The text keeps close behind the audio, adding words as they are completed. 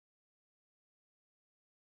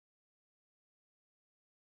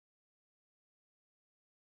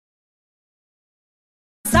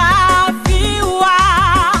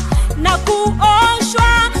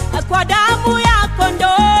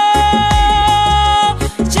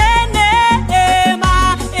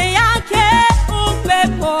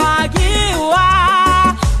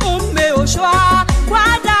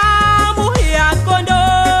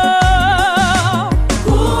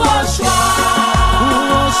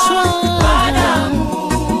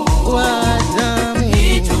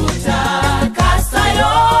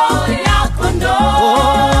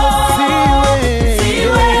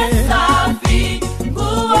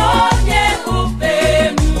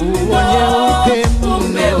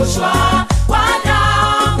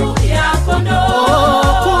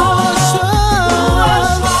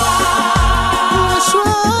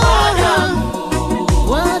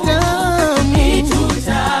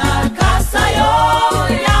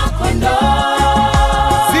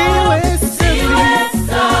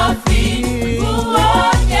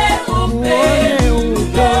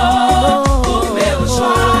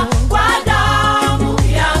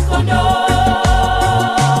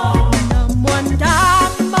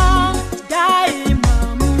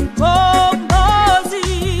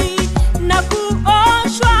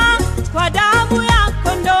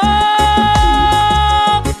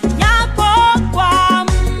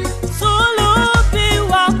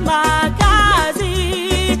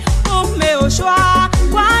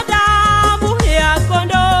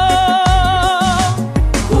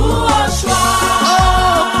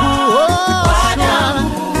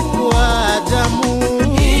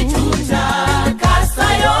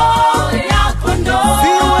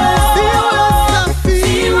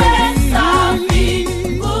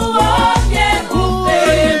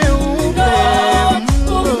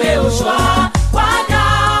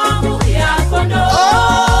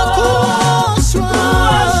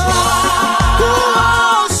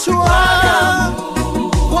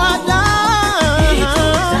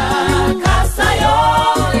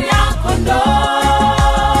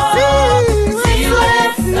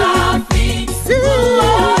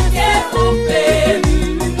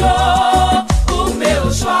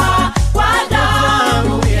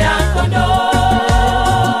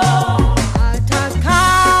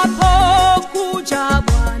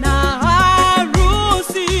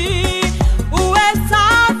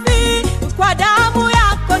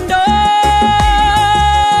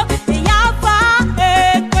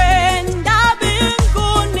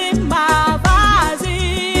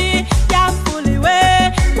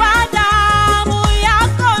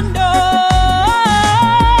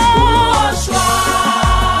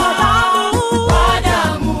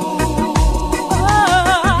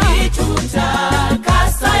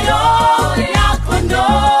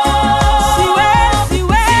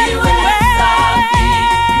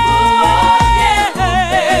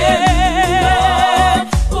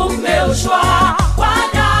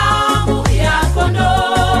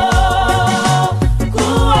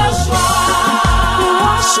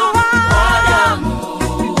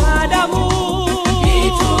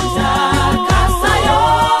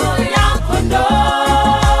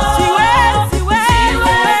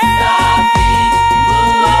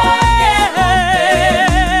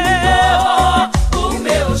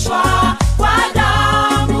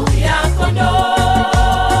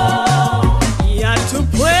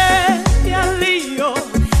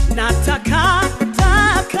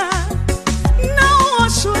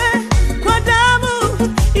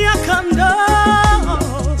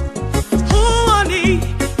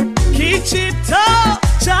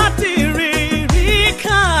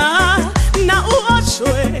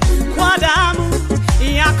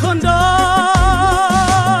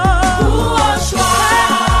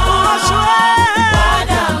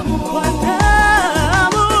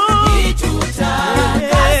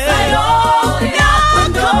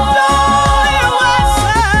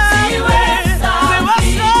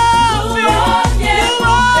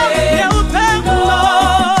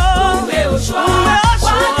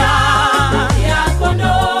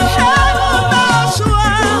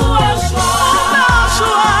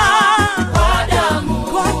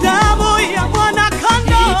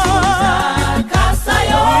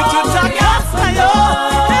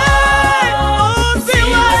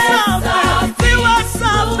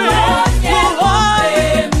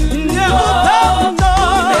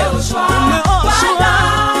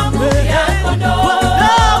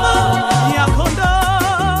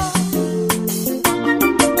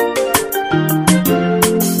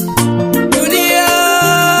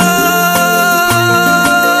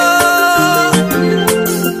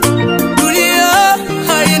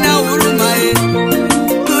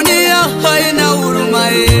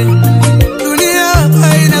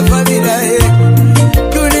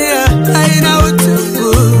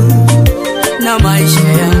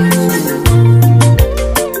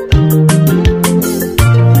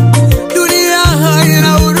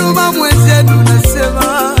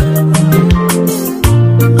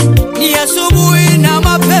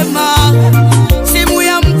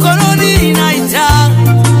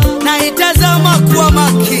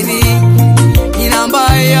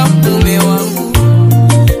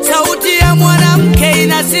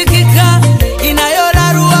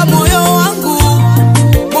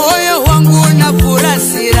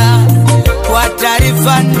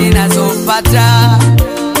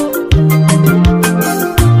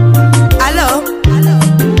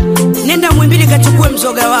usichague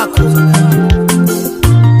mzoga wako.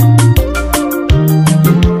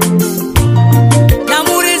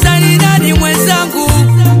 Namuuliza ni nani mwenzangu,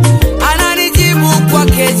 ananijibu kwa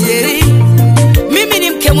kejeli, mimi ni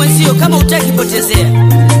mke mwenzio, kama hutaki potezea.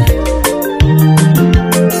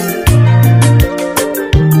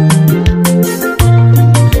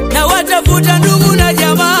 Na watafuta ndugu na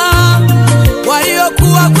jamaa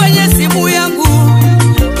waliokuwa kwenye simu yangu,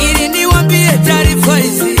 ili niwaambie taarifa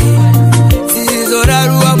hizi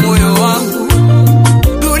zilizorarua moyo wangu.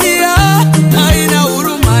 Dunia haina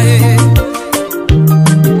huruma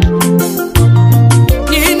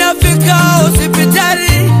Ninafika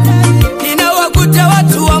hospitali, ninawakuta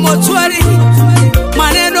watu wa mochwari,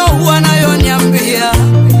 maneno wanayoniambia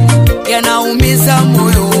yanaumiza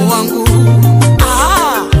moyo wangu.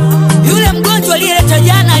 Yule mgonjwa aliyeleta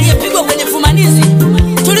jana, aliyepigwa kwenye fumanizi,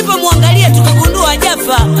 tulipomwangalia tukagundua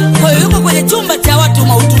hajafa, kwa hiyo yuko kwenye chumba cha watu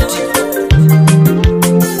mahututi.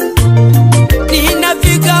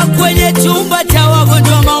 Ninafika kwenye chumba cha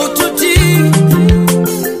wagonjwa mahututi,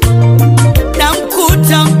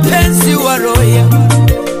 namkuta mpenzi wa roya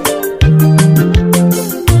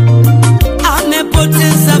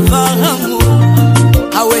amepoteza fahamu,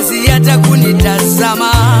 hawezi hata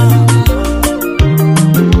kunitazama.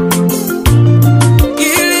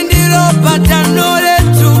 Ili ndilo patano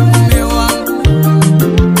letu mume wangu,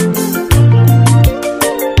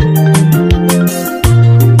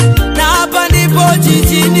 na hapa ndipo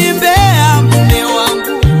jijini Mbeya mume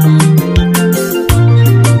wangu.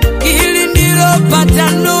 Ili ndilo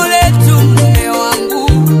patano letu mume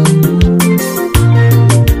wangu,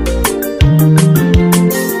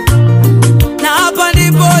 na hapa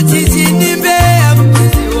ndipo jijini Mbeya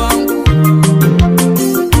mpenzi wangu.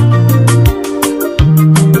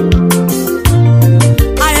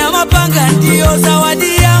 Haya mapanga ndiyo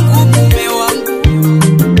zawadi yangu mume wangu.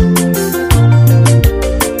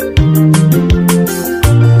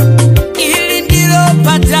 Ili ndilo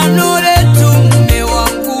patano letu mume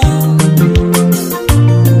wangu,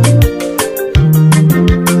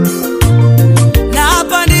 na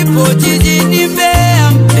hapa ndipo jijini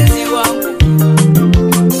Mbeya mpenzi wangu.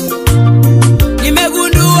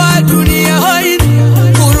 Nimegundua dunia haina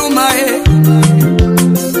huruma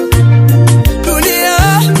Dunia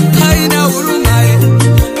haina huruma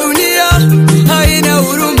Dunia haina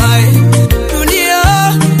huruma Dunia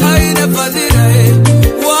haina fadhila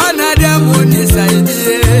Wanadamu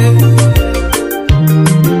nisaidie.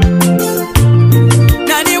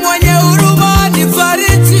 Nani mwenye huruma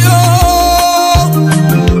nifariji,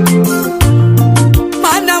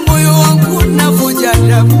 maana moyo wangu navuja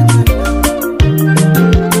damu,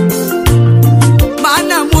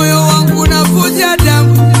 maana moyo wangu navuja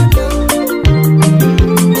damu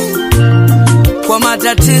kwa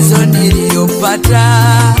matatizo niliyopata.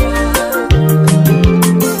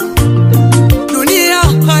 Dunia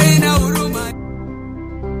haina huruma.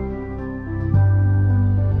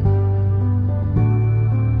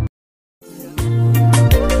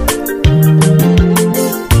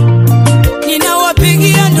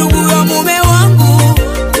 Ninawapigia ndugu wa mume wangu,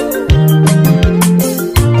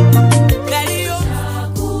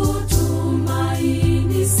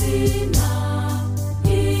 kutumaini sina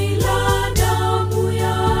ila damu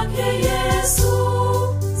yake Yesu.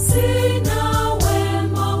 Sina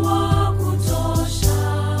wema wa kutosha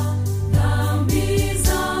dhambi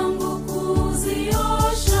zangu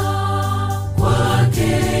kuziosha.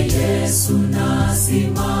 Kwake Yesu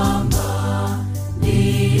nasimama,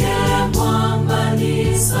 ndiye mwamba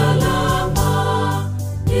ni salama,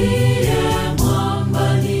 ndiye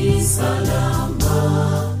mwamba ni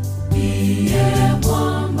salama, ndiye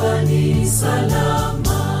mwamba ni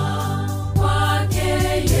salama. Kwake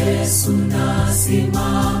Yesu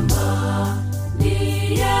nasimama,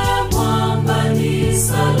 ndiye mwamba ni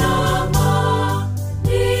salama,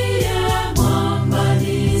 ndiye mwamba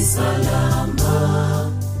ni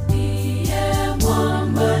salama, ndiye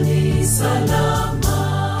mwamba ni salama.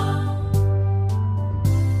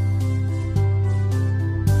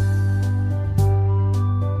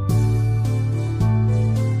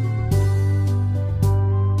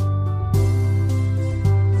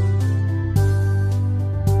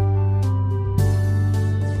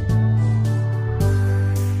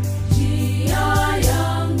 Njia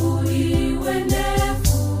yangu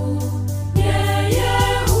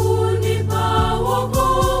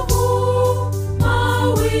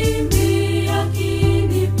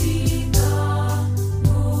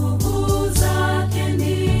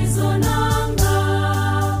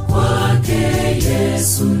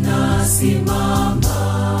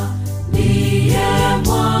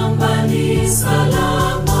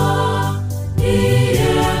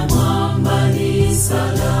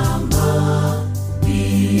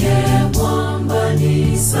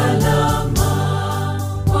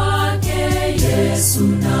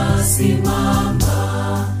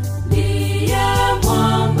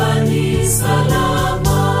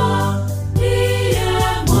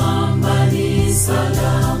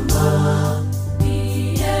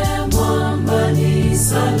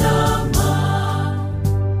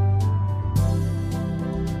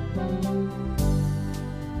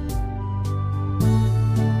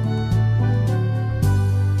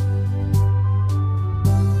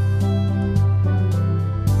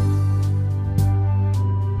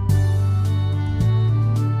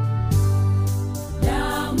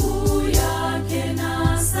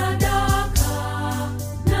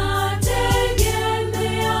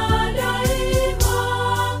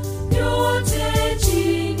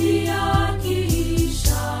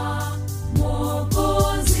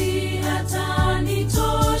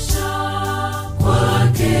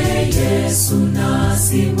Yesu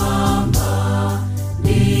nasimama,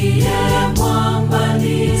 ndiye mwamba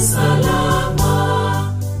ni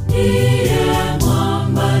salama, ndiye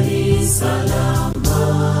mwamba ni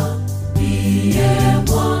salama, ndiye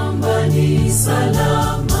mwamba ni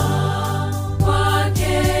salama.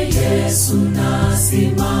 Kwake Yesu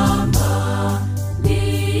nasimama,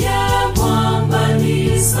 ndiye mwamba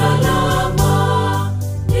ni salama,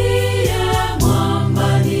 ndiye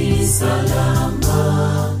mwamba ni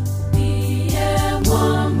salama, ndiye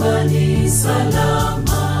mwamba ni salama.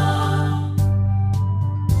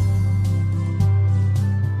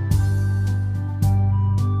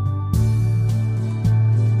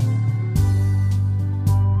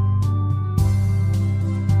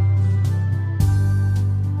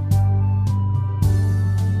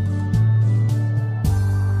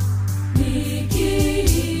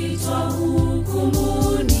 Nikiitwa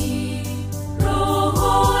hukumuni,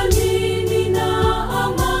 rohoni nina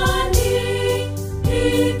amani,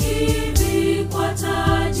 nikivikwa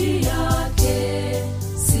taji yake,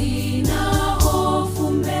 sina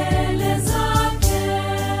hofu mbele zake.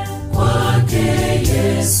 Kwake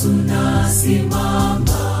Yesu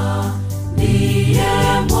nasimama, ndiye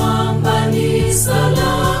mwamba ni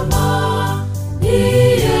salama,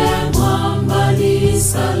 ndiye mwamba ni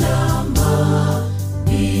salama,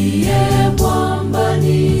 ndiye mwamba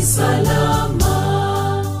ni salama.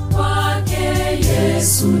 Kwake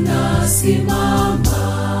Yesu nasimama,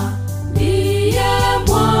 ndiye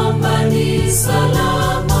mwamba ni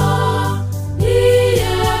salama,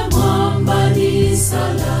 ndiye mwamba ni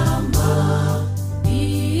salama,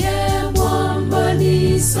 ndiye mwamba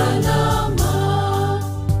ni salama.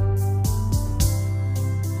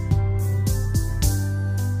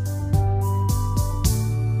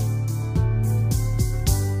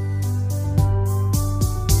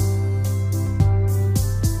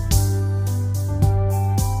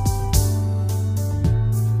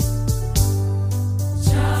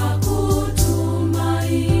 Cha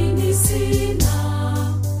kutumaini sina,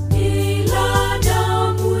 ila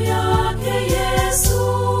damu yake Yesu,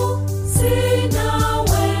 sina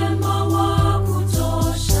wema wa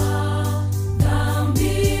kutosha,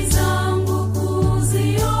 dhambi zangu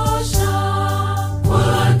kuziosha.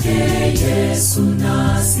 Kwake Yesu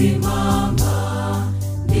nasimama,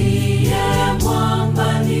 ndiye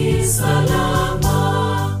mwamba ni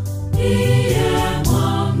salama, ndiye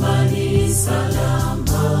mwamba ni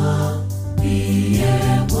salama, ndiye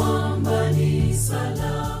mwamba ni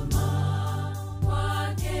salama.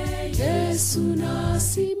 Kwake Yesu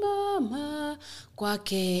nasimama,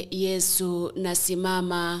 Kwake Yesu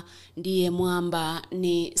nasimama, ndiye mwamba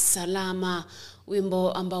ni salama.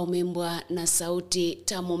 Wimbo ambao umeimbwa na Sauti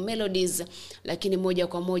Tamu Melodies, lakini moja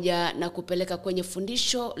kwa moja na kupeleka kwenye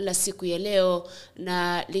fundisho la siku ya leo,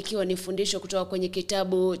 na likiwa ni fundisho kutoka kwenye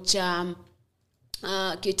kitabu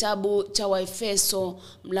cha Waefeso,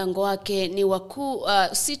 mlango wake ni wa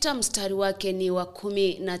 6, mstari wake ni wa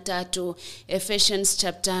 13. Ephesians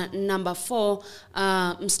chapter number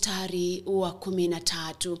 4, mstari wa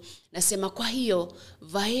 13. Nasema, kwa hiyo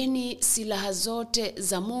vaeni silaha zote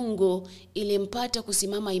za Mungu ili mpate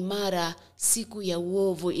kusimama imara siku ya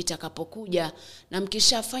uovu itakapokuja, na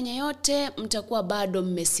mkishafanya yote mtakuwa bado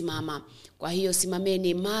mmesimama. Kwa hiyo simameni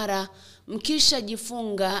imara, mkisha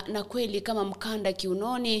jifunga na kweli kama mkanda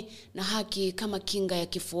kiunoni, na haki kama kinga ya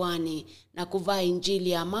kifuani, na kuvaa injili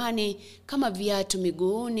ya amani kama viatu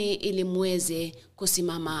miguuni, ili muweze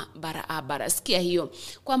kusimama barabara. Sikia hiyo,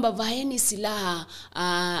 kwamba vaeni silaha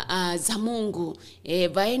za Mungu.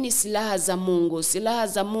 Vaeni silaha za Mungu. Silaha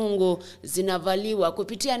za Mungu zinavaliwa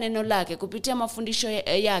kupitia neno lake, kupitia mafundisho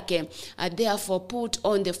yake. Therefore put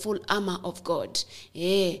on the full armor of God.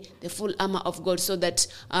 The full armor of God, so that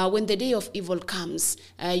when the day of evil comes,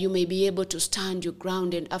 you may be able to stand your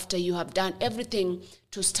ground, and after you have done everything,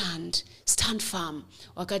 to stand firm.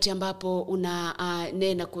 Wakati ambapo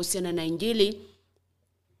nena kuhusiana na injili,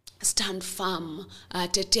 stand firm,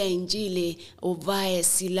 tetea injili, uvae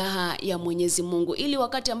silaha ya Mwenyezi Mungu, ili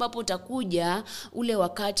wakati ambapo utakuja ule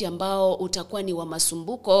wakati ambao utakuwa ni wa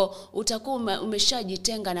masumbuko, utakuwa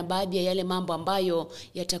umeshajitenga na baadhi ya yale mambo ambayo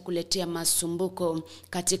yatakuletea masumbuko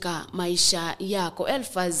katika maisha yako.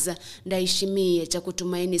 Elfaz Ndaishimie, cha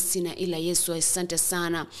kutumaini sina ila Yesu. Asante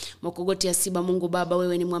sana Mokogoti ya Siba. Mungu Baba,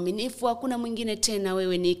 wewe ni mwaminifu, hakuna mwingine tena,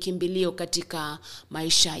 wewe ni kimbilio katika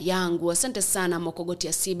maisha yangu. Asante sana Mokogoti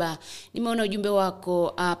ya Siba, Nimeona ujumbe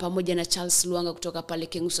wako pamoja na Charles Luanga kutoka pale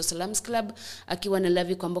Kenguso Salams Club, akiwa na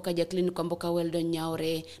Lavi Kwamboka, Jacqueline Kwamboka, Weldon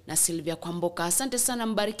Nyaore na Sylvia Kwamboka. Asante sana,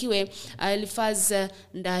 mbarikiwe. Elifaz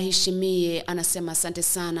Ndahishimie anasema asante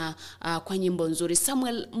sana kwa nyimbo nzuri.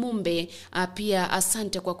 Samuel Mumbe pia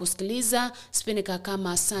asante kwa kusikiliza. Spenika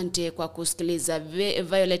kama asante kwa kusikiliza.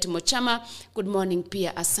 Violet Mochama, good morning,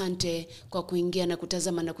 pia asante kwa kuingia na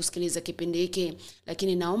kutazama na kusikiliza kipindi hiki.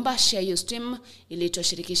 Lakini naomba share your stream ili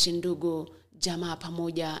tushirikishe ndugu, jamaa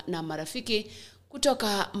pamoja na marafiki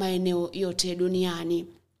kutoka maeneo yote duniani.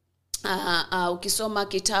 Ukisoma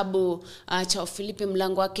kitabu cha Filipi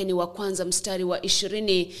mlango wake ni wa kwanza mstari wa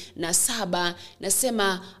 27,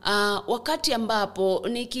 nasema wakati ambapo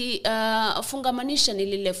nikifungamanisha ni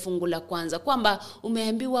lile fungu la kwanza kwamba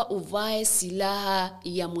umeambiwa uvae silaha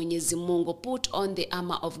ya Mwenyezi Mungu, put on the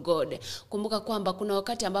armor of God. Kumbuka kwamba kuna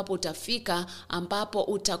wakati ambapo utafika ambapo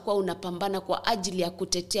utakuwa unapambana kwa ajili ya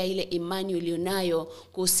kutetea ile imani ulionayo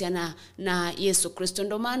kuhusiana na Yesu Kristo.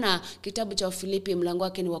 Ndio maana kitabu cha Filipi mlango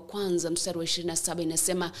wake ni wa kwanza mstari wa 27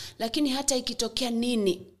 inasema, lakini hata ikitokea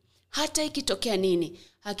nini,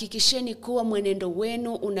 hakikisheni kuwa mwenendo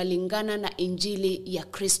wenu unalingana na injili ya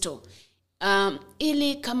Kristo.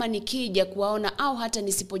 Ili kama nikija kuwaona au hata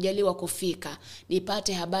nisipojaliwa kufika,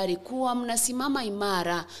 nipate habari kuwa mnasimama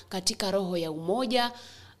imara katika roho ya umoja,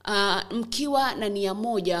 mkiwa na nia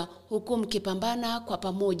moja, huku mkipambana kwa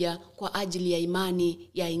pamoja kwa ajili ya imani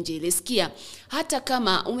ya injili. Sikia, hata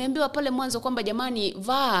kama umeambiwa pale mwanzo kwamba jamani,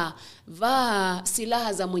 vaa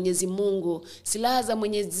silaha za Mwenyezi Mungu, silaha za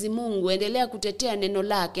Mwenyezi Mungu, endelea kutetea neno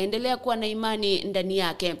lake, endelea kuwa na imani ndani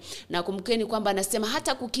yake. Na kumkeni kwamba anasema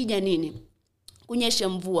hata kukija nini, kunyeshe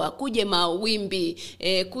mvua, kuje mawimbi,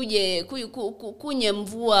 kunye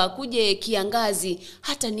mvua, kuje kiangazi,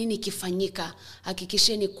 hata nini kifanyika,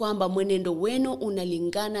 hakikisheni kwamba mwenendo wenu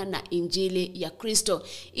unalingana na injili ya Kristo,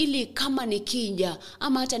 ili kama nikija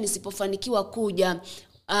ama hata nisipofanikiwa kuja,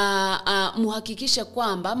 muhakikisha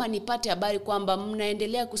kwamba ama nipate habari kwamba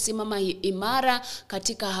mnaendelea kusimama imara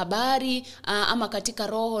katika habari ama katika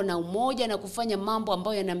roho na umoja, na kufanya mambo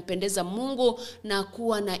ambayo yanampendeza Mungu na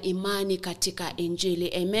kuwa na imani katika injili.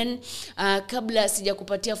 Amen. Kabla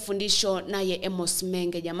sijakupatia fundisho naye Amos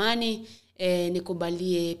Menge, jamani,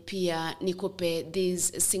 nikubalie pia nikupe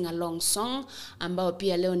this sing along song ambao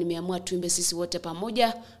pia leo nimeamua tuimbe sisi wote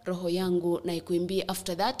pamoja. Roho yangu na ikuimbie,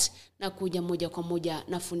 after that na kuja moja kwa moja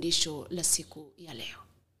na fundisho la siku ya leo.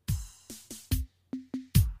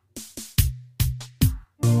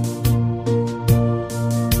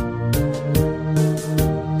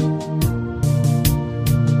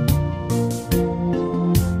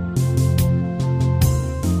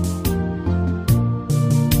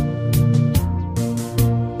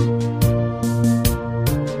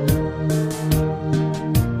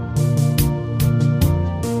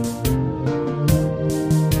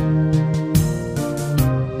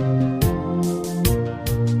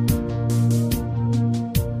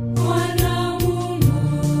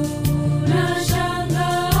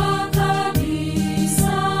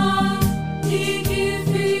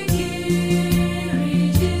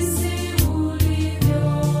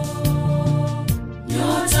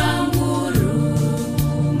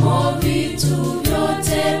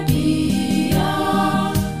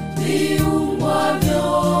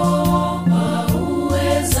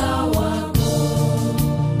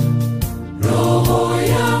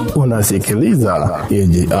 Unasikiliza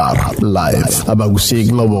AGR live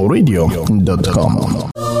abagusiglobalradio.com.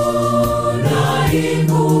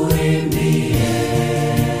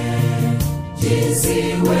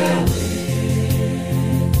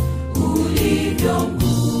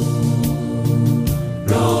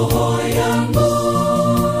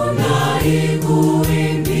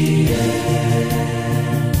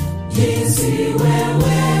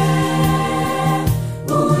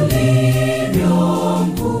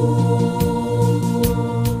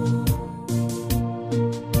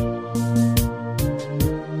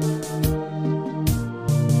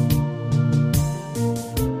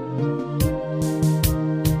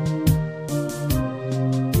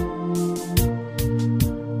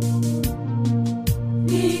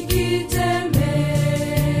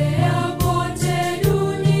 Nikitembea pote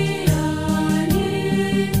duniani,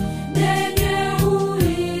 ndege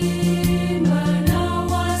huimba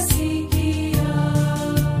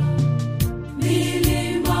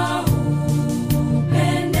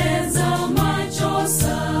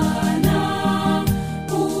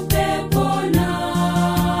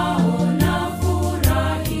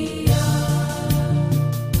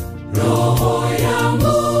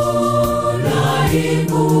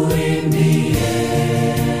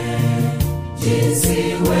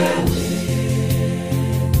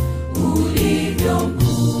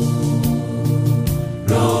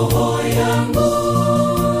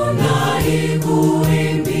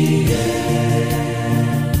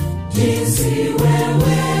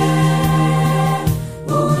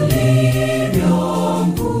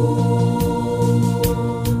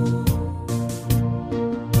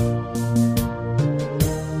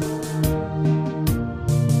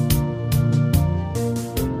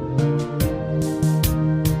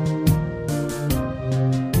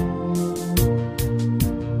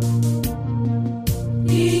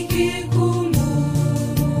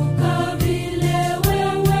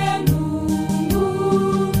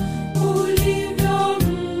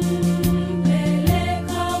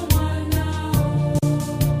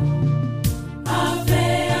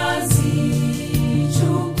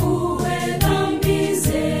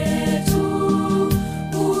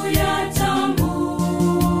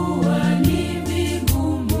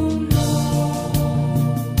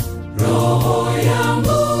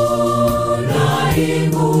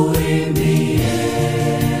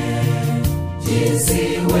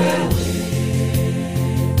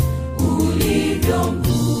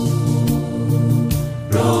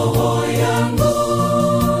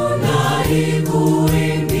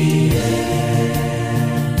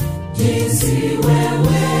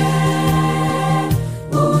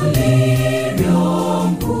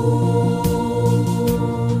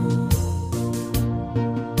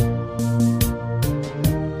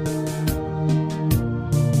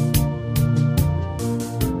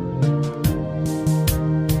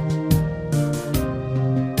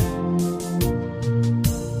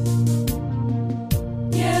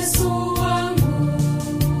Yesu wangu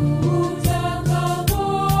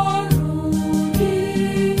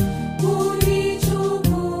utakaporudi kunichukua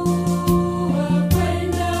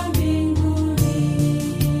kwenda mbinguni,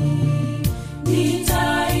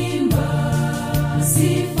 nitaimba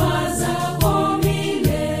sifa zako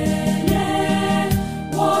milele,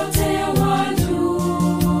 wote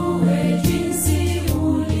wajue jinsi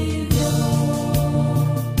ulivyo.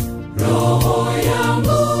 Roho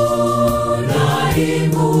yangu na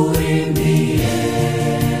ikuimbie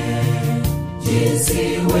jinsi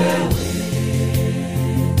wewe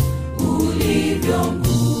ulivyo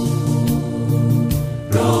mkuu.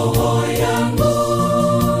 Roho yangu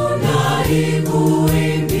na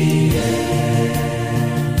ikuimbie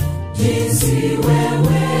jinsi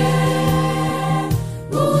wewe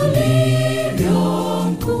ulivyo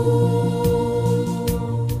mkuu.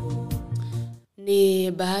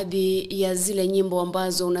 Ni baadhi ya zile nyimbo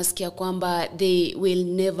ambazo unasikia kwamba they will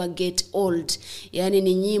never get old. Yani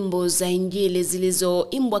ni nyimbo za injili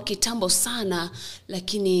zilizoimbwa kitambo sana,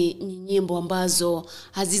 lakini ni nyimbo ambazo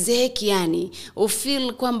hazizeeki. Yani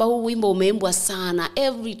ufeel kwamba huu wimbo umeimbwa sana.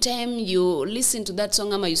 Every time you listen to that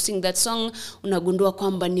song ama you sing that song, unagundua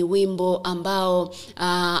kwamba ni wimbo ambao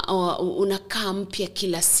unakaa mpya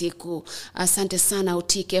kila siku. Asante sana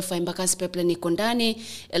UTKF Embakasi Peple niko ndani.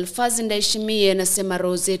 Elfazi Ndaishimie anasema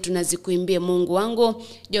roho zetu nazikuimbie Mungu wangu.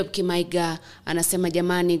 Job Kimaiga anasema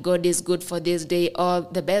jamani, God is good for this day, all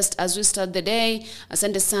the best as we start the day.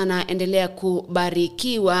 Asante sana, endelea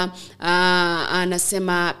kubarikiwa.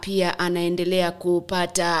 Anasema pia anaendelea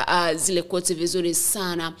kupata zile quotes vizuri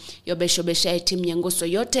sana. Yobeshobesha timu Nyangoso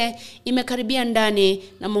yote imekaribia ndani,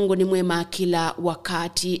 na Mungu ni mwema kila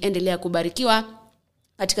wakati. Endelea kubarikiwa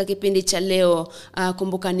katika kipindi cha leo.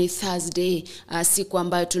 Kumbuka ni Thursday, siku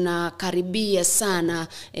ambayo tunakaribia sana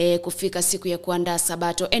kufika siku ya kuandaa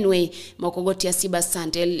Sabato. Anyway, Mokogoti ya Siba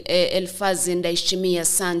asante, Elfazi Ndaishimia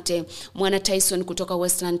asante, Mwana Tyson kutoka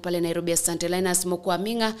Westland pale Nairobi asante, Linus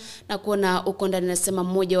Mokwaminga na kuona uko ndani, nasema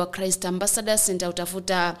mmoja wa Christ Ambassadors.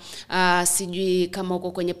 Nitautafuta sijui kama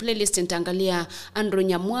uko kwenye playlist, nitaangalia. Andrew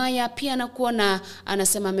Nyamwaya pia na kuona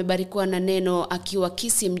anasema amebarikiwa na neno akiwa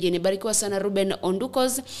Kisii mjini. Barikiwa sana Ruben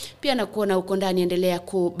Ondukos pia na kuona uko ndani, endelea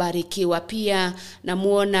kubarikiwa. Pia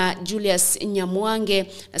namuona Julius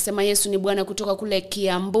Nyamwange nasema Yesu ni Bwana kutoka kule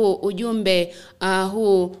Kiambu. Ujumbe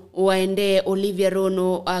huu waende Olivia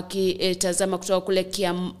Rono akitazama kutoka kule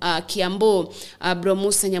Kiambu. Bro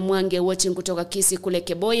Musa Nyamwange watching kutoka Kisii kule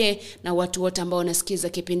Keboye, na watu wote ambao wanasikiza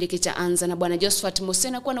kipindi hiki cha Anza na Bwana. Josephat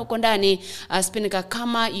Musena kuona uko ndani. Spinika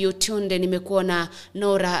kama Yotunde nimekuona.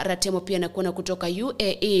 Nora Ratemo pia na kuona kutoka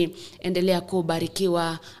UAE. Endelea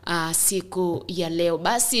kubarikiwa siku ya leo.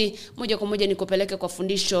 Basi moja kwa moja nikupeleke kwa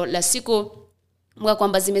fundisho la siku. Mwaka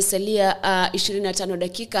kwamba zimesalia 25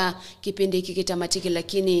 dakika kipindi hiki kitamatiki,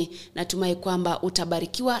 lakini natumai kwamba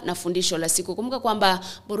utabarikiwa na fundisho la siku. Kumbuka kwamba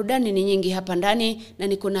burudani ni nyingi hapa ndani, na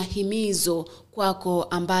niko na himizo kwako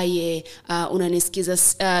ambaye unanisikiza.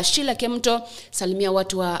 Shila Kemto, salimia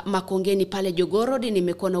watu wa Makongeni pale Jogorodi,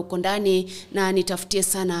 nimekuwa na uko ndani, na nitafutie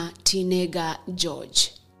sana Tinega George.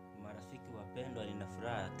 Marafiki wapendwa, nina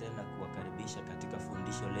furaha tena kuwakaribisha katika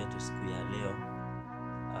fundisho letu siku ya leo.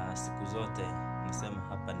 Siku zote nasema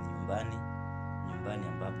hapa ni nyumbani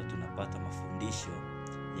ambapo tunapata mafundisho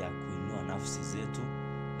ya kuinua nafsi zetu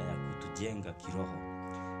na ya kutujenga kiroho.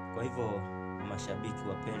 Kwa hivyo mashabiki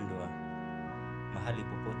wapendwa, mahali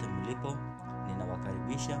popote mlipo,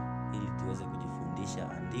 ninawakaribisha ili tuweze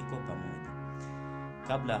kujifundisha andiko pamoja.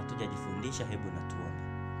 Kabla hatujajifundisha, hebu na tuombe.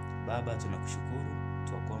 Baba, tunakushukuru,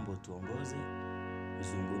 tunakuomba utuongoze,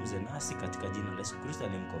 uzungumze nasi katika jina la Yesu Kristo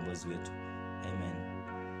aliye mkombozi wetu. Amen.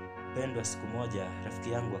 Pendwa, siku moja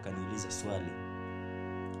rafiki yangu akaniuliza swali,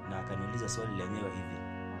 na akaniuliza swali lenyewe hivi: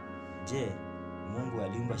 je, Mungu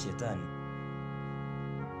aliumba shetani?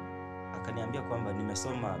 Akaniambia kwamba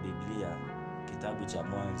nimesoma Biblia kitabu cha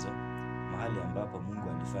Mwanzo mahali ambapo Mungu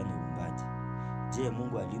alifanya uumbaji. Je,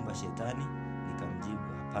 Mungu aliumba shetani? Nikamjibu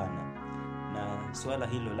hapana. Na swala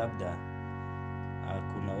hilo labda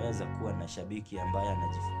kunaweza kuwa na shabiki ambaye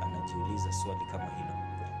anajiuliza swali kama hilo.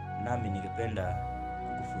 Nami ningependa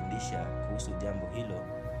kukufundisha kuhusu jambo hilo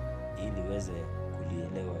ili uweze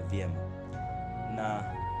kulielewa vyema. Na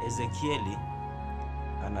Ezekieli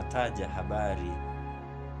anataja habari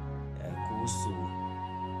kuhusu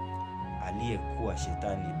aliyekuwa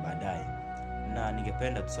shetani baadaye. Na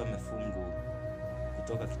ningependa tusome fungu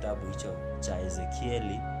kutoka kitabu hicho cha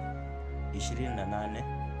Ezekieli 28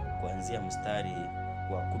 kuanzia mstari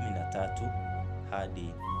wa 13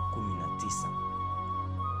 hadi 19.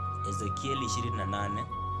 Ezekieli 28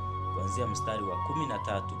 kuanzia mstari wa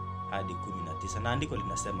 13 hadi 19. Na andiko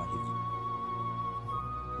linasema hivi: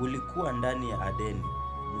 ulikuwa ndani ya Adeni,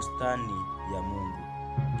 bustani ya Mungu.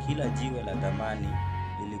 Kila jiwe la thamani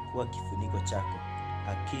lilikuwa kifuniko chako,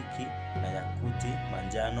 akiki na yakuti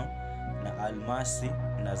manjano na almasi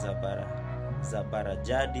na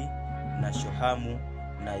zabarajadi na shohamu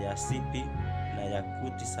na yasipi na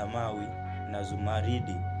yakuti samawi na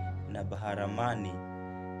zumaridi na baharamani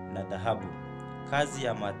na dhahabu. Kazi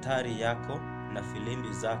ya matari yako na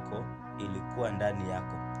filimbi zako ilikuwa ndani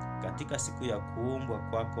yako. Katika siku ya kuumbwa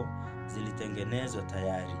kwako zilitengenezwa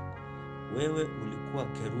tayari. Wewe ulikuwa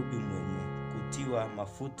kerubi mwenye kutiwa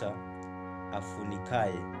mafuta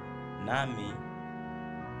afunikaye, nami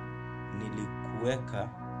nilikuweka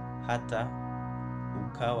hata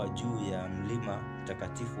ukawa juu ya mlima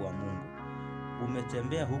mtakatifu wa Mungu.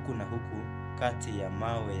 Umetembea huku na huku kati ya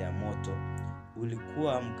mawe ya moto.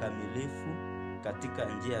 Ulikuwa mkamilifu katika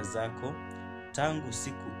njia zako tangu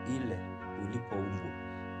siku ile ulipoumbwa,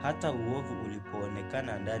 hata uovu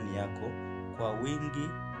ulipoonekana ndani yako. Kwa wingi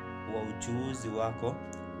wa uchuuzi wako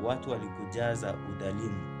watu walikujaza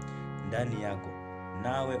udhalimu ndani yako,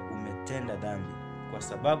 nawe umetenda dhambi. Kwa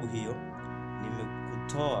sababu hiyo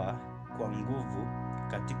nimekutoa kwa nguvu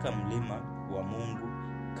katika mlima wa Mungu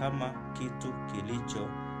kama kitu kilicho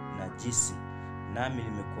najisi, nami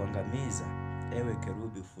nimekuangamiza, ewe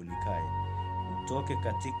kerubi ufunikaye. Utoke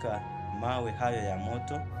katika mawe hayo ya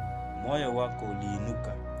moto. Moyo wako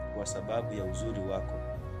uliinuka kwa sababu ya uzuri wako.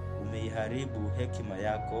 Umeiharibu hekima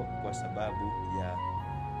yako kwa sababu ya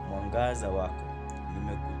mwangaza wako.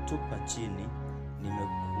 Nimekutupa chini,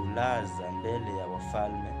 nimekulaza mbele ya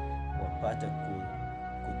wafalme wapate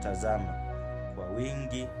kutazama. Kwa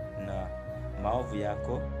wingi na maovu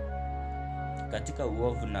yako, katika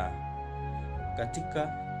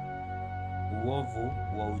uovu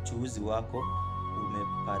wa uchuuzi wako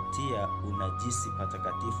umepatia unajisi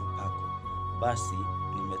patakatifu pako. Basi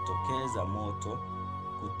nimetokeza moto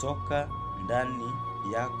kutoka ndani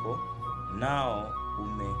yako, nao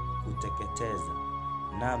umekuteketeza,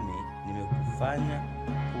 nami nimekufanya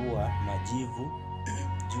kuwa majivu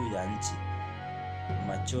juu ya nchi,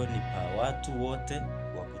 machoni pa watu wote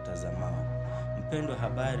wa kutazamao. Mpendwa,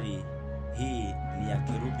 habari hii ni ya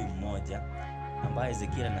kerubi mmoja ambaye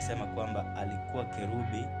Ezekiel anasema kwamba alikuwa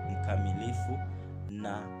kerubi mkamilifu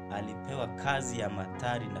na alipewa kazi ya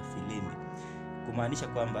matari na filimbi, kumaanisha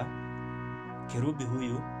kwamba kerubi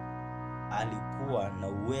huyu alikuwa na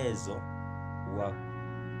uwezo wa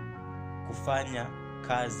kufanya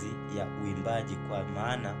kazi ya uimbaji, kwa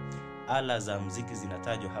maana ala za muziki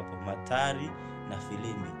zinatajwa hapo, matari na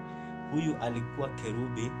filimbi. Huyu alikuwa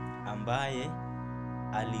kerubi ambaye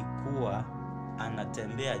alikuwa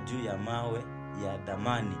anatembea juu ya mawe ya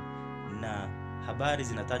thamani, na habari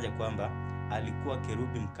zinataja kwamba alikuwa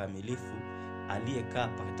kerubi mkamilifu aliyekaa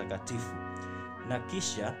patakatifu. Na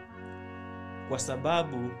kisha kwa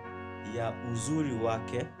sababu ya uzuri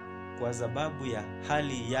wake, kwa sababu ya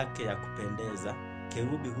hali yake ya kupendeza,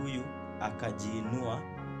 kerubi huyu akajiinua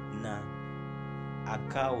na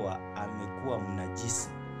akawa amekuwa mnajisi.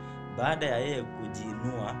 Baada ya yeye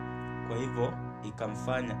kujiinua, kwa hivyo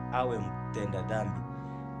ikamfanya awe mtenda dhambi,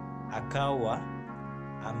 akawa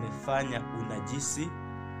amefanya unajisi,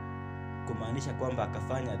 kumaanisha kwamba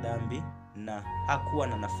akafanya dhambi na hakuwa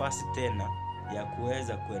na nafasi tena ya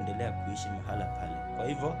kuweza kuendelea kuishi mahala pale. Kwa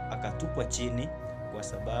hivyo akatupwa chini kwa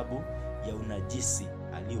sababu ya unajisi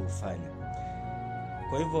aliofanya.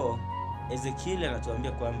 Kwa hivyo Ezekiel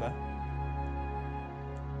anatuambia kwamba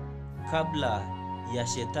kabla ya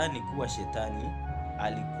shetani kuwa shetani,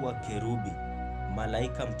 alikuwa kerubi,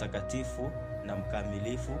 malaika mtakatifu na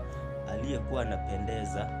mkamilifu, aliyekuwa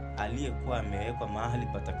anapendeza, aliyekuwa amewekwa mahali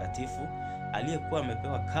patakatifu, aliyekuwa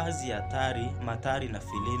amepewa kazi ya matari na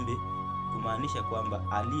filimbi, kumaanisha kwamba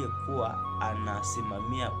aliyekuwa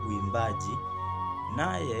anasimamia uimbaji,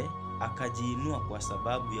 naye akajiinua kwa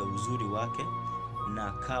sababu ya uzuri wake na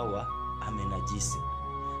akawa amenajisi.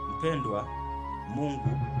 Mpendwa,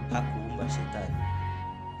 Mungu hakuumba shetani.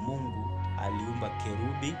 Mungu aliumba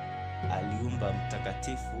kerubi, aliumba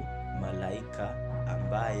mtakatifu, malaika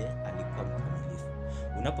ambaye alikuwa mkamilifu.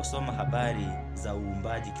 Unaposoma habari za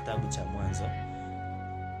uumbaji kitabu cha Mwanzo,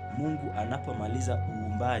 Mungu anapomaliza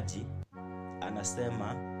uumbaji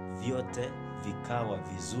anasema vyote vikawa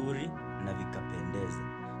vizuri na vikapendeza.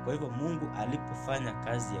 Kwa hivyo Mungu alipofanya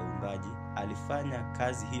kazi ya uumbaji, alifanya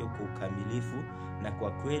kazi hiyo kwa ukamilifu na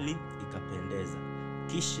kwa kweli ikapendeza.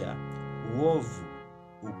 Kisha uovu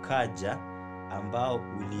ukaja ambao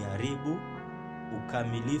uliharibu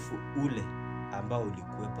ukamilifu ule ambao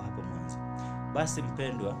ulikuwepo hapo mwanzo. Basi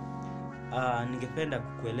mpendwa, ningependa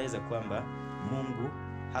kukueleza kwamba Mungu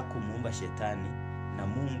hakumuumba shetani na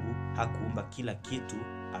Mungu hakuumba kila kitu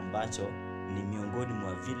ambacho ni miongoni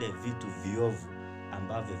mwa vile vitu viovu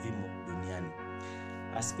ambavyo vimo duniani.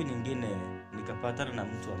 Siku nyingine nikapatana na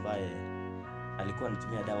mtu ambaye alikuwa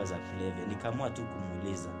anatumia dawa za kulevya. Nikaamua tu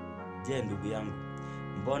kumuuliza, "Je, ndugu yangu,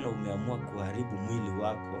 mbona umeamua kuharibu mwili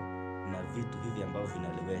wako na vitu hivi ambavyo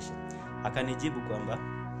vinalewesha?" Akanijibu kwamba,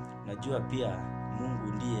 "Najua pia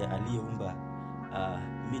Mungu ndiye aliyeumba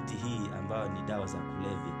miti hii ambayo ni dawa za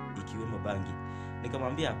kulevya, ikiwemo bangi."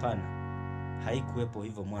 Nikamwambia, "Hapana, haikuwepo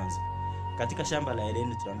hivyo mwanzo. Katika shamba la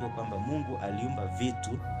Edeni tunaambiwa kwamba Mungu aliumba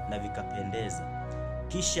vitu na vikapendeza.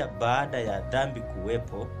 Kisha baada ya dhambi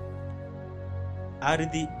kuwepo,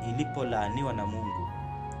 ardhi ilipolaaniwa na Mungu,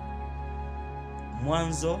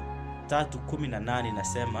 Mwanzo 3:18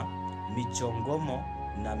 inasema michongomo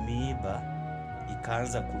na miiba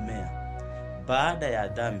ikaanza kumea. Baada ya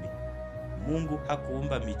dhambi, Mungu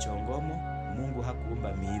hakuumba michongomo, Mungu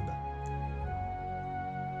hakuumba miiba.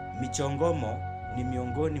 Michongomo ni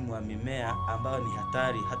miongoni mwa mimea ambayo ni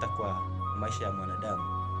hatari hata kwa maisha ya mwanadamu,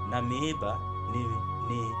 na miiba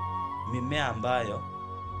ni mimea ambayo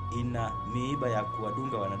ina miiba ya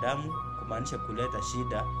kuwadunga wanadamu, kumaanisha kuleta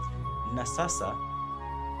shida. Na sasa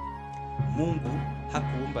Mungu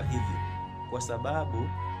hakuumba hivyo. Kwa sababu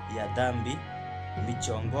ya dhambi,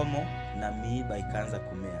 michongomo na miiba ikaanza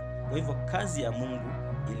kumea. Kwa hivyo kazi ya Mungu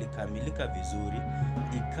ilikamilika vizuri,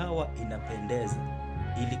 ikawa inapendeza,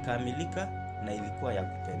 ilikamilika na ilikuwa ya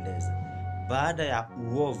kupendeza. Baada ya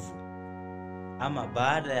uovu ama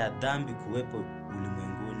baada ya dhambi kuwepo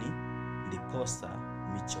ulimwenguni, ndiposa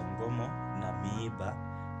michongomo na miiba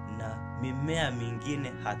na mimea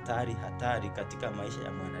mingine hatari katika maisha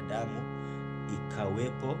ya mwanadamu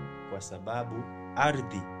ikawepo, kwa sababu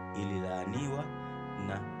ardhi ililaaniwa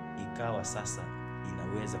na ikawa sasa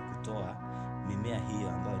inaweza kutoa mimea hiyo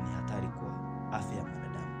ambayo ni hatari kwa afya ya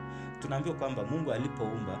mwanadamu. Tunaambiwa kwamba Mungu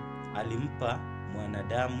alipoumba alimpa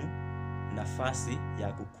mwanadamu nafasi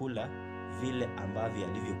ya kukula vile ambavyo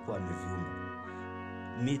alivyokuwa ameviumba.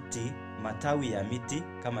 Miti, matawi ya miti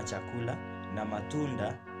kama chakula, na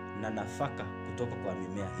matunda na nafaka kutoka kwa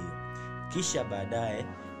mimea hiyo. Kisha baadaye,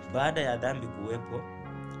 baada ya dhambi kuwepo,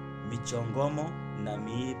 michongomo na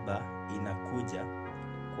miiba inakuja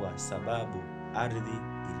kwa sababu ardhi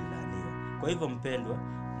ililaaniwa. Kwa hivyo mpendwa,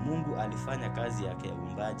 Mungu alifanya kazi yake ya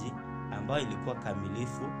uumbaji ambayo ilikuwa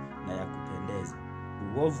kamilifu na ya kupendeza.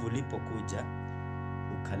 Uovu ulipokuja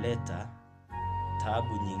ukaleta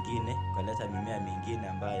taabu nyingine, ukaleta mimea mingine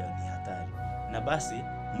ambayo ni hatari. Na basi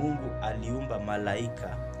Mungu aliumba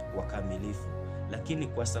malaika wakamilifu, lakini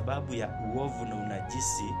kwa sababu ya uovu na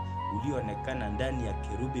unajisi ulioonekana ndani ya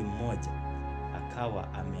kerubi mmoja,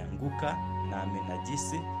 akawa ameanguka na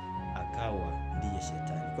amenajisi, akawa ndiye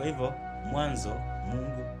shetani. Kwa hivyo mwanzo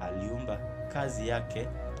Mungu aliumba kazi yake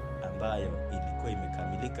ambayo ilikuwa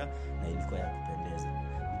imekamilika na ilikuwa ya kupendeza.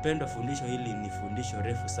 Mpendwa, fundisho hili ni fundisho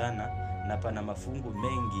refu sana na pana mafungu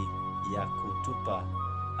mengi ya kutupa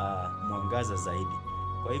mwangaza zaidi.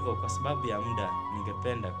 Kwa hivyo kwa sababu ya muda,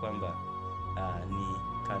 ningependa kwamba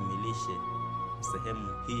nikamilishe sehemu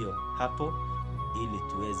hiyo hapo, ili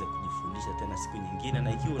tuweze kujifundisha tena siku nyingine.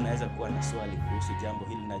 Na ikiwa unaweza kuwa na swali kuhusu jambo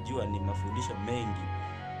hili, najua ni mafundisho mengi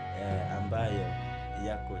ambayo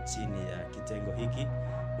yako chini ya kitengo hiki,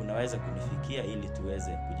 unaweza kunifikia ili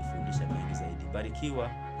tuweze kujifundisha mengi zaidi. Barikiwa,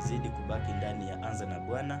 zidi kubaki ndani ya Anza na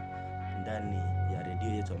Bwana, ndani ya redio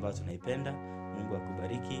yetu ambayo tunaipenda. Mungu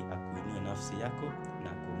akubariki, akuinue nafsi yako na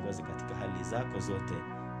kuongoze katika hali zako zote,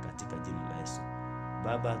 katika jina la Yesu.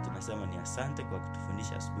 Baba, tunasema ni asante kwa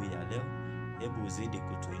kutufundisha asubuhi ya leo. Hebu uzidi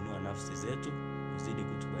kutuinua nafsi zetu, uzidi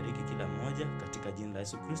kutubariki kila mmoja, katika jina la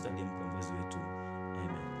Yesu Kristo aliye mkombozi wetu.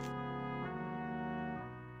 Amen.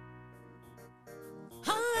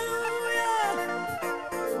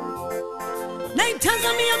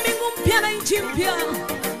 Naitazamia mbingu mpya na nchi mpya,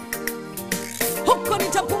 huko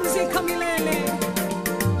nitapumzika milele.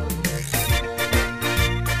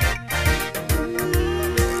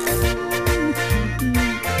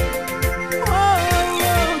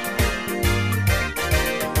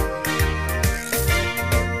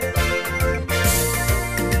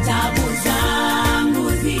 Tabu zangu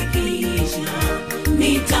zikiisha,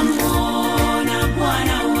 nitamwona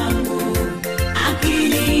Bwana wangu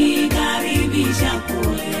akinikaribisha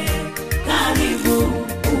kule, karibu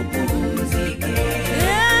upumzike.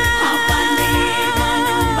 Hapa ndipo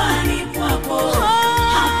nyumbani kwako,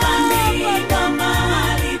 hapa ndipo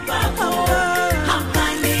mahali pako, hapa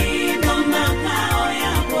ndipo makao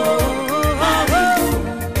yako, karibu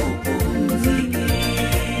upumzike.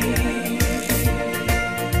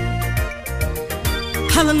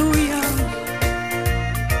 Hallelujah.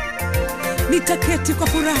 Nitaketi kwa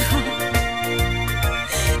furaha,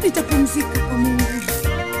 nitapumzika kwa Mungu.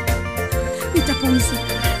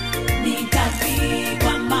 nitapumzika.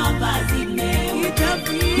 Nitavikwa mavazi meupe,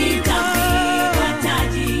 nitavikwa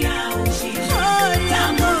taji ya ushindi.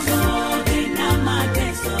 Tabu zote na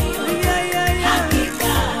mateso yote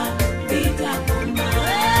hakika vitakoma.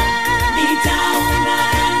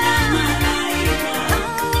 Nitaungana na malaika,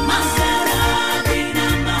 maserafi na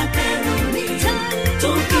makerubi,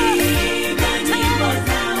 tukiimba nyimbo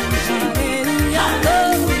za ushindi.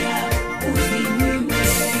 Haleluya, usifiwe.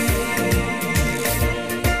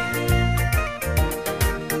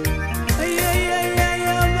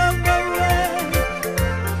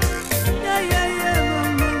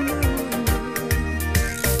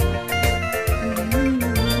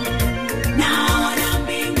 Naona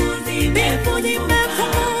mbingu zimefunguka,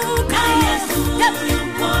 na Yesu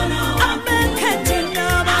mkono wa kuume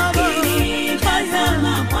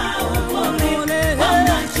akinitazama kwa upole, kwa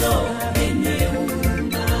macho yenye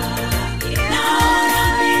huruma. Naona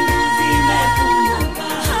mbingu zimefunguka,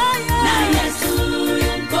 na Yesu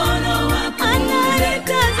mkono wa kuume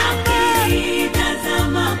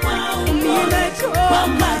akinitazama kwa upole, kwa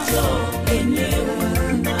macho yenye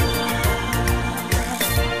huruma.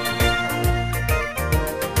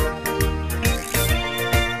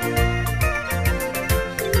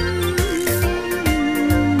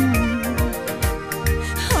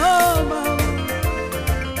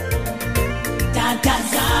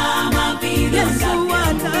 Tatazama vidonda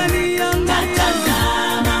vyangu,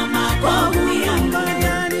 tatazama makovu yangu,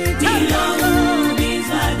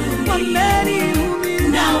 niliyoumizwa duniani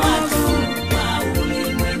na watu wa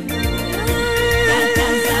ulimwengu.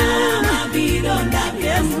 Tatazama vidonda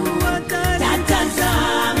vyangu,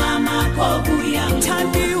 tatazama makovu yangu,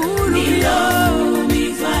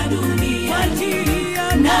 niliyoumizwa duniani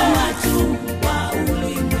na watu wa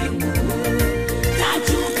ulimwengu.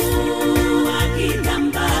 Tachukua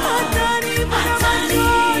kitambaa,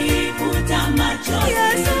 atanifuta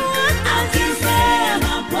machozi,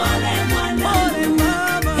 akisema pole mwanangu,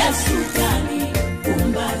 Yesu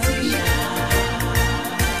kanikumbatia.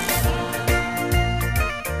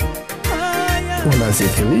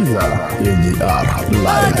 Unasikiliza AGR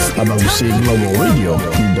Live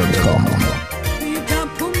ababushiglobal.com.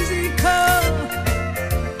 Nitapumzika.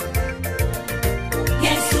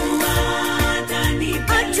 Yesu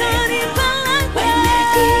atanipeleka kwenye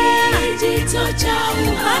kijito cha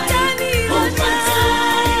uhai,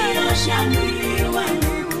 upataniosha mwili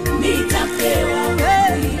wangu, nitapewa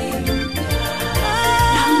mwili mpya.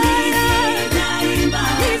 Nami nitaimba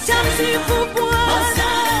Nitamsifu Bwana.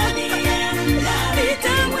 hosana ndiye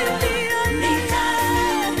Nitamwimbia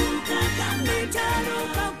nitaruka kama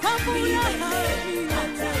nitaruka kwa furaha.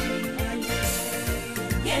 hata milele.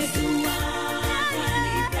 Yesu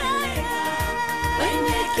atanipeleka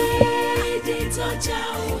kwenye kijito cha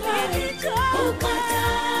uhai,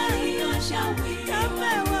 upataniosha mwili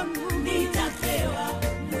wangu, nitapewa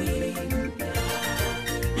mwili mpya.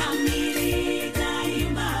 Nami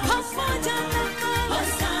nitaimba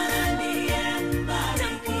hosana ndiye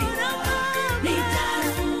mbarikiwa,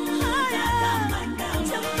 nitaruka kama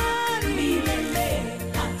ndama milele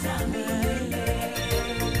hata milele.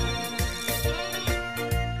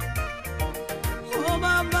 Oh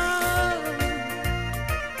mama,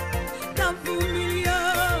 navumilia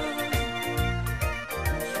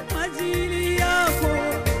kwa ajili yako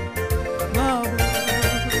mama.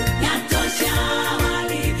 Yatosha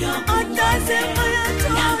walivyokuwa, Atasema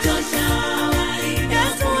yatosha. yatosha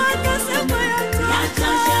Yesu atasema yatosha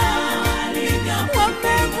yatosha. walivyokuwa.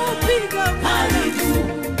 Wamekupiga Karibu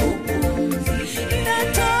upumzike.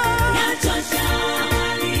 yatosha. Yatosha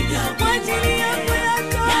walivyokuwa, Kwa ajili yako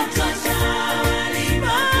yatosha. yatosha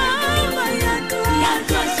walivyokuwa. Mama yatosha.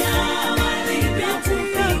 Yatosha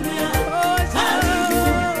walivyokupiga. Karibu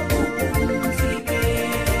upumzike.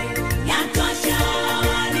 Yatosha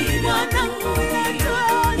walivyokupiga.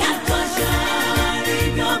 Yatosha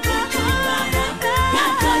walivyokutukana.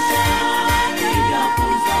 Yatosha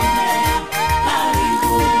walivyokuzomea.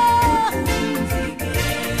 Karibu upumzike.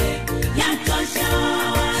 Yatosha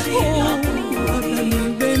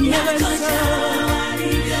walivyokupiga. Yatosha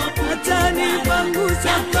walivyokutukana. Atanipangusa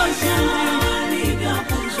Yatosha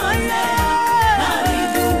walivyokuzomea.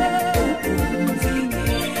 Karibu upumzike.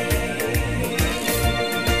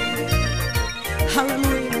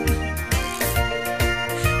 Hallelujah.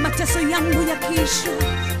 Mateso yangu yakiisha,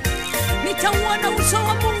 nitauona uso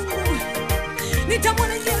wa Mungu,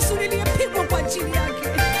 nitamwona Yesu niliyepigwa kwa ajili yake.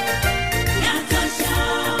 Yatosha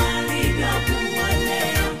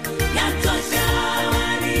walivyokuonea. Yatosha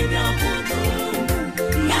walivyokudhulumu.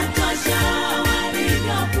 Yatosha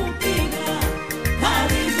walivyokupiga.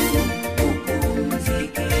 Karibu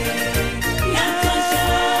upumzike. Yatosha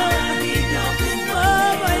walivyokuonea.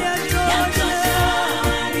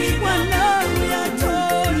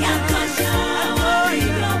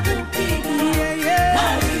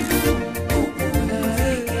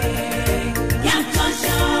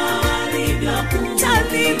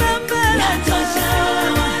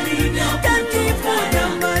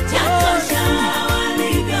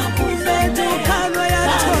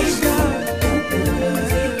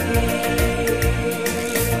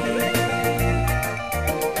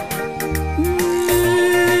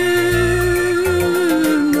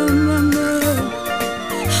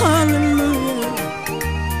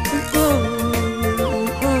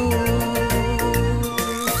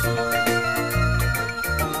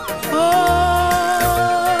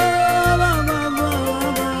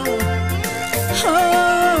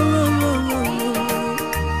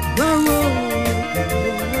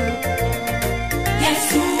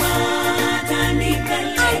 Yesu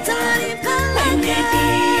atanipeleka kwenye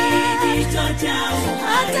kijito cha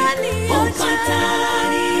uhai,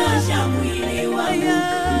 ataniosha mwili wangu,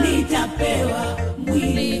 nitapewa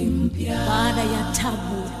mwili mpya. Baada ya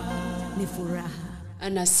tabu ni furaha.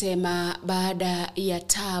 Anasema baada ya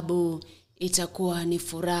tabu itakuwa ni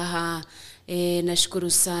furaha. Nashukuru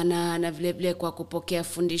sana na vile vile kwa kupokea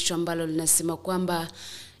fundisho ambalo linasema kwamba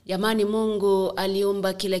jamani, Mungu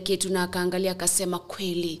aliumba kila kitu na akaangalia akasema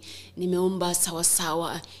kweli nimeumba sawa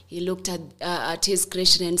sawa. He looked at his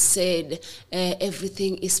creation and said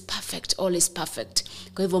everything is perfect, all is perfect.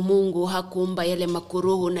 Kwa hivyo Mungu hakuumba yale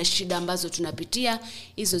makuruhu na shida ambazo tunapitia.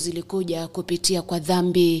 Hizo zilikuja kupitia kwa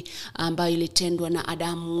dhambi ambayo ilitendwa na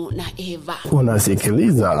Adamu na Eva.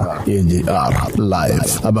 Unasikiliza AGR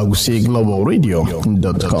Live,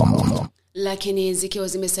 abagusiglobalradio.com. Lakini zikiwa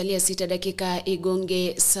zimesalia 6 dakika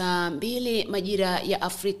igonge saa 2 majira ya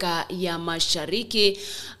Afrika ya Mashariki,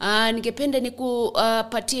 ningependa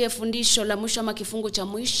nikupatie fundisho la mwisho ama kifungu cha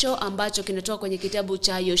mwisho ambacho kinatoka kwenye kitabu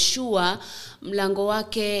cha Yoshua, mlango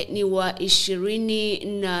wake ni wa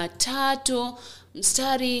 23,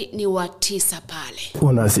 mstari ni wa 9 pale.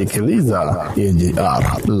 Unasikiliza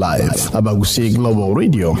AGR Live,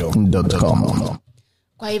 abagusiglobalradio.com.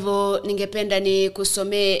 Kwa hivyo ningependa ni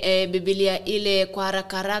kusomee Biblia ile kwa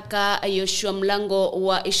haraka haraka. Yoshua mlango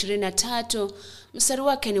wa 23 mstari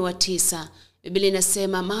wake ni wa 9. Biblia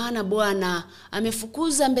inasema, maana Bwana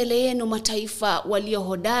amefukuza mbele yenu mataifa walio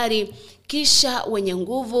hodari kisha wenye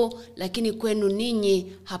nguvu, lakini kwenu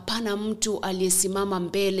ninyi hapana mtu aliyesimama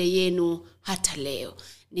mbele yenu hata leo.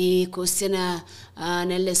 Ni kuhusiana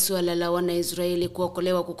na ile swala la wana Israeli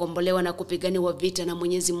kuokolewa, kukombolewa na kupiganiwa vita na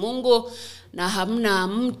Mwenyezi Mungu, na hamna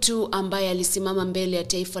mtu ambaye alisimama mbele ya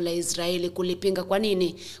taifa la Israeli kulipinga. Kwa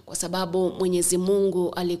nini? Kwa sababu Mwenyezi Mungu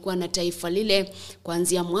alikuwa na taifa lile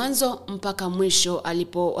kuanzia mwanzo mpaka mwisho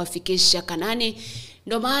alipowafikisha Kanani.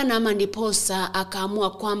 Ndio maana ndiposa akaamua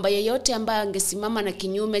kwamba yeyote ambaye angesimama na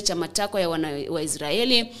kinyume cha matakwa ya wa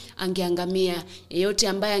Israeli angeangamia. Yeyote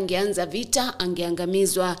ambaye angeanza vita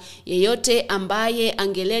angeangamizwa. Yeyote ambaye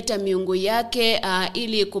angeleta miungu yake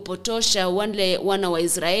ili kupotosha wale wana wa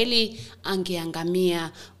Israeli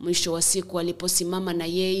angeangamia. Mwisho wa siku aliposimama na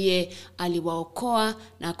yeye aliwaokoa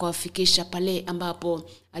na akawafikisha pale ambapo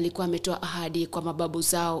alikuwa ametoa ahadi kwa mababu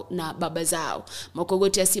zao na baba zao.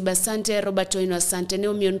 Mokogoti Asiba, asante. Robert Oino, asante.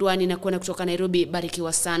 Neo Miondwani na kuona kutoka Nairobi,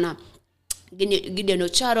 barikiwa sana. Gideon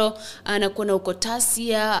Ocharo anakuona uko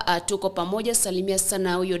Tasia, tuko pamoja, salimia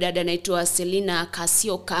sana. Huyo dada anaitwa Selina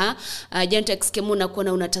Kasioka. Jantex Kemu na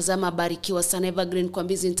kuona unatazama, barikiwa sana. Evergreen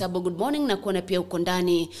Kwambizi Ntabo, good morning, na kuona pia uko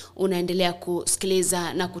ndani unaendelea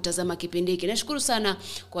kusikiliza na kutazama kipindi hiki. Nashukuru sana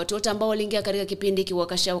kwa watu wote ambao waliingia katika kipindi hiki,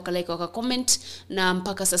 wakashare, wakalike, wakacomment, na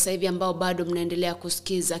mpaka sasa hivi ambao bado mnaendelea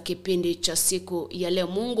kusikiza kipindi cha siku ya leo.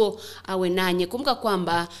 Mungu awe nanyi. Kumbuka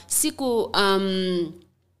kwamba siku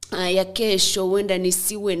ya kesho huenda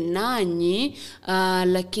nisiwe nanyi,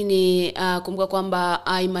 lakini kumbuka kwamba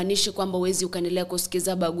haimaanishi kwamba uwezi ukaendelea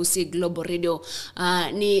kusikiza Bagusi Global Radio.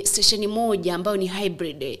 Ni station moja ambayo ni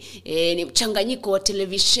hybrid, ni mchanganyiko wa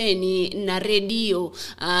televisheni na radio,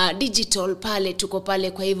 digital, pale tuko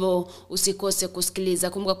pale. Kwa hivyo usikose kusikiliza.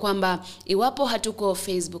 Kumbuka kwamba iwapo hatuko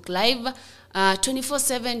Facebook live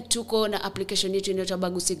 24/7 tuko na application yetu inaitwa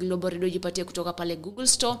Bagusi Global Radio. Jipatie kutoka pale Google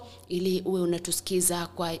Store ili uwe unatusikiza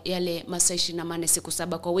kwa yale masaa 24 siku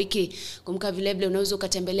 7 kwa wiki. Kumbuka vile vile unaweza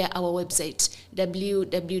ukatembelea our website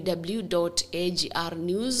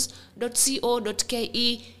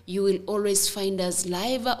www.agrnews.co.ke. You will always find us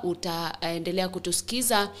live. Utaendelea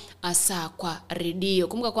kutusikiza asa kwa radio.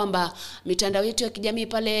 Kumbuka kwamba mitandao yetu ya kijamii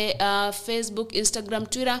pale Facebook, Instagram,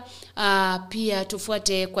 Twitter, pia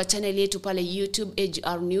tufuate kwa channel yetu pale YouTube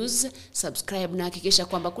AGR News. Subscribe na hakikisha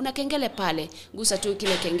kwamba kuna kengele pale. Gusa tu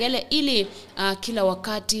kile kengele ili kila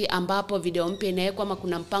wakati ambapo video mpya inawekwa ama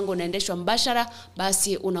kuna mpango unaendeshwa mbashara,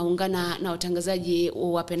 basi unaungana na watangazaji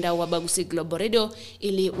wapendao wa Bagusi Global Radio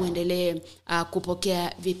ili uendelee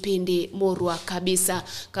kupokea vipindi murwa kabisa.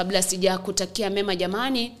 Kabla sija kutakia mema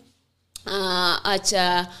jamani,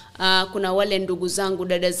 kuna wale ndugu zangu,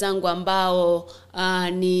 dada zangu ambao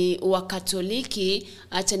ni wa Katoliki,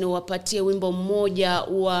 acha niwapatie wimbo mmoja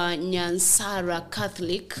wa Nyansara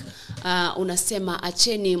Catholic. Unasema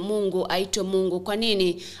acheni Mungu aitwe Mungu. Kwa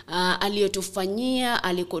nini? Aliyotufanyia,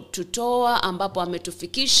 alikotutoa, ambapo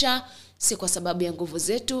ametufikisha, si kwa sababu ya nguvu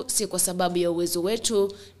zetu, si kwa sababu ya uwezo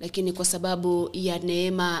wetu, lakini kwa sababu ya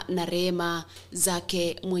neema na rehema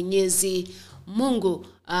zake Mwenyezi Mungu.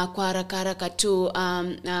 Kwa haraka tu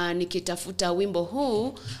nikitafuta wimbo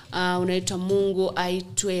huu unaitwa Mungu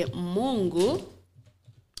aitwe Mungu.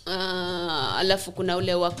 Alafu kuna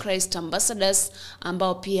ule wa Christ Ambassadors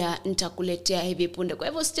ambao pia nitakuletea hivi punde. Kwa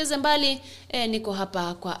hivyo usicheze mbali, niko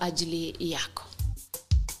hapa kwa ajili yako.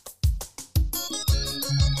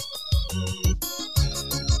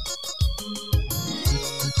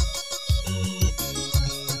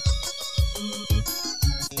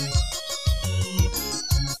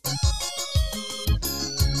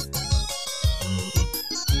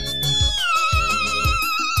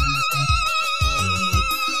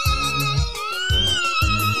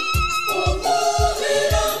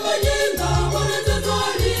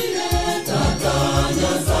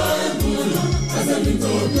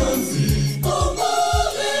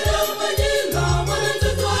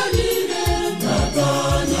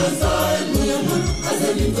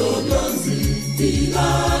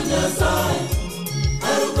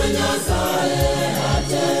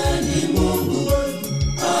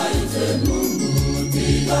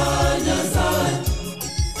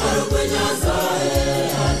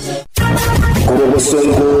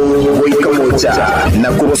 Songo wika moja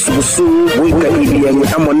na kurosubusu wika ibiyenye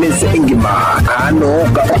amoneze ingima ano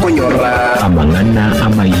gakonyora amangana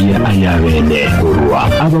amaya ayabene kurwa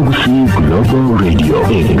abagushi Global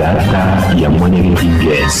Radio egata ya mwenyewe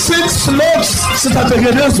 6 slots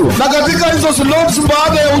zitatengenezwa na katika hizo slots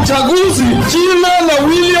baada ya uchaguzi jina la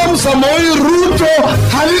William Samoei Ruto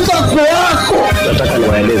halitakuwako. Nataka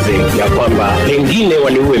niwaeleze ya kwamba pengine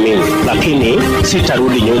waliuwe mimi lakini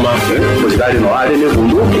sitarudi nyuma. Muzikali no hali ni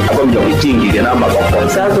bunduki akomja kutingile na maboko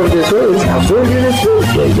sazo zezo hafungi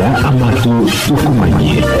ya amatu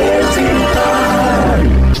tukumanye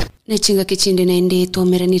Nechinga kichinde nende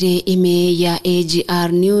tomeranire ime ya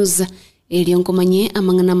AGR News elionkomanye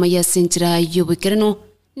amangana maya sentra yobekereno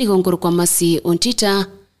nigongoro kwa masi ontita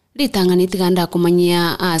litangani tiganda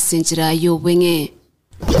komanya a sentra yobwenge.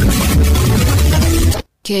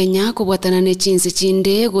 Kenya kubwatana ne chinse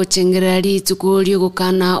chinde gochengera litukulyo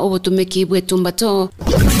gukana obutumeki bwetumbato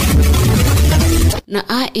na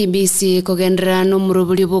IEBC kogendera no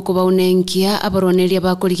murubuli boko baunenkia abaronelia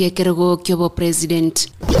bakoligekerego kyobo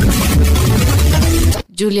president.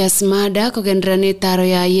 Julius Mada kogendera ne taro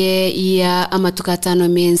ya amatukatano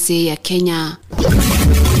mense ya Kenya.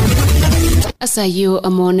 Asayo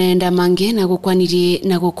amonenda mange na gukwaniri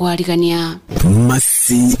na gukwarigania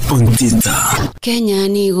masi ontita. Kenya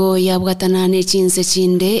nigo yabwatana ne chinse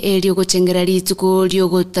chinde elio gochengera lituko lyo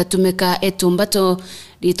gotatumeka etumbato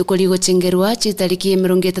lituko ligo chengerwa chitariki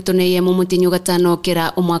 31 mu mutinyo gatano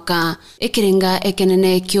kera omwaka ekirenga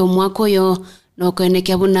ekenene kyo mwako yo noko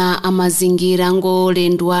eneke abuna amazingira ngo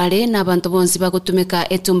lendwale na abantu bonsi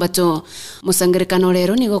bagutumeka etumbato musangerekano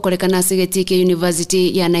lero nigo kolekana sigetike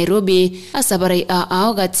University ya Nairobi asabarai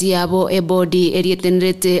gati yabo ebodi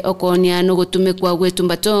erietenrete okonia no gutumekwa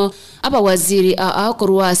gwetumbato aba waziri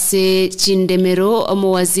korwase chindemero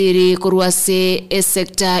omu waziri korwase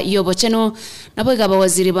sector yobocheno nabo gaba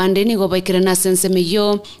waziri bande nigo baikirana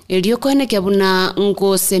sensemeyo elio koeneke abuna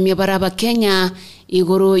ngo semya baraba Kenya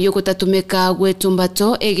igoro yokotatumeka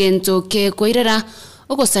gwetumbato egento ke koirera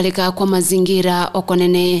ogosaleka kwa mazingira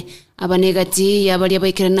okonene abanegati yabali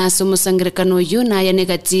abaikirana somusangerekano yo na ya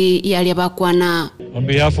negati yali abakwana. On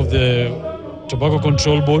behalf of the Tobacco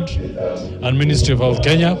Control Board and Ministry of Health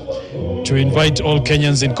Kenya to invite all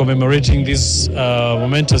Kenyans in commemorating this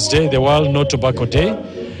momentous day, the World No Tobacco Day.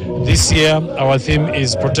 This year our theme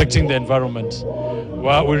is protecting the environment.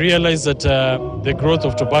 Well, we realize that the growth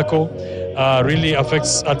of tobacco really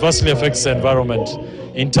adversely affects the environment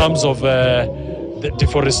in terms of the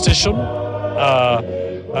deforestation,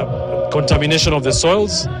 contamination of the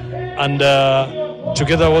soils, and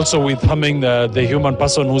together also with harming the human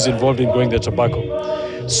person who's involved in growing the tobacco.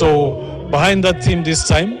 So behind that theme this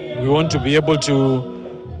time, we want to be able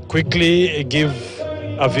to quickly give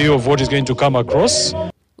a view of what is going to come across.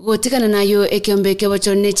 Gotikana nayo ekiombe ke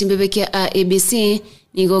wachone chimbebeke ABC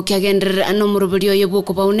nigo kyagendera ano murubulio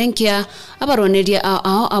yobuko baunenkia abaroneria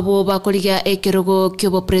abo bakoliga ekerogo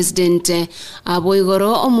kyobo president abo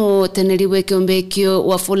igoro omu teneriwe kiombe kyo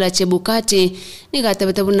Wafula Chebukati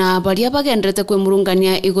nigatabetebuna bali abagendrete kwe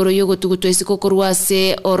murungania igoro yogo tugutwesi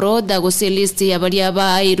kokorwase orodha gose list ya bali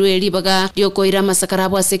aba irweli baga yokoira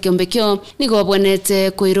masakarabo ase kiombe kyo nigo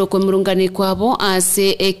bwenete koiro kwe murungani kwabo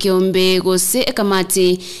ase ekiombe gose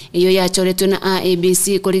ekamati iyo yachoretwe na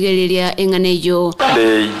ABC koligereria enganeyo.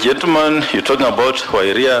 The gentleman you're talking about,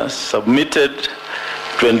 Wairia, submitted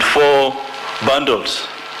 24 bundles.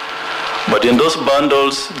 But in those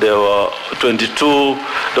bundles, there were 22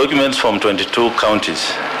 documents from 22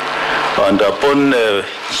 counties. And upon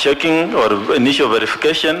checking or initial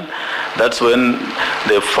verification, that's when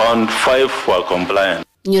they found 5 were compliant.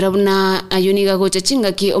 Nyorabuna ayuniga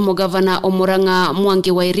gochachinga ki omugavana omuranga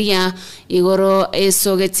Mwangi wa Iria igoro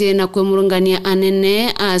esogeti na kwemurungania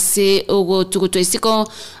anene ase ogo tukutwaisiko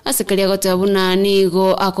asekalia gotabuna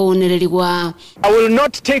nigo akounererigwa. I will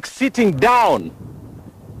not take sitting down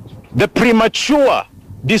the premature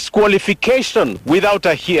disqualification without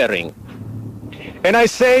a hearing. And I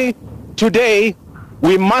say today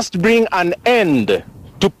we must bring an end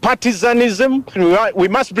to partisanism. We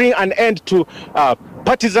must bring an end to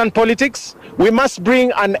partisan politics. We must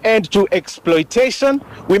bring an end to exploitation.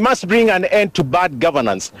 We must bring an end to bad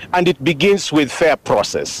governance. And it begins with fair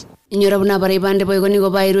process. Nyorabuna baribande boigonigo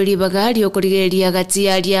bairuri bagari okorigeria gati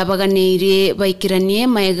aria baganeire baikiranie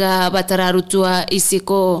maega batararutwa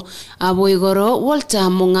isiko aboigoro Walter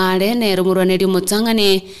Mungare ne rumurwaneri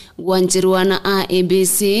mutangane gwanjirwana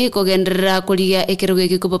ABC kogenderera kuriga ekeroge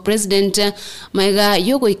gikuba president maega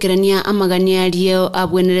yogo ikirania amagani ario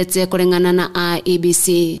abwenerete kurengana na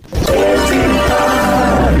ABC.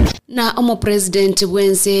 Na omo president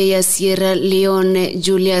wense ya Sierra Leone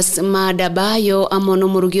Julius Maada Bio amono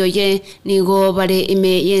murugioye nigo bare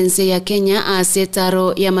ime yense ya Kenya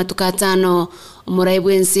asetaro ya matukatano. Omuraibu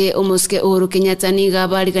wense omoske Uhuru Kenyatta niga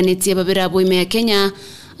bariganitie babira abo ime ya Kenya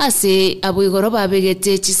ase aboigoro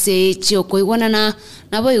babegete chise chiokoigwanana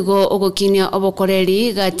na boigo ogokinia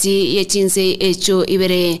obokoreri gati yechinse echo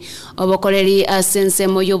ibere obokoreri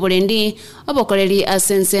asensemo yoborendi obokoreri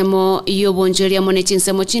asensemo yobonjoria mone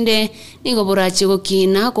chinsemo chinde nigo borachi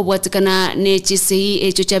gokina kubwatikana ne chise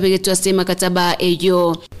echo chabegetwa sema kataba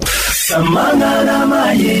eyo Samana na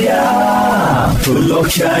maya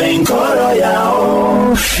tulokya inkoro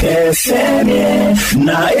yao efene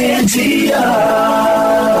na etia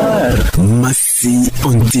masi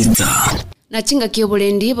ontita na chinga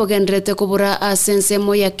kiobolendi bogendrete kubura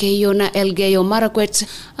asensemo ya Keyo na Elgeyo Marakwet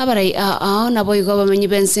abarai na boigo bamenyi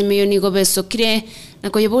bensemo nigo besokire na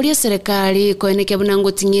koyoboria serikali koeneke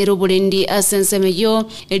bunango tinyero bolendi asensemo yo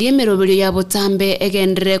eliemerobelyo ya botambe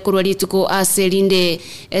egendere kurwarituko aselinde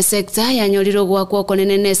sekta ya nyoliro gwakwo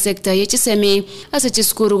konene sekta yechisemi ase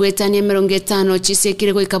chiskuru gwetania 50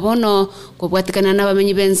 chisekire go ikabono kubwatikana na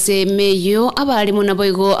bamenyi bensemo yo abali muna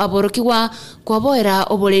boigo aborokiwa kwaboera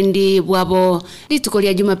obolendi bwabo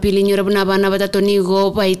litukolia Jumapili nyorabuna bana batatu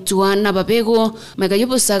nigo baitwa na babego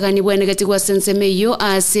magayobosaga ni bwenegati gwa sensemeyo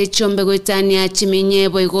ase chombe gwetania chimenye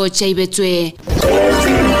boigo chaibetwe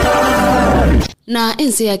na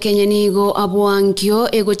ense ya Kenya nigo abwankyo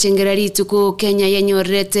ego chengerari tuko Kenya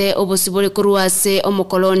yanyorete obosibole kuruase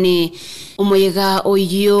omokoloni omoyega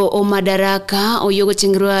oyo o madaraka oyo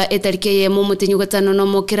gochengerwa etarike ye mu mutinyu gatano no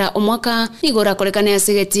mokera omwaka igora kolekana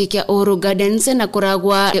yasegeti kya Uhuru Gardens na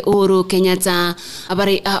kuragwa Uhuru Kenyatta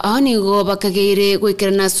abari nigo bakageire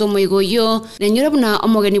gwikirana somo igoyo nenyorabuna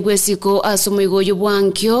omogeni bwesiko asomo igoyo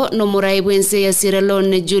bwankyo no murai bwense ya Sierra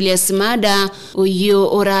Leone Julius Maada oyo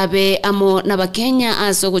orabe amo na Kenya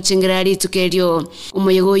aso guchengerari tukerio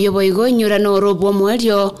omoyego yoboigo nyura no robo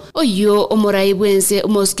mwerio oyo omurai bwense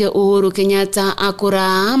umoske Uhuru Kenyatta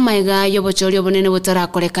akura maiga yobochorio bonene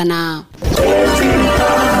butarakolekana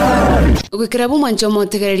gwikirabu mwancho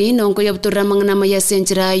motegereri nonko yobutura mangana maya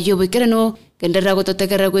senjira yobikirano kendera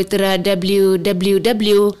gototegera gwitira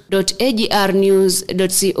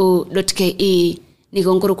www.agrnews.co.ke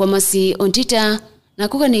nigonkuru kwa masi ontita na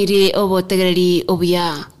kuganiri obotegereri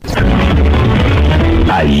obuya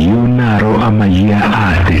ayunaro amaya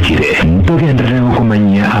atekire ntogendere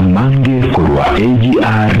kumanya amange kurwa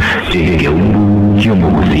AGR egeumbu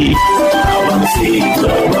yomuguzi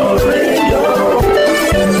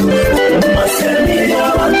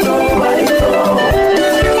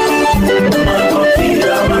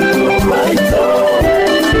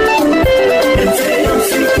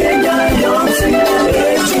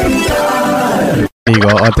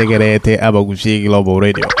Igo otegerete abagushi Global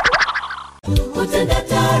Radio. Utenda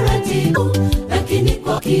taratibu lakini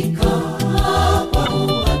kwa uhakika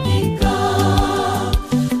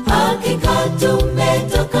hakika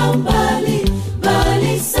tumetoka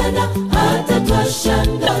mbali sana hata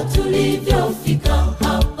twashanga tulivyofika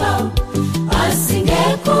hapa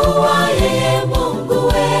asingekuwa yeye Mungu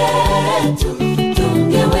wetu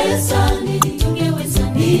tungeweza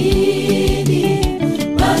nini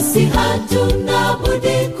basi hatuna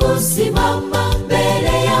budi kusimama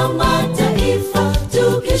mbele ya mataifa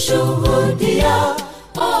tukishuhudia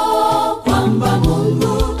kwamba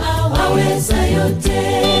Mungu aweza yote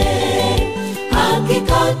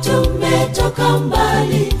hakika tumetoka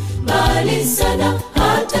mbali sana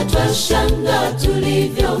hata twashanga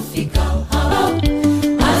tulivyofika hapa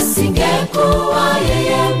asingekuwa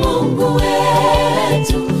yeye Mungu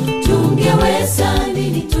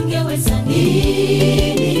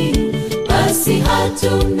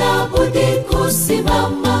hatuna budi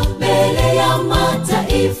kusimama mbele ya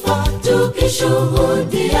mataifa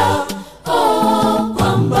tukishuhudia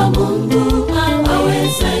kwamba Mungu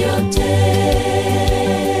aweza yote.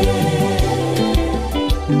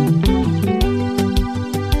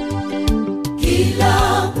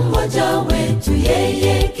 Kila mmoja wetu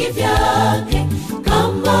yeye kivyake,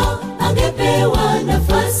 kama angepewa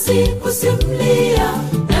nafasi kusimulia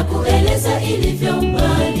na kueleza ilivyo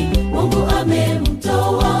mbali Mungu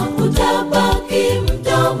amemtoa, utabaki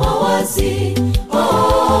mdomo wazi.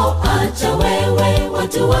 Acha wewe,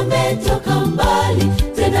 watu wametoka mbali,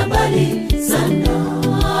 tena mbali sana,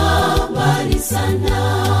 mbali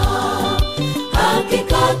sana.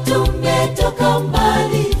 Hakika tumetoka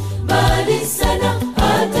mbali, mbali sana,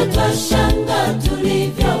 hata twashanga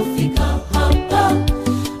tulivyofika hapa.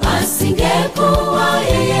 Asingekuwa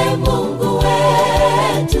yeye Mungu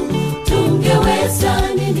wetu, tungeweza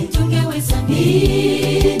nini? Tungeweza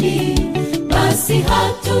nini? Basi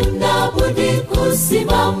hatuna budi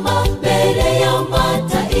kusimama mbele ya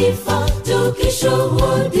mataifa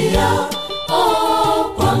tukishuhudia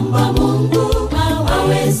kwamba Mungu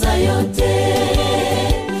aweza yote.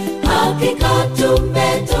 Hakika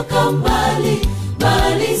tumetoka mbali,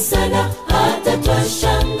 mbali sana, hata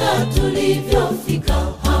twashanga tulivyofika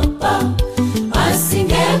hapa.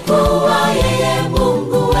 Asingekuwa yeye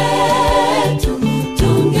Mungu wetu,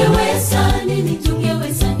 tungeweza nini?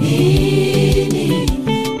 Tungeweza nini?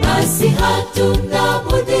 Basi hatuna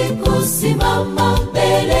budi kusimama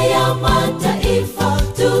mbele ya mataifa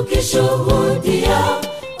tukishuhudia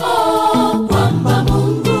kwamba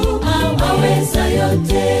Mungu aweza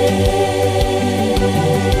yote.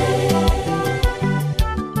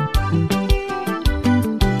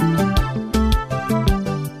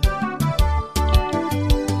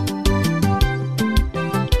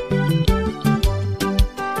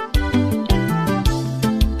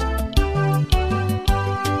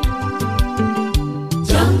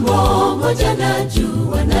 Moja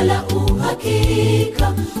najua na la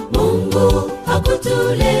uhakika, Mungu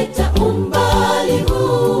hakutuleta umbali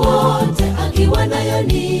wote akiwa nayo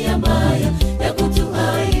nia mbaya ya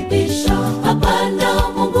kutuaibisha. Hapana,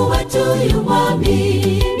 Mungu wetu yu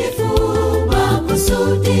mwaminifu,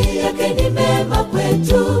 makusudi yake ni mema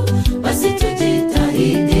kwetu. Basi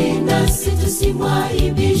tujitahidi nasi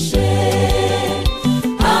tusimwaibishe.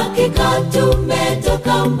 Hakika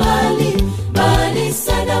tumetoka mbali, mbali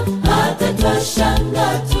sana, hata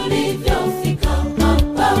twashanga tulivyofika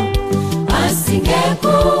hapa.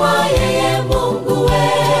 Asingekuwa yeye Mungu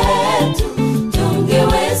wetu,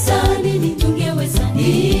 tungeweza nini? Tungeweza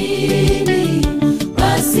nini?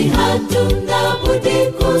 Basi hatuna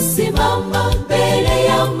budi kusimama mbele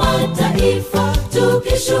ya mataifa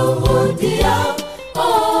tukishuhudia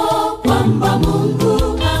kwamba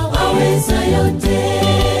Mungu aweza yote.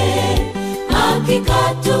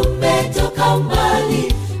 Hakika tumetoka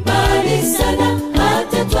mbali, mbali sana,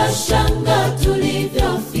 hata twashanga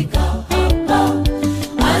tulivyofika hapa.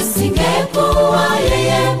 Asingekuwa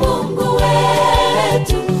yeye Mungu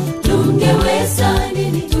wetu, tungeweza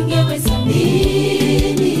nini? Tungeweza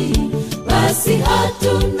nini? Basi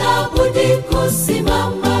hatuna budi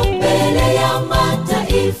kusimama mbele ya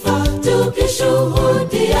mataifa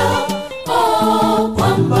tukishuhudia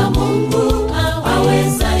kwamba Mungu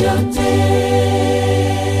aweza yote.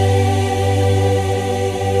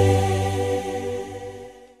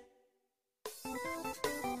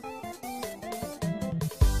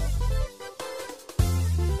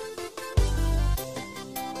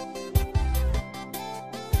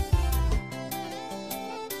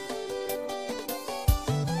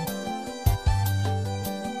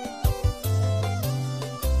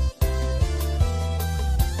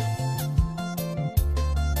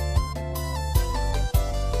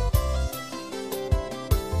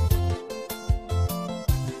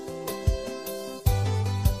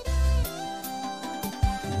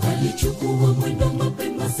 Walichukua mwendo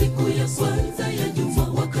mapema siku ya kwanza ya juma,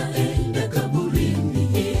 wakaenda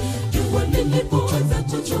kaburini. Jua lilipoanza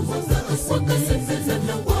kuchomoza,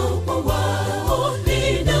 wakasemezana wao,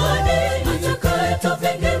 ni nani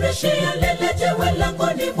atakayetuvingirisha lile jiwe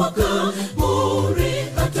langoni mwa kaburi?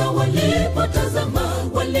 Hata walipotazama,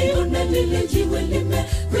 waliona lile jiwe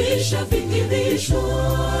limekwisha vingirishwa.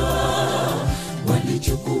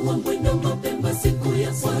 Walichukua mwendo mapema siku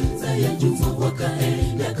ya kwanza ya juma,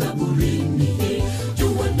 wakaenda kaburini.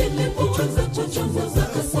 Jua lilipoanza kuchomoza,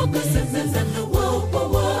 wakasemezana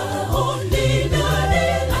wao, ni nani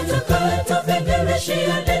atakayetuvingirisha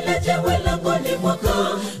lile jiwe langoni mwa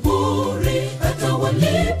kaburi? Hata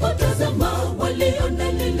walipotazama,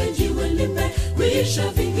 waliona lile jiwe limekwisha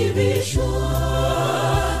vingirishwa.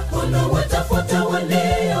 Watafuta wale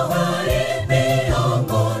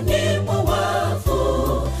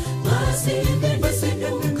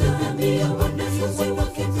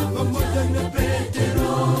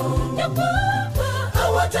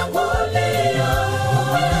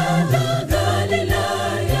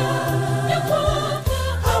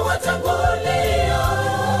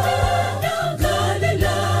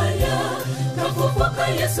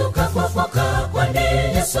kafufuka, kwani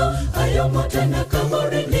Yesu hayumo tena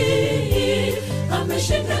kaburini.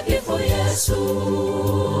 Ameshinda kifo Yesu,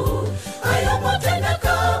 hayumo tena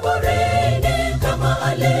kaburini. Kama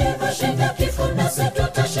alivyoshinda kifo, nasi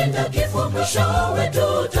tutashinda kifo, mwishowe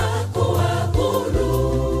tutakuwa huru.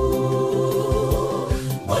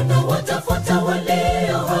 Bwana watafuta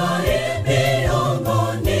walio hai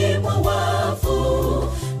miongoni mwa wafu.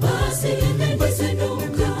 Basi enendeni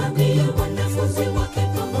mkaambie wanafunzi wake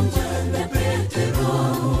pamoja na Petro,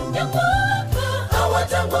 ya kwamba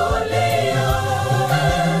hawatangulia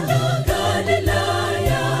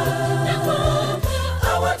Galilaya, ya kwamba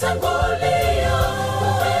hawatangulia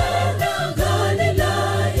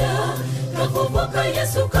Galilaya. Kafufuka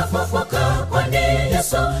Yesu, kafufuka, kwani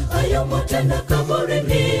Yesu hayumo tena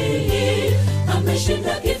kaburini.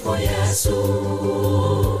 Ameshinda kifo Yesu,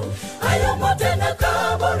 hayumo tena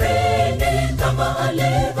kaburini. Kama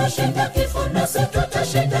alivyoshinda kifo, nasi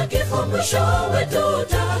tutashinda kifo, mwishowe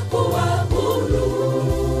tutakuwa huru.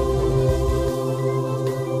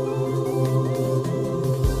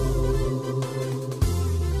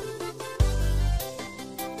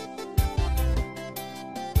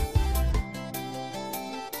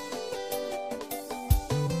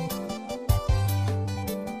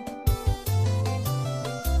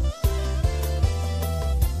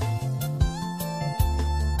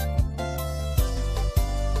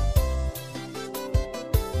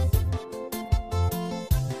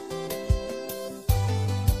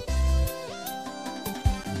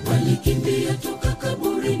 Walikimbia toka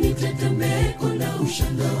kaburini, tetemeko la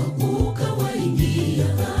ushangao ukawaingia.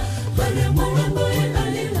 Barabara ambaye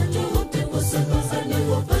alilatote kwa sababu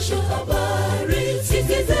aliwapasha habari.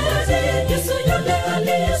 Sikizeni, Yesu yule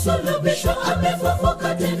aliyesulubishwa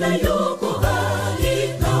amefufuka tena, yuko hai.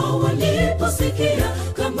 Nao waliposikia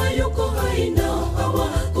kama yuko hai, nao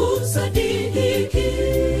hawakusadiki.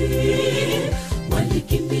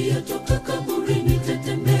 Walikimbia toka kaburini,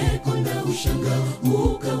 tetemeko la ushangao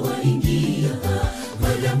ukawaingia.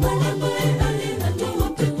 Barabara ambaye alilatoa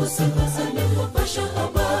pepo saba aliwapasha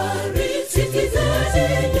habari.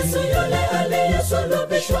 Sikizeni, Yesu yule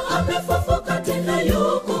aliyesulubishwa amefufuka tena,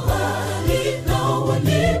 yuko hai. Nao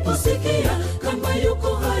waliposikia kama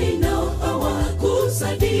yuko hai, nao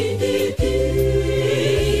hawakusadiki.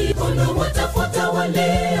 Ona watafuta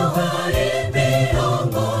walio hai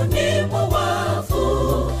miongoni mwa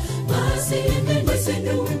wafu. Basi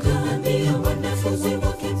enendeni mkaambie wanafunzi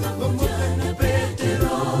wake pamoja na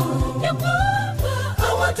Petro, ya kwamba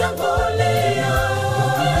hawatangulia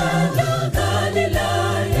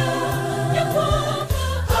Galilaya, ya kwamba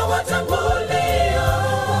hawatangulia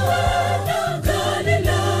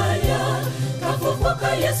Galilaya.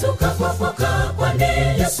 Kafufuka Yesu, kafufuka, kwani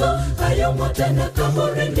Yesu hayumo tena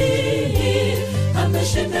kaburini.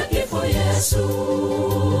 Ameshinda kifo Yesu,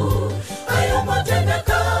 hayumo tena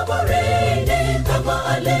kaburini. Kama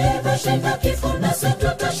alivyoshinda kifo, nasi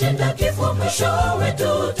tutashinda kifo, mwishowe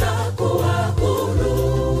tutakuwa huru.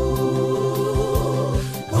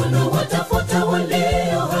 Bwana watafuta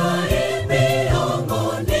walio hai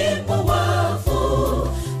miongoni mwa wafu.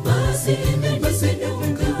 Basi enendeni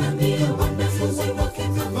mkaambie wanafunzi wake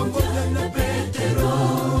pamoja na Petro,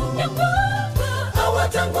 ya kwamba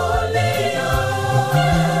hawatangulia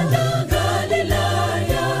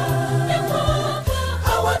Galilaya, ya kwamba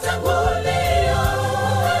hawatangulia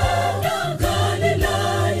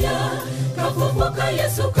Galilaya. Kafufuka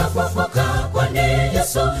Yesu, kafufuka, kwani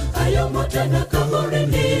Yesu hayumo tena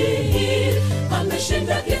kaburini.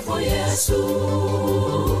 Ameshinda kifo Yesu,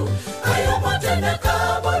 hayumo tena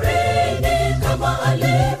kaburini. Kama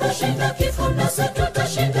alivyoshinda kifo, nasi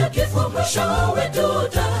tutashinda kifo, mwishowe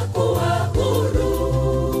tutakuwa huru.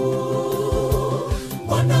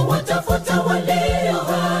 Bwana watafuta walio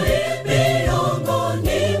hai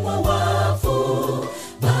miongoni mwa wafu.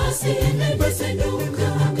 Basi enendeni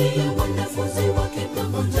mkaambie wanafunzi wake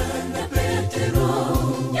pamoja na Petro,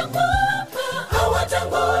 ya kwamba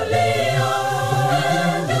hawatangulia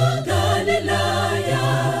Galilaya,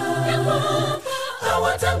 ya kwamba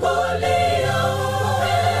hawatangulia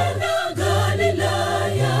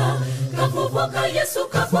Galilaya. Kafufuka Yesu,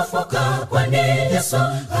 kafufuka, kwani Yesu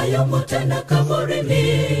hayumo tena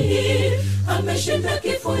kaburini. Ameshinda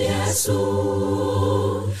kifo Yesu,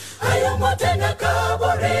 hayumo tena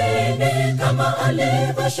kaburini. Kama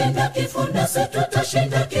alivyoshinda kifo, nasi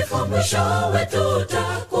tutashinda kifo, mwishowe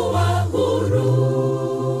tutakuwa huru.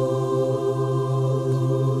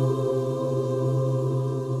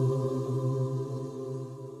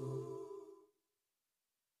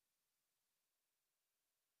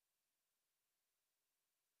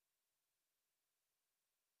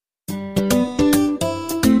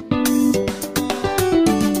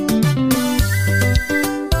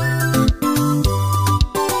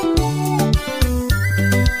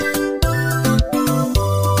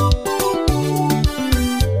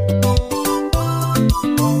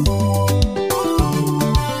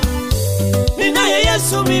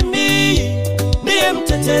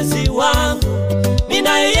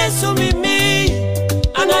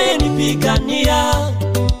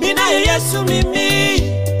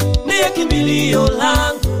 kimbilio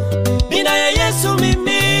langu, ninaye Yesu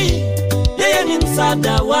mimi, yeye ni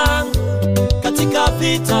msaada wangu katika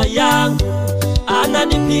vita yangu,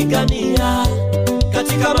 ananipigania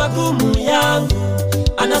katika magumu yangu,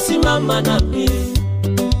 anasimama nami.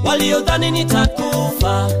 Waliodhani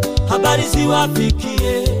nitakufa, habari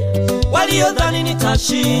ziwafikie. Waliodhani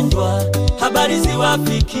nitashindwa, habari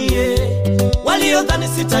ziwafikie. Waliodhani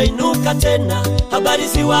sitainuka tena, habari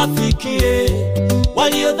ziwafikie.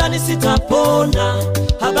 Waliodhani sitapona,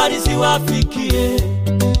 habari ziwafikie.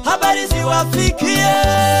 Habari ziwafikie.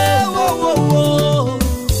 Wo, wo, wo.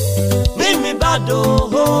 Mimi bado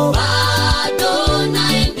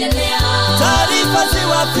naendelea. Taarifa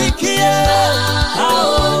ziwafikie.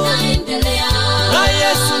 Bado naendelea. Na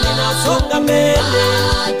Yesu ninasonga mbele.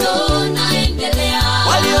 Bado naendelea.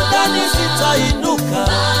 Waliodhani sitainuka,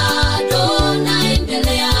 bado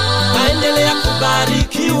naendelea. Naendelea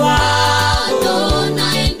kubarikiwa. Bado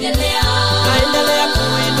naendelea. Naendelea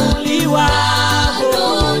kuinuliwa.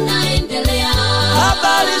 Bado naendelea.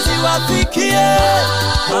 Habari ziwafikie.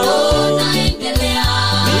 Bado naendelea.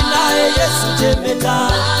 Ninaye Yesu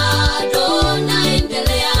jemedari. Bado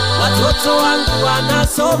naendelea. Watoto wangu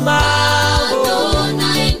wanasoma. Bado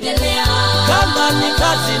naendelea. Kama ni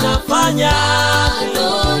kazi nafanya.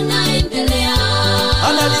 Bado naendelea.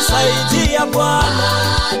 Ananisaidia Bwana.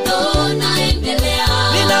 Bado naendelea.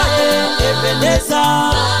 Ninaye Ebeneza.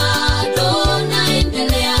 Bado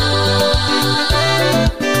naendelea.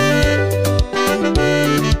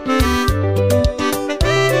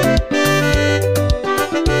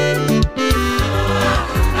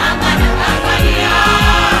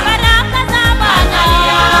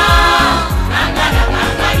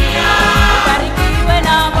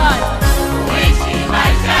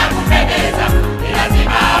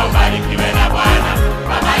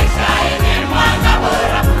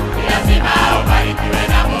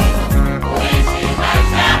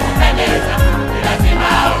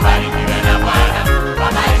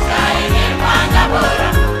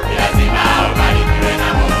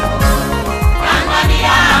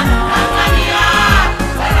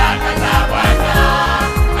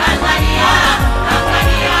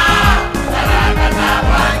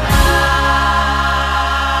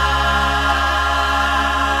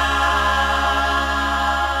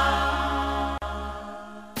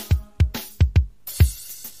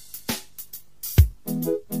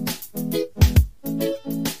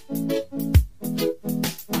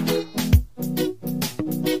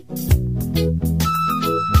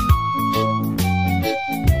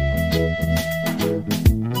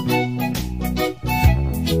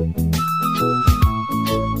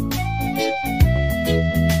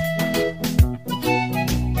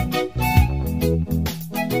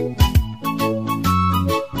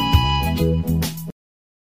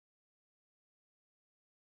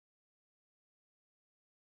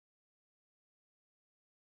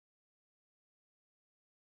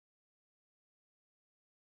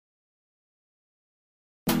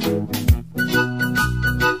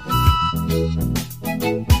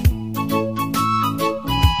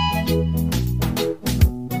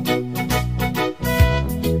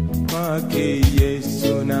 Kwake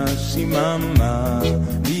Yesu nasimama,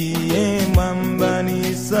 ndiye mwamba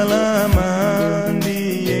ni salama,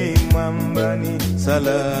 ndiye mwamba ni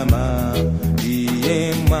salama,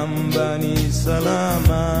 ndiye mwamba ni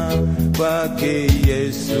salama. Kwake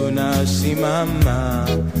Yesu nasimama,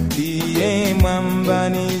 ndiye mwamba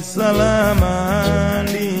ni salama,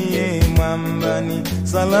 ndiye mwamba ni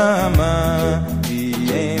salama,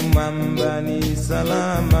 ndiye mwamba ni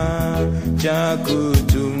salama. Cha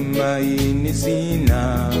kutumaini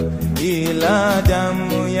sina ila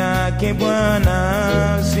damu yake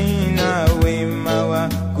Bwana, sina wema wa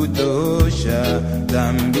kutosha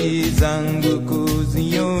dhambi zangu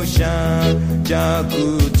kuziosha. Cha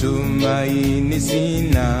kutumaini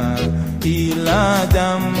sina ila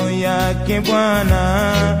damu yake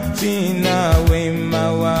Bwana, sina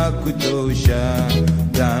wema wa kutosha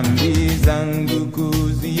dhambi zangu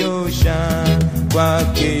kuziosha.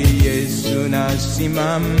 Kwake Yesu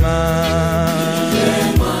nasimama,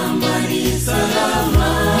 ndiye mwamba ni salama,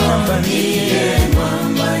 mwamba ndiye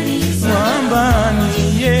mwamba ni salama,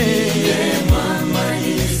 ndiye mwamba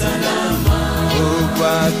ni salama.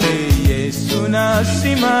 Kwake Yesu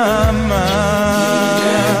nasimama,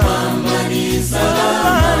 ndiye mwamba ni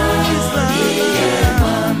salama, ndiye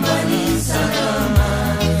mwamba ni salama,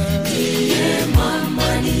 ndiye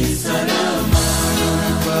mwamba ni salama.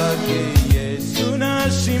 Kwake Yesu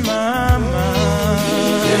nasimama,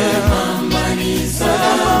 ndiye mwamba ni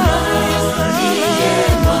salama, ndiye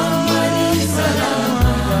mwamba ni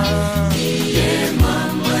salama, ndiye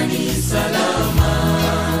mwamba ni salama.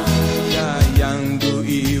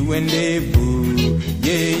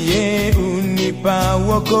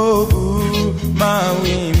 wokovu,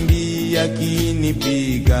 mawimbi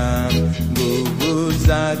yakinipiga, nguvu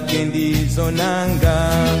zake ndizo nanga,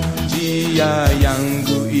 njia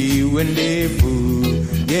yangu iwe ndefu,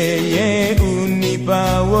 yeye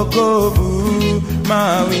unipa wokovu,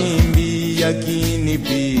 mawimbi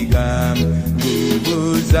yakinipiga,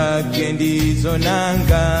 nguvu zake ndizo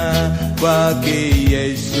nanga, kwake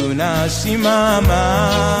Yesu nasimama.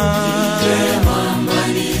 Ndiye mwamba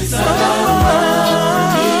ni salama,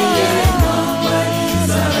 ndiye mwamba ni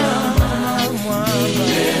salama,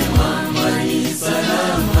 ndiye mwamba ni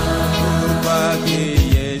salama, kwake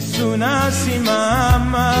Yesu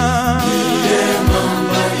nasimama. Ndiye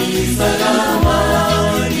mwamba ni salama,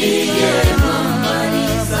 ndiye mwamba ni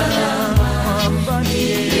salama,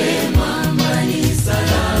 ndiye mwamba ni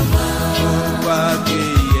salama, kwake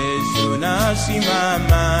Yesu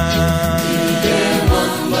nasimama. Ndiye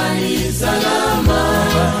mwamba ni salama,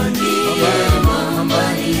 ndiye mwamba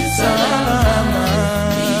ni salama,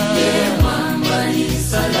 ndiye mwamba ni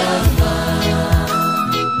salama.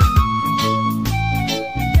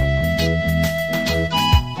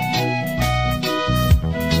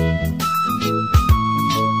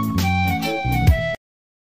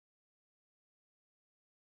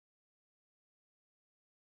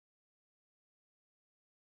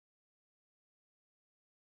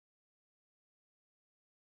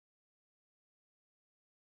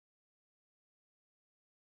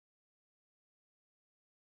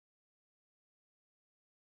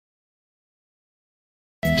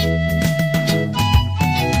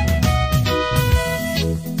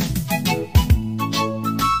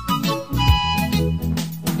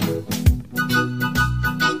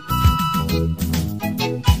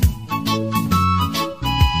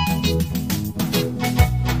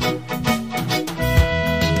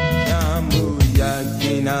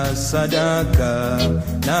 Sadaka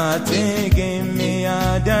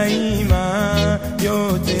nategemea daima,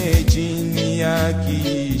 yote chini ya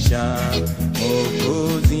kisha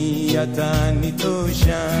Mwokozi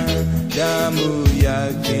atanitosha, damu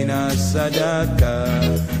yake na sadaka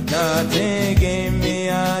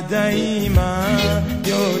nategemea daima,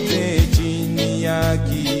 yote chini ya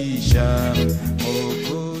kisha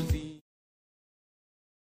Mwokozi.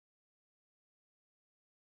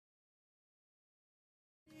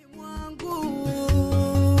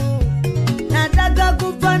 Nataka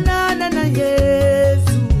kufanana na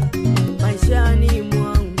Yesu maishani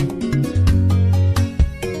mwangu,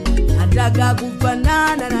 nataka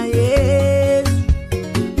kufanana na Yesu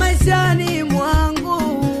maishani mwangu,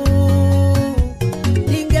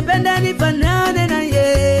 ningependa nifanane na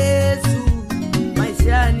Yesu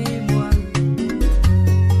maishani mwangu,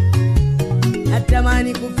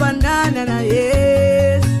 natamani kufanana na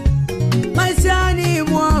Yesu maishani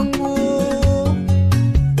mwangu,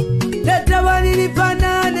 natamani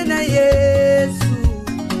nifanane na Yesu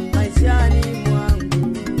maishani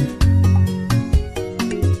mwangu.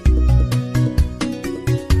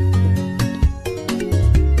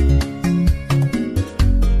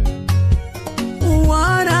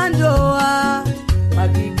 Wanandoa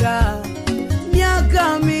hakika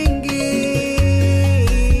miaka mingi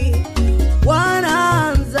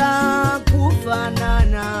wanaanza kufa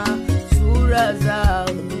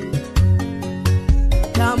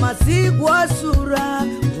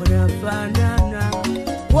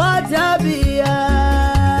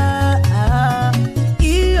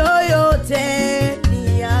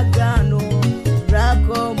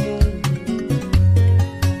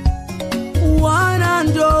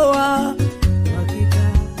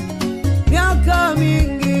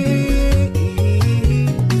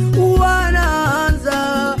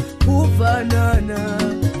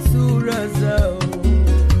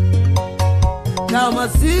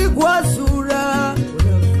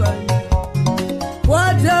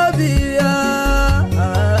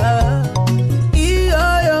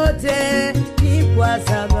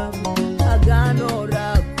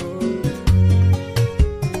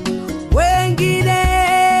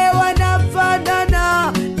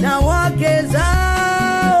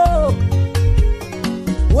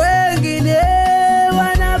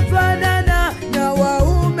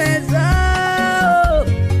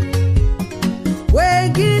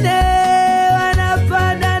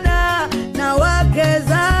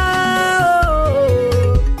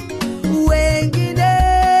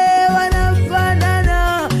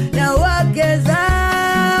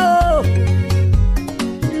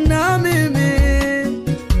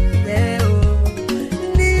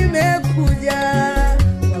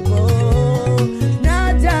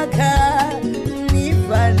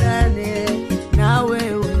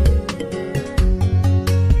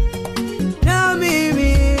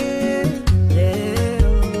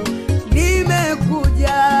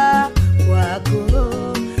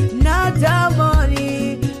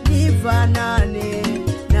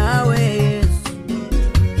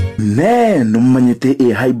numanyite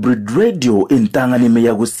hybrid radio intangani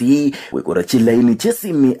meyagusi wekora chilaini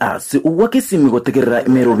chesimi ase uwakisimi gotegerera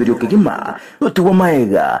imero video kigima otuwa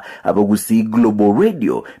maega abagusi global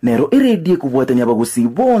radio nero iredie kubwatanya abagusi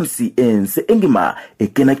bonsi ense engima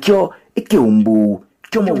ekenakyo ekeumbu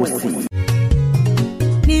kyomogusi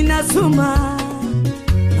ninasoma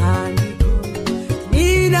maandiko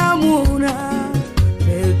ninamuna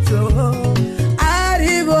Petro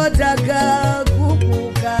alipotaka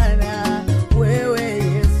kukukana wewe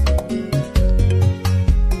Yesu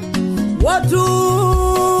watu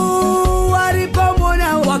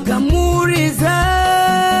walipomwona wakamuuliza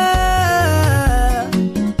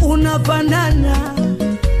unafanana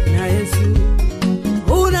na Yesu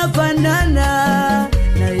unafanana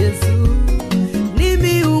na Yesu ni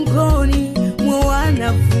miongoni mwa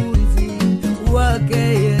wanafunzi wake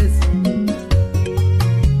Yesu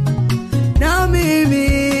na mimi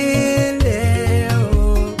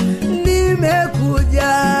leo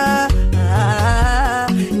nimekuja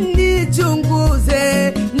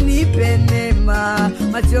nichunguze nipe neema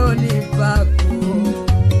machoni pako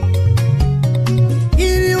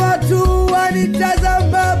ili watu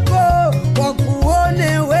wanitazamapo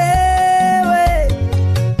wakuone wewe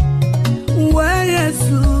wa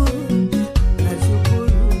Yesu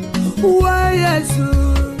nashukuru wa Yesu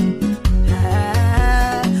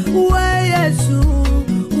wa Yesu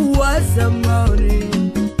wa zamani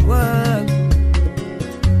wangu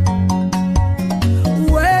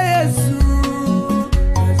wa Yesu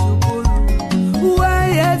nashukuru wa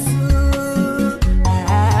Yesu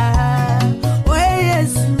wa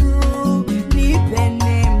Yesu nipe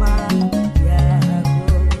neema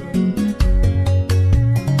yako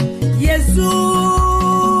Yesu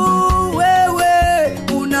wewe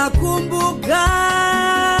unakumbuka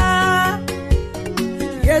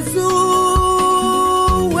Yesu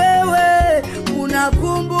wewe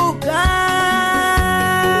unakumbuka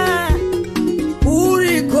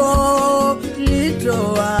uliko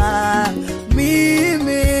nitoa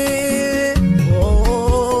mimi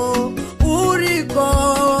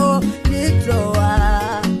uliko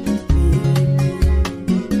nitoa mimi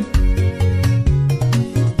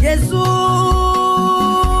Yesu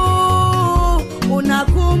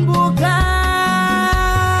unakumbuka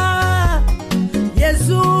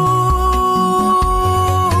Yesu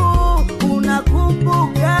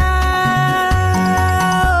unakumbuka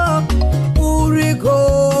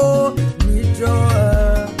uliko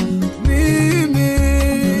nitoa mimi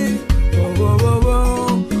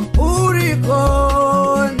uliko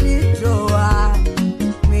nitoa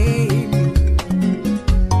mimi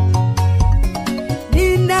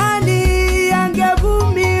ni nani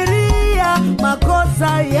angevumilia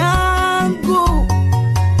makosa yangu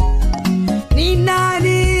ni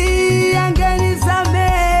nani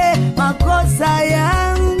angenisamehe makosa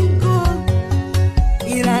yangu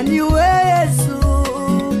ila ni wewe Yesu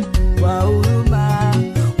kwa huruma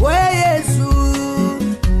wewe Yesu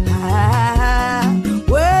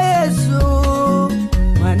wewe Yesu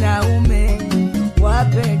mwanaume wa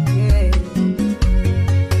pekee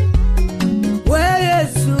wewe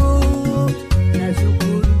Yesu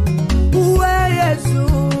nashukuru wewe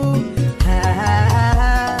Yesu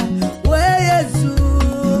wewe Yesu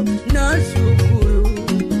nashukuru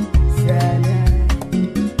sana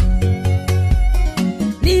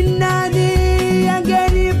ni nani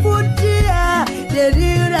angenifutia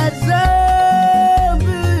deni la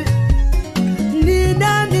dhambi ni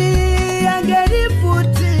nani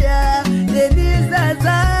angenifutia deni za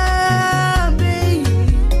dhambi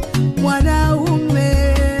mwanaume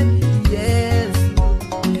Yesu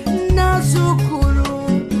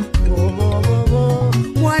nashukuru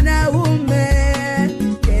mwanaume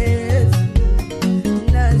Yesu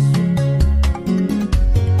nashukuru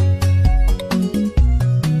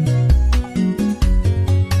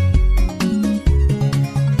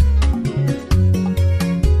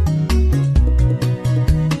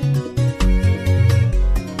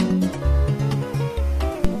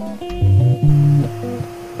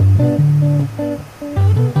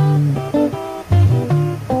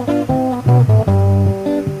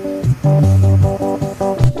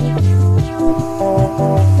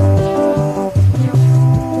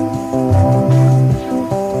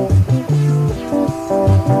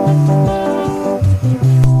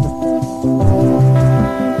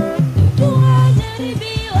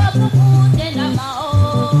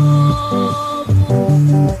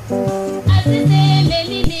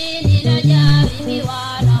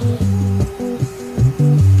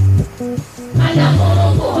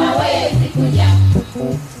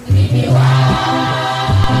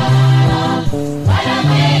Wala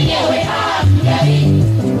mwenyewe hamjai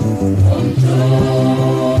kumjua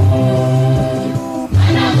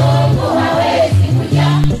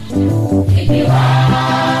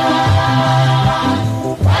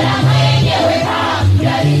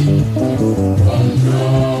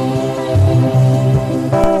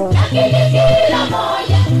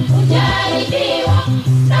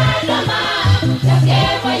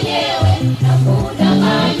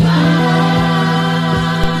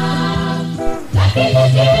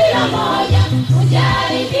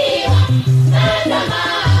kujaribiwa na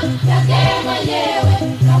tamaa yake mwenyewe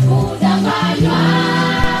na kudanganywa.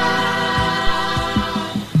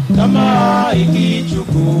 Tamaa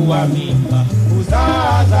ikichukua mimba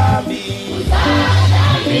uzaa dhambi,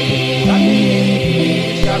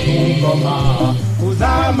 kisha kukoma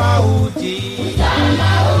uzaa mauti.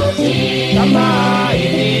 Tamaa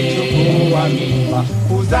ikichukua mimba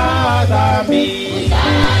uzaa dhambi,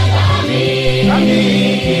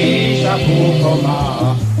 kisha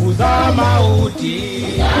kukoma uzaa mauti.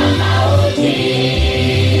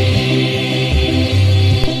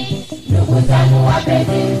 Ndugu zangu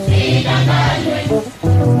wapenzi, msidanganywe.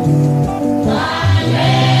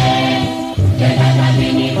 Tenda dhambi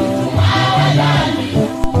ni mtumwa wa dhambi.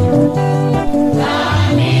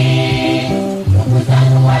 Ndugu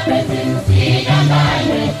zangu wapenzi,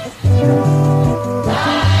 msidanganywe.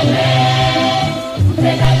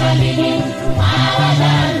 Tenda dhambi ni mtumwa wa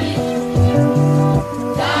dhambi.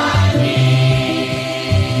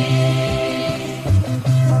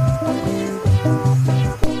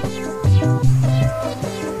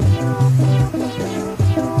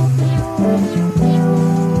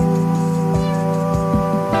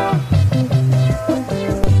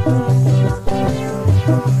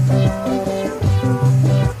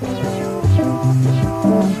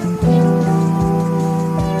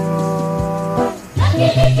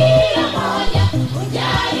 Kila moja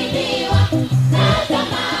hujaribiwa na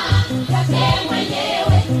tamaa yake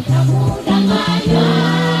mwenyewe na kudanganywa.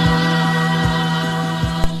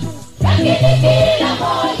 Lakini kila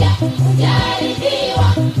moja hujaribiwa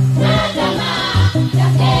na tamaa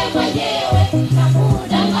yake mwenyewe na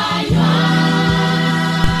kudanganywa.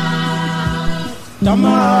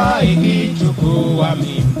 Tamaa ikichukua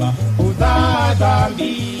mimba uzaa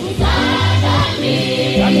dhambi,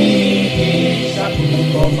 kisha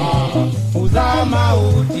kukoma uzaa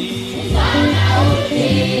mauti.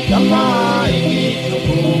 Tamaa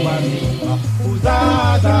ikichukua mimba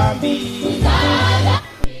uzaa dhambi,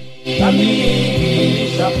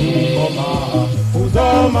 kisha kukoma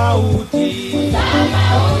uzaa mauti.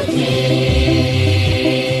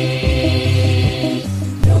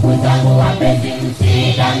 Ndugu zangu wapenzi,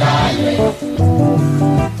 msidanganywe.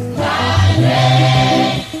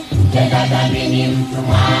 Tenda dhambi ni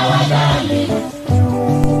mtumwa wa dhambi.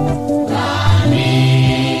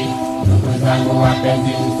 Ndugu zangu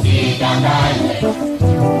wapenzi, msidanganywe.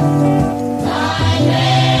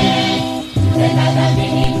 Tenda dhambi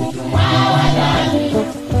ni mtumwa wa dhambi.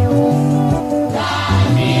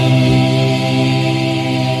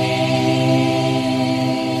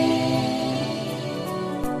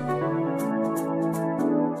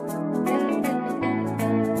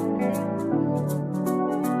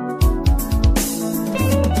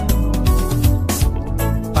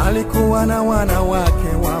 Alikuwa na wanawake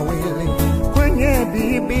wawili kwenye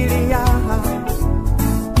Biblia,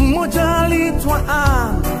 mmoja aliitwa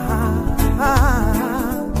Ana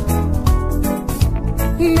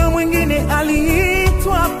na mwingine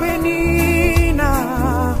aliitwa Penina.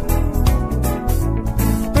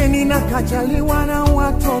 Penina kajaliwa na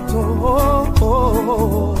watoto,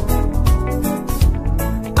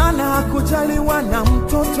 Ana kujaliwa na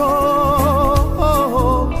mtoto.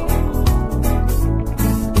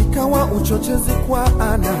 Ikawa uchochezi kwa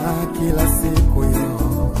Ana kila siku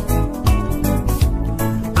yo.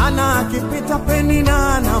 Ana akipita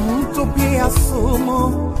Penina na mtu pia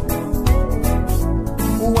sumu.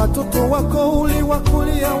 Watoto wako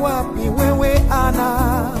uliwakulia wapi wewe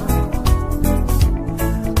Ana?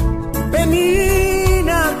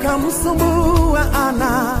 Penina kamsumbua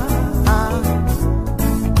Ana.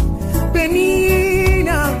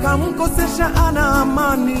 Penina kamkosesha Ana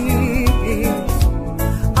amani.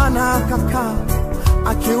 Ana akakaa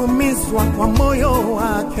akiumizwa kwa moyo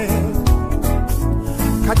wake,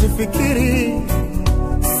 kajifikiri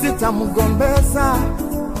sitamgombeza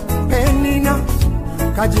Penina,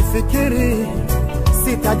 kajifikiri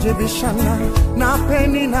sitajibishana na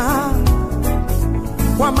Penina,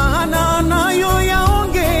 kwa maana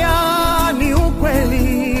anayoyaongea ni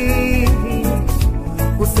ukweli.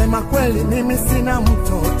 Kusema kweli mimi sina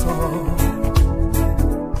mtoto,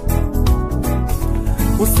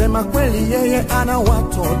 kusema kweli yeye ana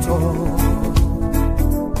watoto.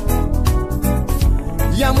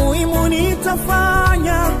 Ya muhimu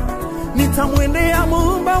nitafanya, nitamwendea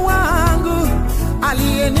Muumba wangu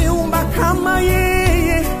aliyeniumba kama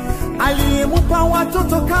yeye, aliyemupa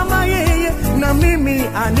watoto kama yeye, na mimi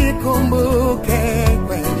anikumbuke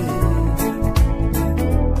kweli,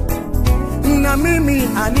 na mimi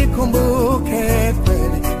anikumbuke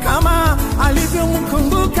kweli kama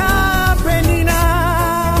alivyomkumbuka Penina.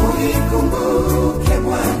 Unikumbuke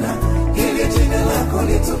Bwana ili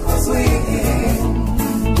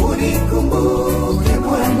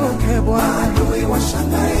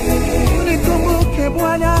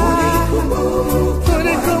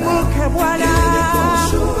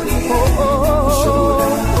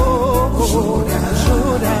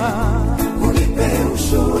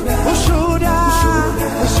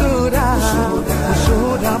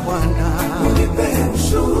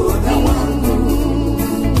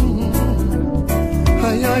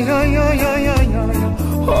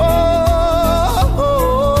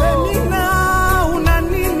Penina, una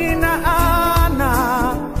nini na Ana?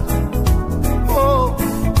 Oh,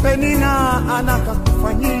 Penina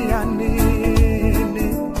anakakufanyia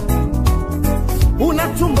nini? Una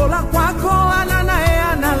tumbo la kwako, Ana naye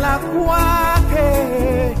ana la kwake.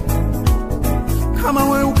 Kama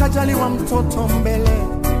we ukajaliwa mtoto mbele,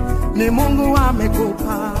 ni Mungu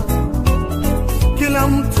amekupa. Kila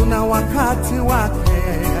mtu na wakati wake.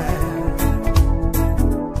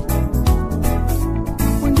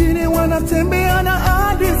 Wengine wanatembea na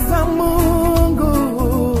ahadi za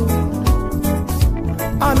Mungu.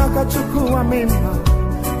 Anakachukua mimba,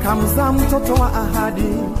 kamzaa mtoto wa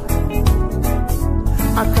ahadi,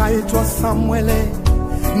 akaitwa Samuele,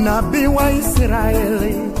 nabii wa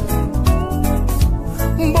Israeli.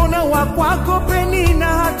 Mbona wa kwako Penina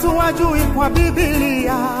hatuwajui kwa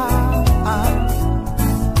Biblia?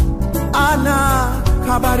 Ana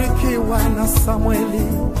kabarikiwa na Samueli.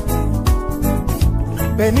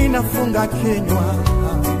 Penina funga kinywa,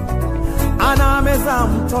 Ana amezaa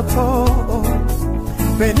mtoto.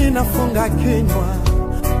 Penina funga kinywa,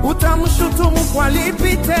 utamshutumu kwa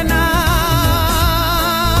lipi tena?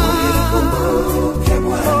 Unikumbuke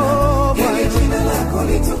Bwana, ili jina lako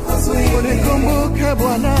litukuzwe. Unikumbuke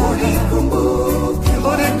Bwana, unikumbuke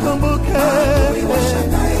Bwana,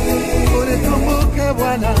 unikumbuke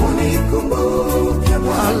Bwana,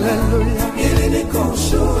 haleluya, ili niko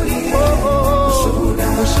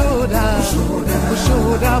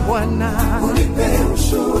ushuhuda Bwana, unipe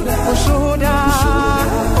ushuhuda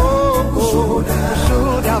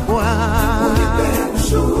Bwana, unipe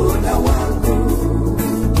ushuhuda wangu.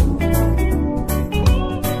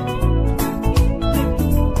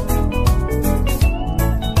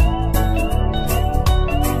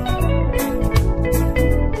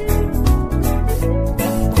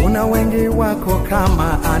 Kuna wengi wako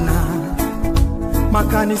kama Ana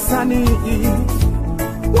makanisani,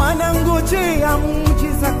 wanangojea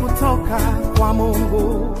muujiza kutoka kwa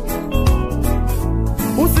Mungu.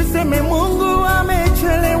 Usiseme Mungu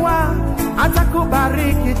amechelewa,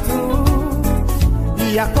 atakubariki tu.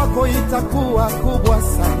 Ya kwako itakuwa kubwa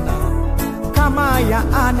sana kama ya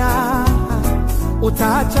Ana.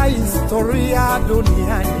 Utaacha historia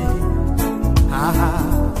duniani.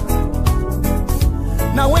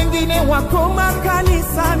 Na wengine wako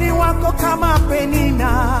makanisani, wako kama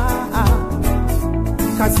Penina.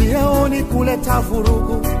 Kazi yao ni kuleta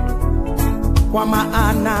vurugu, kwa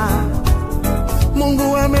maana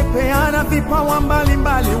Mungu amepeana vipawa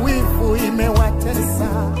mbalimbali, wivu imewatesa.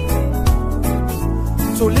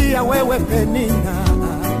 Tulia wewe Penina,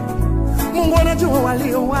 Mungu anajua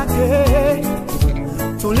walio wake.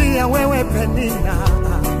 Tulia wewe Penina,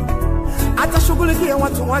 atashughulikia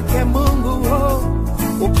watu wake Mungu.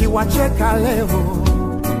 Ukiwacheka leo,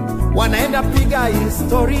 wanaenda piga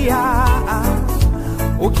historia.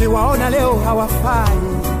 Ukiwaona leo hawafai,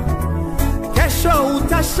 kesho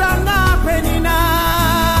utashangaa Penina.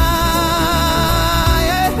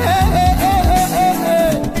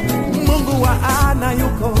 Mungu wa Ana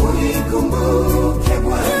yuko. Unikumbuke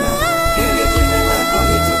Bwana, ili jina lako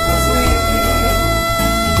litukuzwe.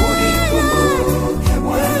 Unikumbuke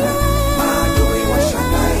Bwana, maadui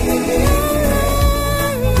washangae.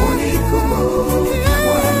 Unikumbuke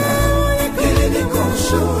Bwana, ili niko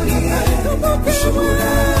ushuhuda.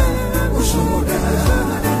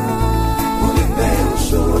 Unipe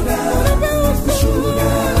ushuhuda.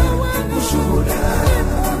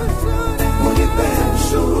 Unipe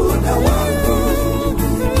ushuhuda wangu.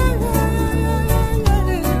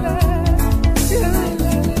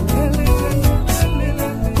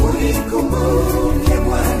 Unikumbuke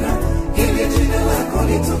Bwana, ili jina lako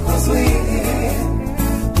litukuzwe.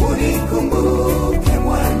 Unikumbuke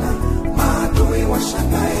Bwana, maadui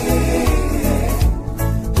washangae.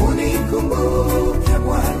 Unikumbuke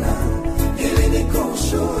Bwana, ili niko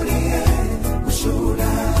ushuhuda.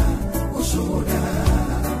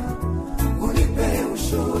 Unipe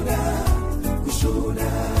ushuhuda.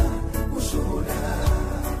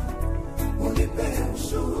 Unipe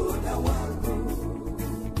ushuhuda wangu.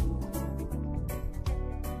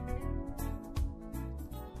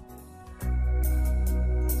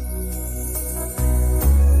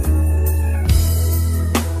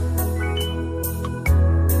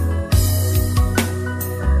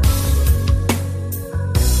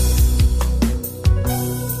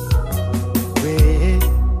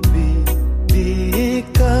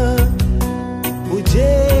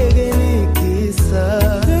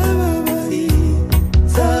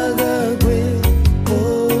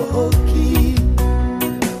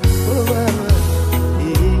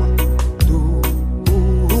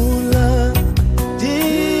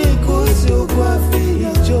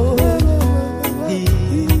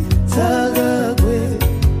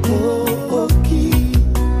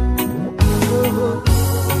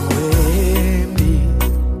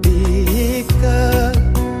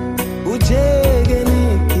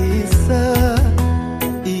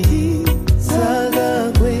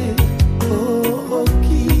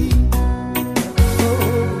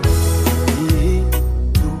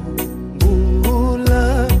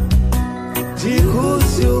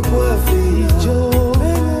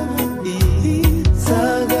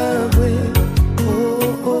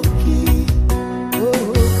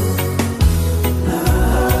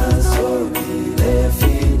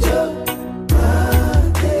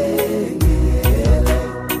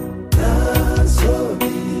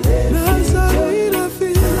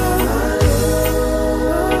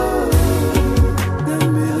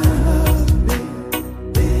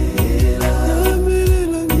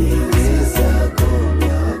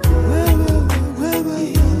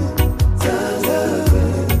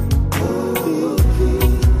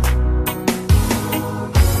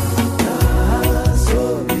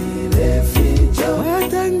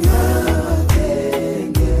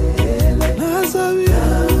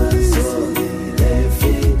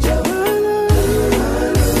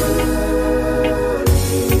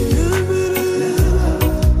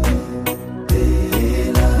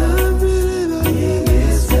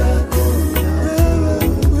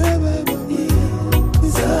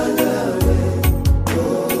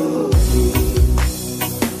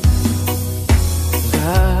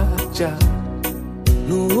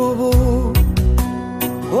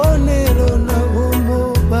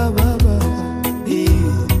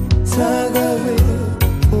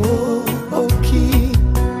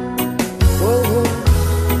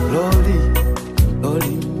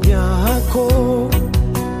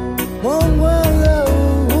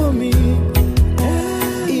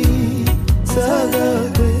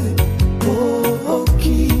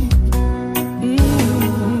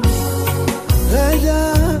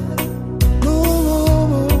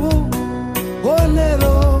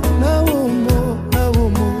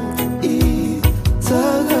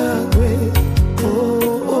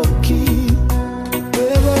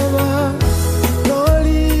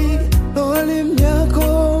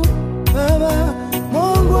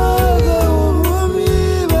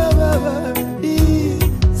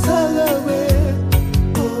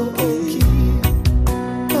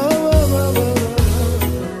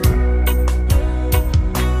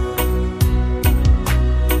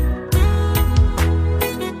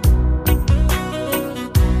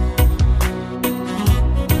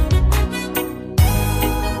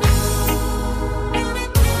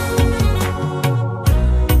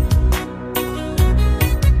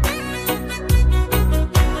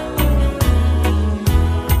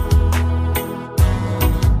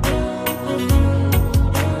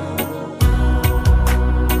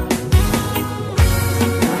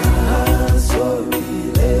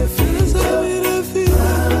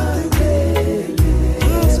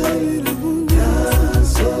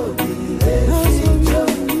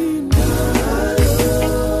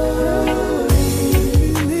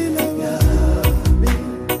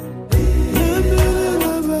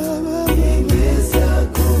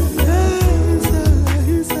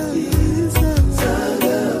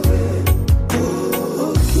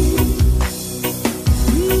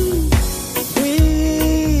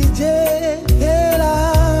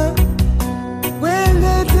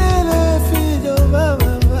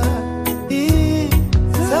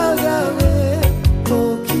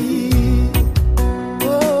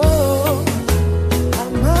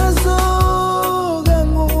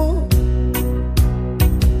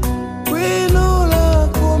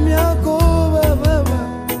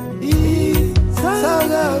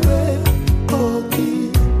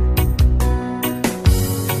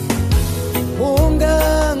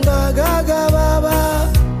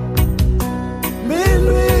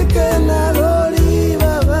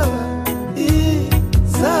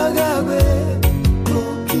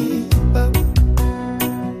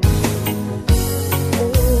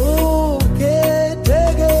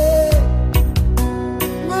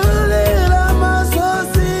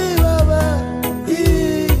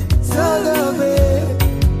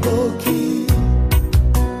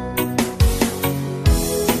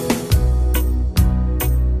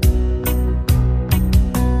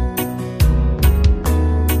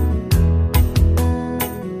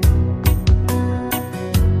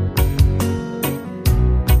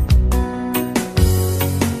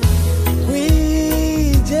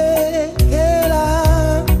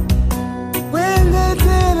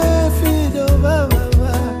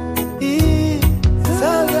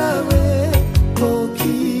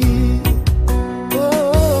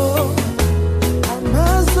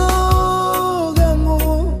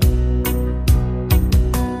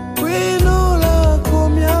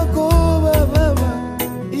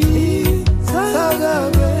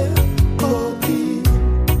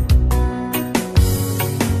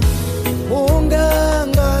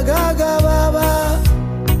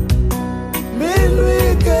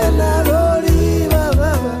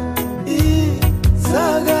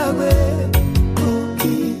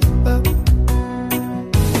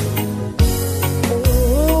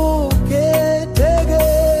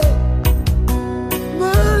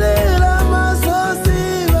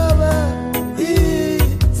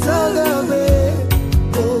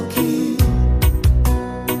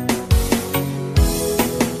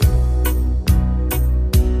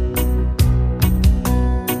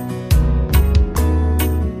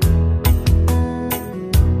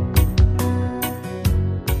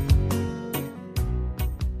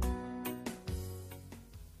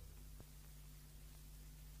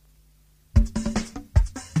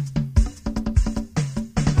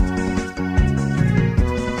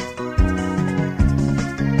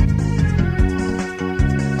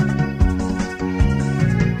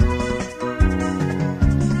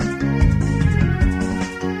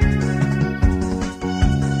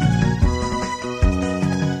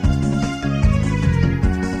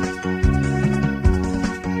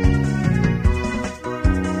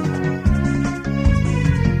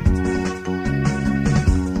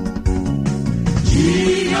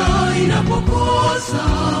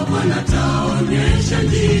 ataonyesha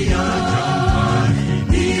njia.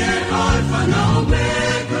 Ndiye Alfa na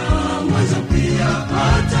Omega, mwanzo pia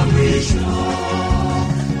hata mwisho.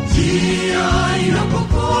 Njia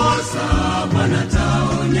inapokosa, Bwana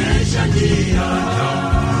ataonyesha njia.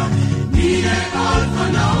 Ndiye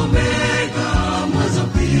Alfa na Omega, mwanzo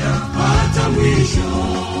pia hata mwisho.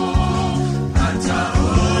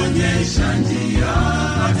 Ataonyesha njia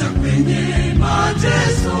hata kwenye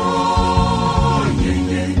mateso.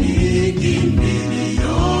 Yeye ni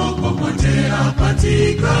kimbilio, popote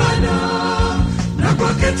apatikana. Na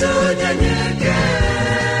kwake tunyenyekee,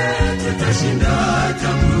 tutashinda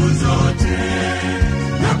tabu zote.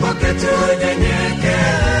 Na kwake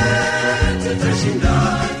tunyenyekee, tutashinda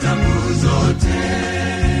tabu zote.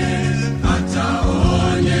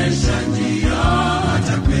 Ataonyesha njia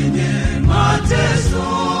hata kwenye mateso.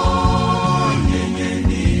 Yeye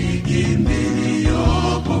ni kimbilio,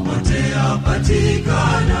 popote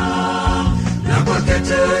apatikana. Na kwake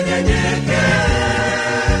tunyenyekee,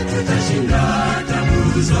 tutashinda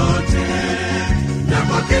tabu zote. Na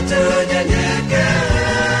kwake tunyenyekee,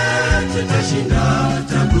 tutashinda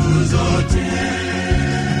tabu zote.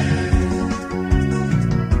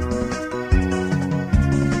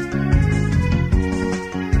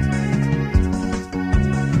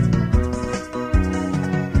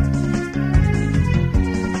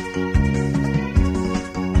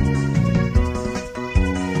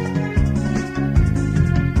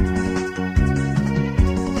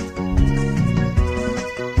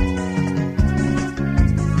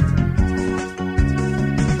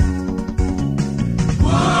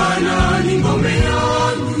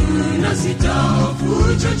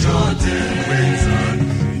 Sitahofu chochote,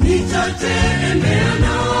 nitatembea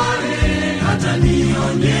naye hata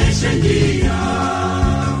nionyeshe njia.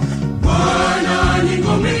 Bwana ni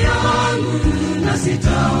ngome yangu na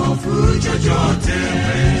sitahofu chochote,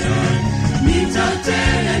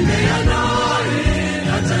 nitatembea naye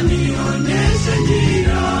hata nionyeshe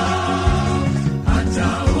njia.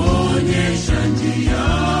 Ataonyesha njia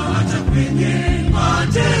hata kwenye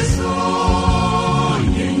mateso.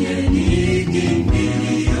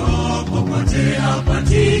 Popote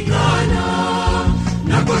apatikana.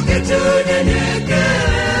 Na kwake tunyenyekee,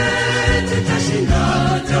 tutashinda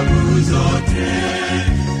tabu zote.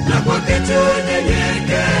 Na kwake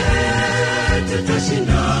tunyenyekee,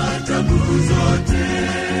 tutashinda tabu zote.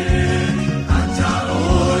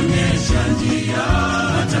 Ataonyesha njia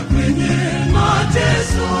hata kwenye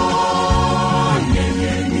mateso.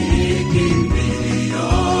 Yeye ni kimbilio,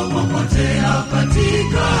 popote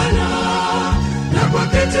apatikana. Na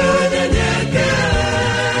kwake tunyenyekee,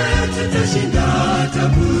 tutashinda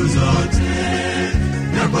tabu zote.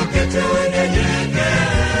 Na kwake tunyenyekee,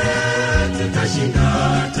 tutashinda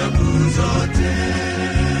tabu zote.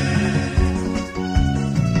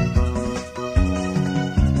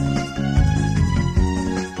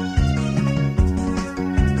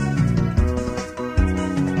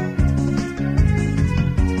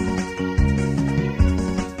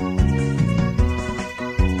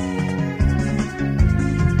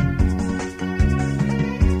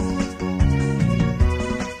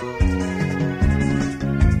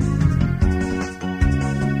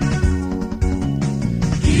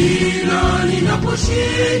 Kila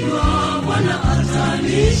ninaposhindwa, Bwana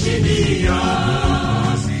atanishindia.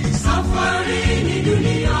 Safarini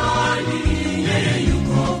duniani, yeye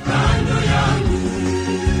yuko kando yangu.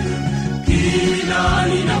 Kila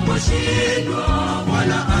ninaposhindwa,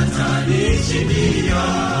 Bwana atanishindia.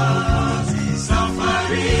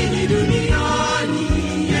 Safarini duniani,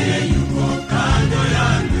 yeye yuko kando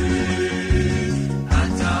yangu.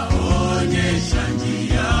 Ataonyesha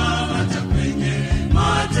njia hata kwenye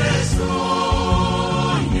mateso.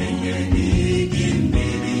 Yeye ni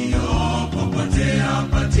kimbilio, popote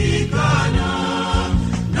apatikana.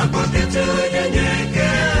 Na kwake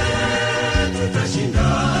tunyenyekee, tutashinda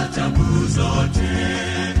tabu zote.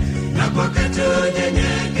 Na kwake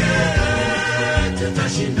tunyenyekee,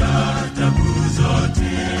 tutashinda tabu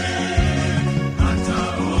zote.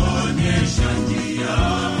 Ataonyesha njia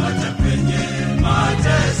hata kwenye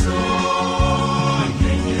mateso.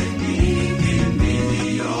 Yeye ni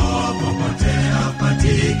kimbilio, popote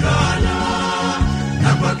apatikana.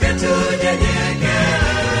 Na kwake tunyenyekee,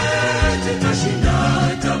 tutashinda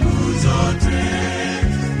tabu zote.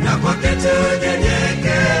 Na kwake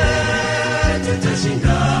tunyenyekee,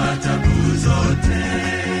 tutashinda tabu zote.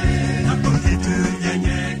 Na kwake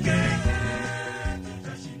tunyenyekee,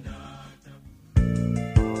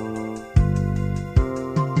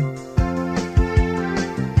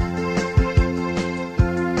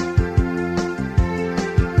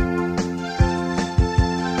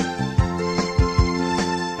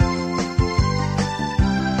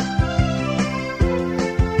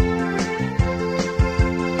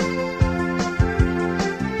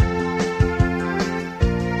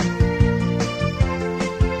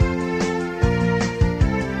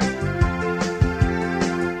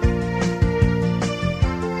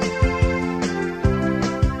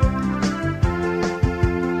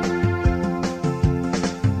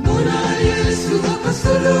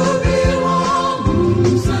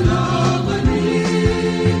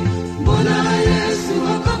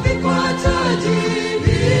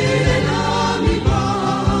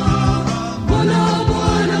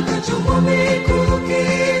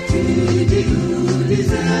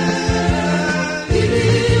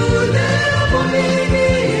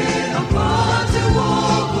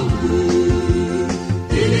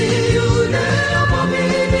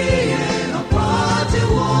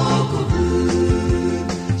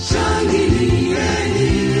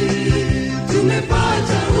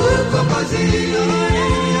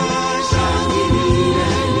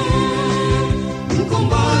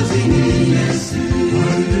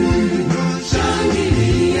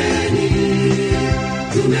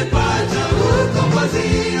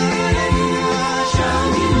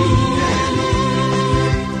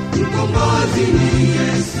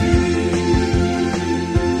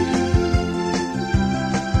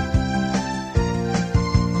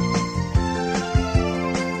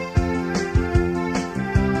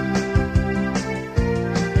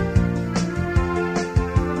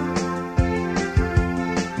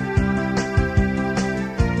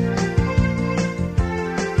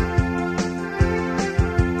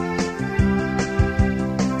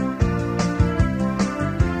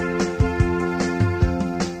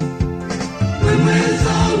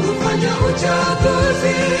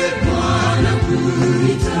 uchaguzi Bwana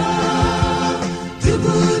kuita,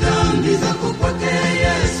 tubu dhambi zako kwake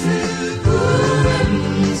Yesu, uwe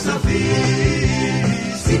msafi,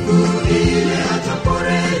 siku ile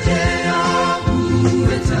ataporejea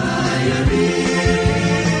uwe tayari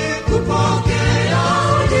kupokea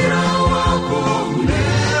ujira wako ule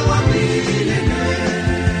wa milele,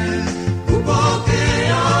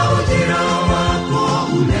 kupokea ujira wako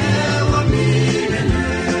ule wa milele.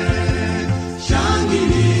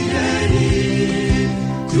 Shangilieni,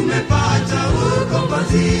 tumepata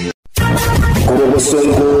ukombozi.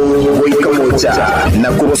 Kurobosongo boika moja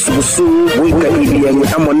na kurosugusu boika iliyenye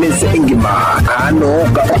amoneze ingima hano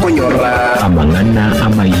gakonyora amangana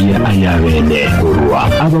amaya ayabene kurwa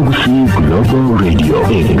abagusi Global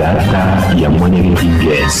Radio egata ya mwenyewe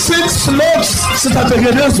 6 slots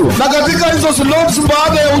zitatengenezwa, na katika hizo slots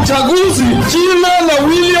baada ya uchaguzi jina la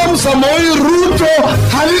William Samoei Ruto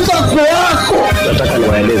halitakuwako. Nataka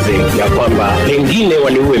niwaeleze ya kwamba pengine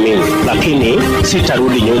waliuwe mimi, lakini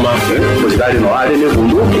sitarudi nyuma. Muzikali no hali ni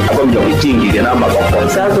bunduki akomja kutingile na maboko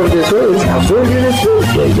sazo zezo hazongele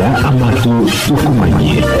ya amatu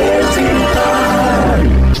sukumanye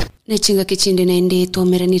nechinga kichinde nende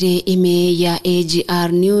tomeranire ime ya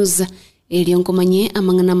AGR News elionkomanye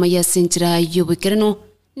amangana maya sentra yobekerano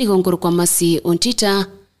nigongoro kwa masi ontita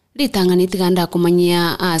litangani tiganda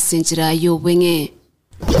komanya a sentra yobwenge.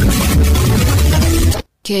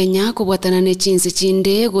 Kenya kubwatana ne chinse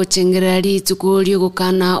chinde gochengera lituko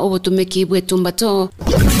lyogokana obutumeki bwetumbato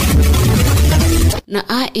na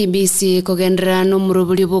IEBC kogendera no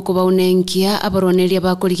murubuli boko baunenkia abaronelia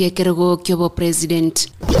bakoligekerego kyobo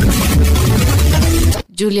president.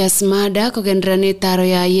 Julius Mada kogendera ne taro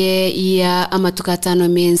yaye ya amatukatano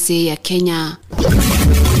mense ya Kenya.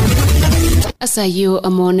 Asayo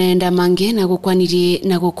amonenda mange na gukwaniri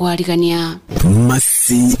na gukwarigania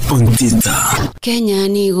masi ontita. Kenya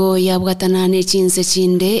nigo yabwatana ne chinse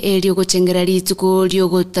chinde elio gochengera lituko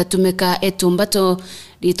lyogotatumeka etumbato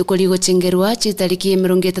lituko ligochengerwa chitariki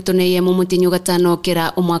 31 mu mutinyo gatano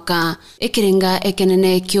kera omwaka ekirenga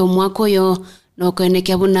ekenene kyo mwako yo nokene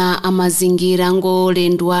kyabuna amazingira ngo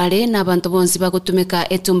lendwale na bantu bonsi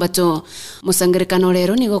bagutumika etumbato musangerekano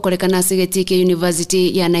lero nigo kolekana sigetike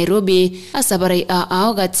University ya Nairobi asabarai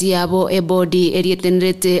ao gati yabo ebodi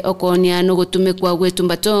erietenrete okonia no gutumikwa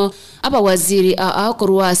gwetumbato aba waziri ao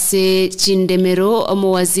kurwase chindemero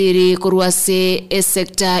omu waziri kurwase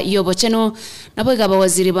esekta yobocheno nabo gaba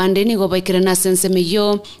waziri bande nigo baikirana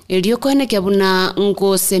sensemeyo elio kone kyabuna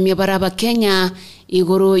ngo semya baraba Kenya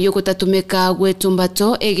igoro yokotatumeka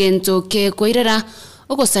gwetumbato egento ke koirera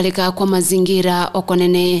ogosaleka kwa mazingira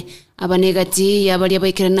okonene abanegati yabali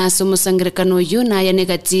abaikirana somusangerekano yo na ya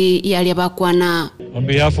negati yali abakwana. On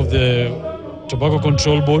behalf of the Tobacco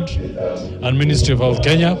Control Board and Ministry of Health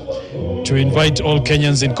Kenya to invite all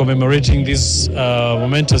Kenyans in commemorating this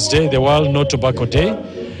momentous day, the World No Tobacco Day.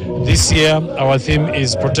 This year our theme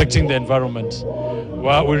is protecting the environment.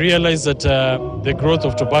 Well, we realize that the growth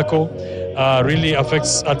of tobacco really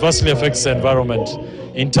adversely affects the environment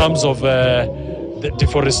in terms of the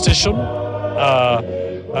deforestation,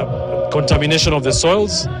 contamination of the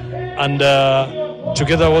soils, and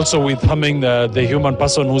together also with harming the human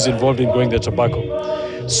person who's involved in growing the tobacco.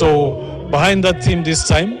 So behind that theme this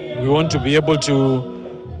time, we want to be able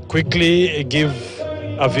to quickly give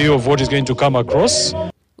a view of what is going to come across.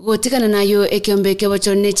 Gotikana nayo ekiombe kyo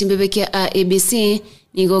bachone chimbebe kia ABC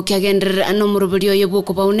nigo kyagendera ano murubulio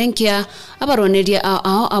yobuko baunenkia abaroneria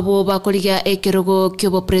abo bakoliga ekerogo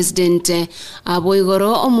kyobo president abo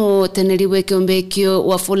igoro omu teneriwe kiombe kyo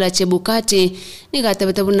Wafula Chebukati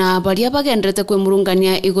nigatabetebuna bali abagendrete kwe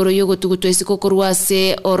murungania igoro yogo tugutwesi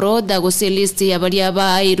kokorwase orodha gose list ya bali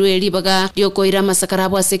aba irweli baga yokoira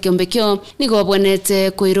masakarabo ase kiombe kyo nigo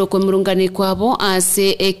bwenete koiro kwe murungani kwabo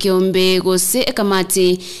ase ekiombe gose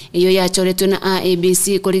ekamati iyo yachoretwe na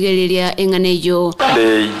ABC koligereria enganeyo.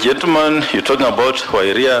 The gentleman you're talking about,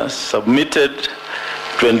 Wairia, submitted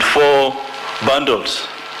 24 bundles.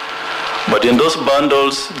 But in those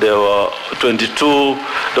bundles, there were 22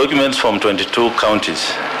 documents from 22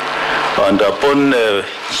 counties. And upon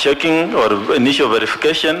checking or initial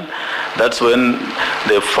verification, that's when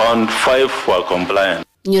they found 5 were compliant.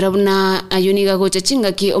 Nyorabuna ayuniga gocha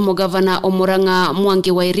chingaki omugavana omuranga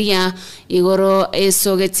Mwangi Wairia igoro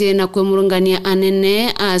esogeti na kwemurungania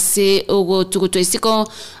anene ase ogo tugutwesiko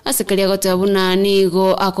asekalia gotabuna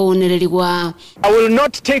nigo akounererigwa. I will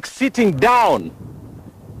not take sitting down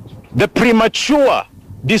the premature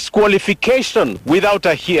disqualification without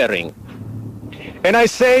a hearing. And I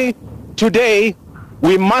say today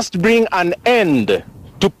we must bring an end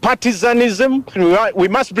to partisanism. We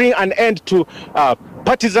must bring an end to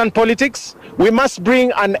partisan politics. We must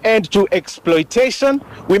bring an end to exploitation.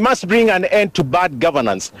 We must bring an end to bad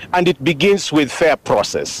governance. And it begins with fair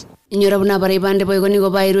process. Inyorabuna baribande boigoni go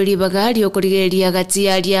bairuri bagari okurigeria gati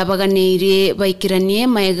aria baganire baikiranie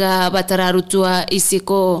maiga batararutwa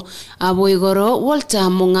isiko aboigoro Walter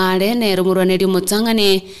Mungare ne rumuraneri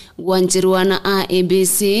mutangane gwanjirwana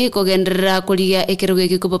ABC kogendera kuriga ekeroge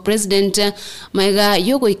gikuba president maiga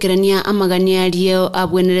yogo ikirania amagani ario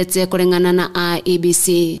abwenerete kurengana na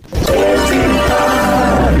ABC.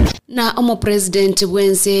 Na omo president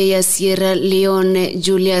wense ya Sierra Leone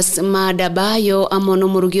Julius Maada Bio amono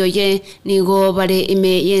murugioye nigo bare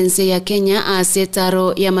ime yense ya Kenya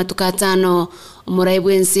asetaro ya matukatano omurai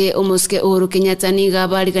wense omuske Uhuru Kenyatta niga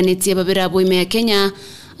bariganitie babira abo ime ya Kenya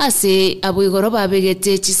ase aboigoro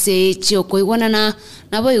babegete chise chiokoigwanana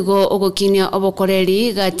naboigo ogokinia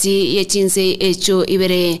obokoreri gati yechinse echo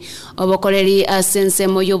ibere obokoreri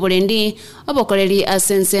asensemo yoborendi obokoreri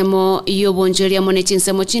asensemo yobonjoria mone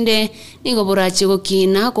chinsemo chinde nigo borachi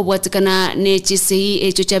gokina kubwatikana ne chise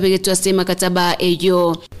echo chabegetwa sema kataba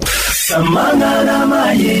eyo Samana na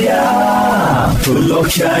maya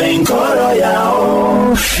tulokya inkoro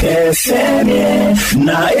yao esene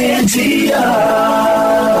na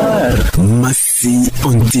NTR Masi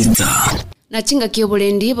Ontita na chinga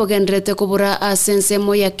kiobolendi bogendrete kubura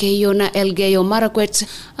asensemo ya Keyo na Elgeyo Marakwet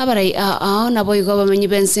abarai na boigo bamenyi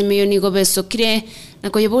bensemo nigo besokire na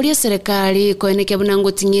koyoboria serikali koeneke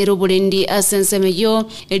bunango tinyero bulendi asensemo yo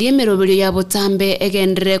eliemerobelyo ya botambe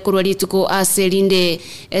egendere kurwarituko aselinde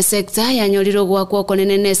sekta ya nyoliro gwakwo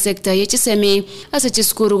konene sekta yechisemi ase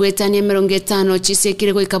chiskuru wetani 50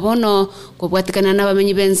 chisekire go ikabono kubwatikana na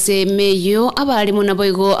bamenyi bensemo yo abali muna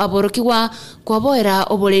boigo aborokiwa kwaboera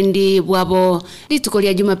obolendi bwabo lituko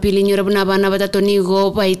lya Jumapili nyorabuna abana batatu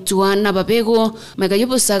nigo baitwa na babego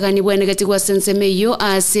magayobusaga ni bwenegati gwa sensemeyo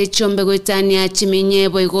ase chombe gwetania chimenye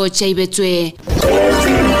boigo chaibetwe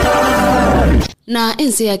na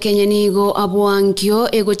ense ya Kenya nigo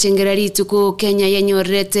abwankyo ego chengera lituko Kenya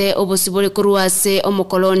yanyorete obosibole kuruase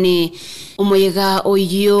omokoloni omoyega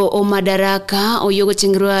oyo omadaraka oyo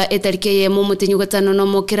gochengerwa etarike ye mu mutenyu gatano no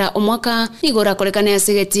mokera omwaka igora kolekana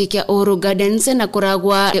yasegeti kya Uhuru Gardens na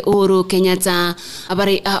kuragwa Uhuru Kenyatta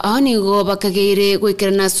abari nigo bakageire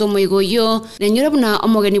gwikirana somo igoyo nenyorabuna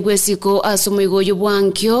omogeni bwesiko asomo igoyo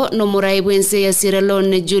bwankyo no murai bwense ya Sierra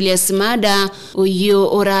Leone Julius Maada oyo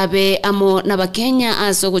orabe amo na Kenya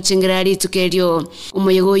aso guchingera litukelyo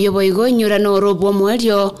omoyego yoboigo nyura no robo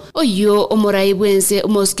mweryo oyo omurai bwense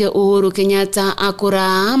umoske Uhuru Kenyatta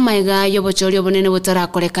akura maiga yobochoryo bonene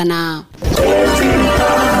butarakolekana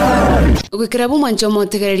gwikirabu mwancho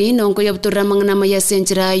motegereri nonko yobutura mangana maya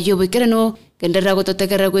senjira yobikirano kendera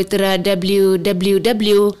gototegera gwitira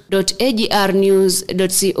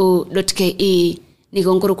www.agrnews.co.ke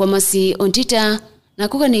nigonkuru kwa Masi Ontita na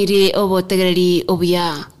kuganiri obotegereri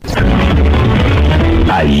obuya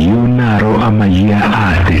ayunaro amaya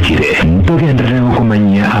atekire ntogendere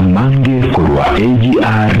kumanya amange kurwa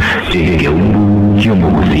AGR egeumbu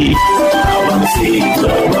yomuguzi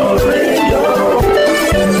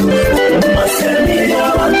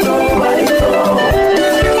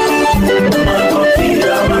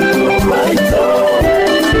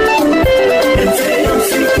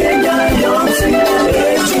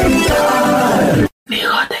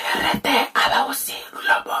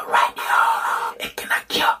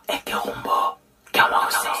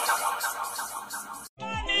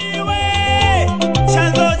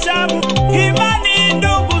Chanzo cha imani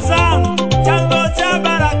ndugu zangu, chanzo cha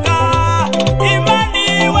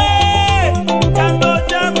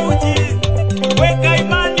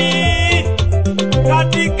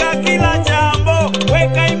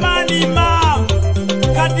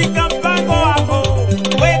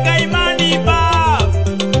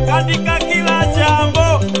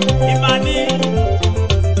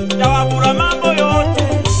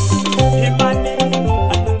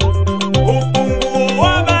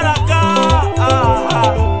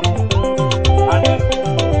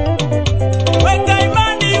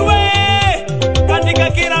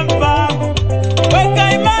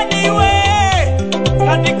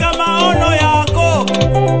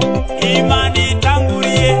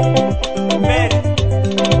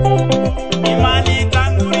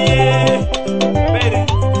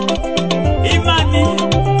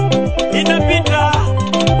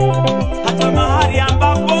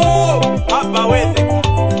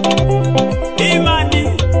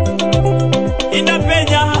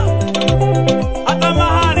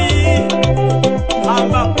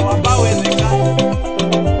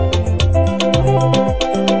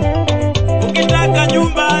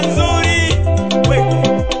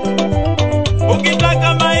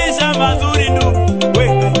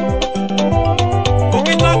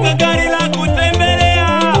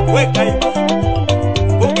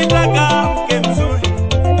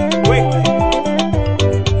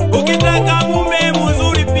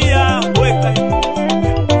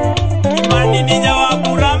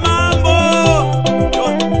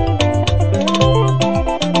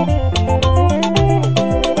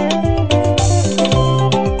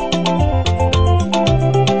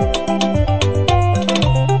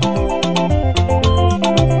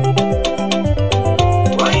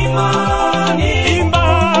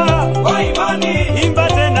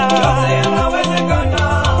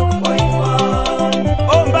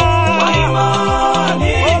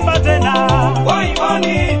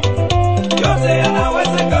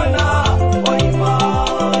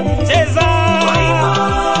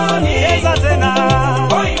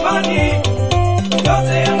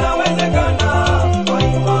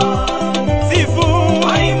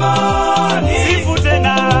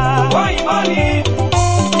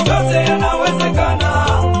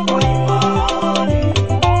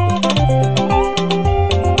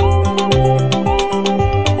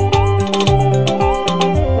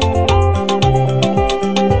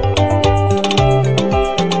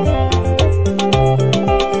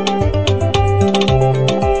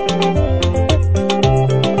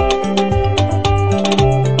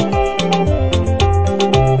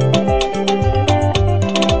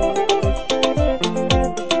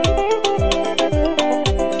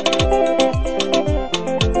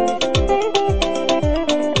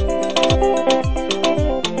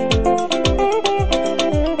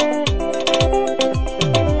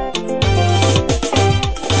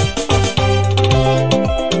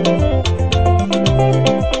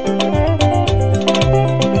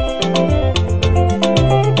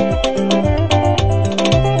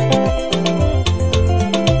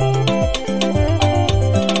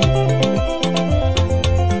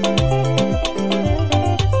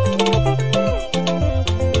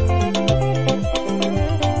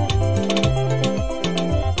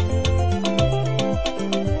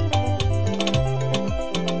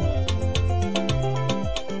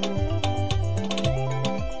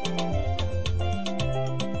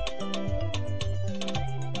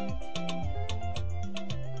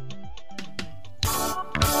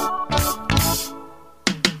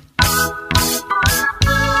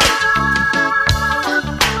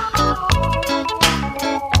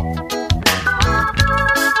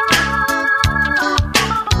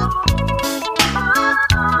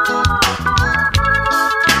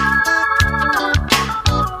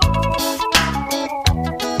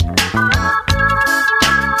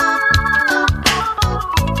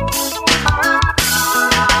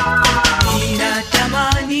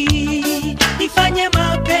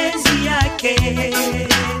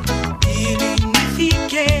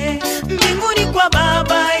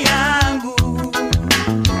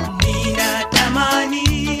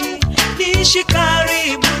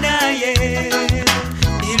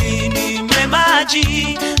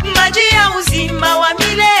maji, maji ya uzima wa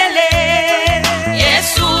milele.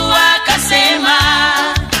 Yesu akasema,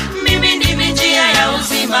 mimi ndimi njia ya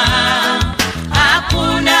uzima.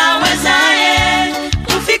 Hakuna wezaye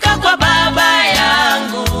kufika kwa Baba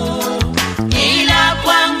yangu ila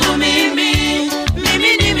kwangu mimi.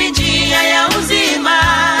 Mimi ndimi njia ya uzima.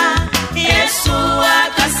 Yesu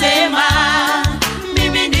akasema,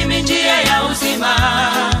 mimi ndimi njia ya uzima.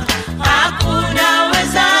 Hakuna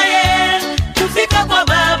wezaye kufika kwa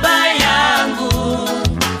Baba yangu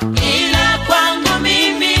ila kwangu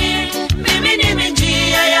mimi. Mimi ndimi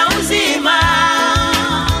njia ya uzima.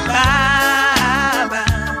 Baba,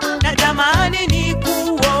 natamani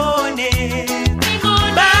nikuone.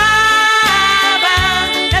 Baba,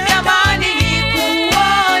 natamani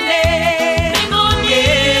nikuone.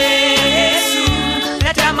 Yesu,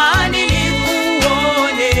 natamani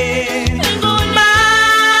nikuone.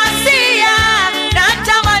 Masia,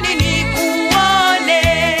 natamani nikuone.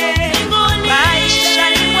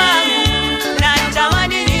 Maishani mwangu,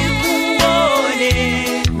 natamani nikuone.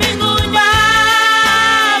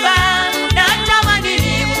 Baba, natamani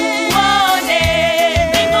nikuone.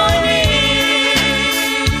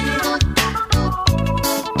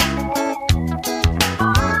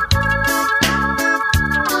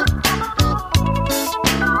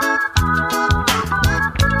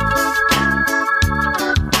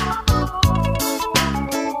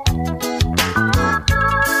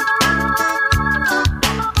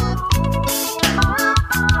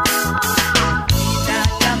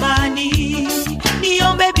 Natamani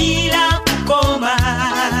niombe bila kukoma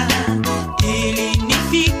ili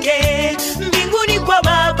nifike mbinguni kwa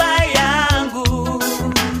Baba yangu.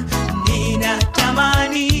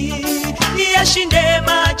 Ninatamani niyashinde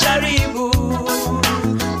majaribu,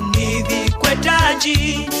 nivikwe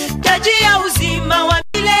taji, taji ya uzima wa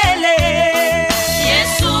milele.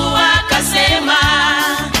 Yesu akasema,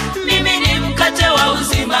 mimi ni mkate wa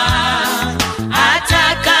uzima.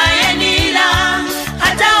 Atakayenila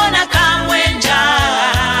hataona kamwe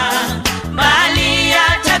njaa, bali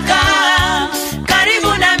atakaa karibu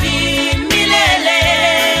nami milele.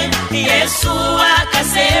 Yesu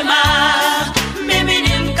akasema, mimi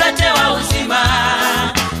ni mkate wa uzima.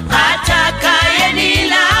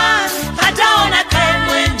 Atakayenila hataona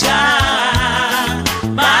kamwe njaa,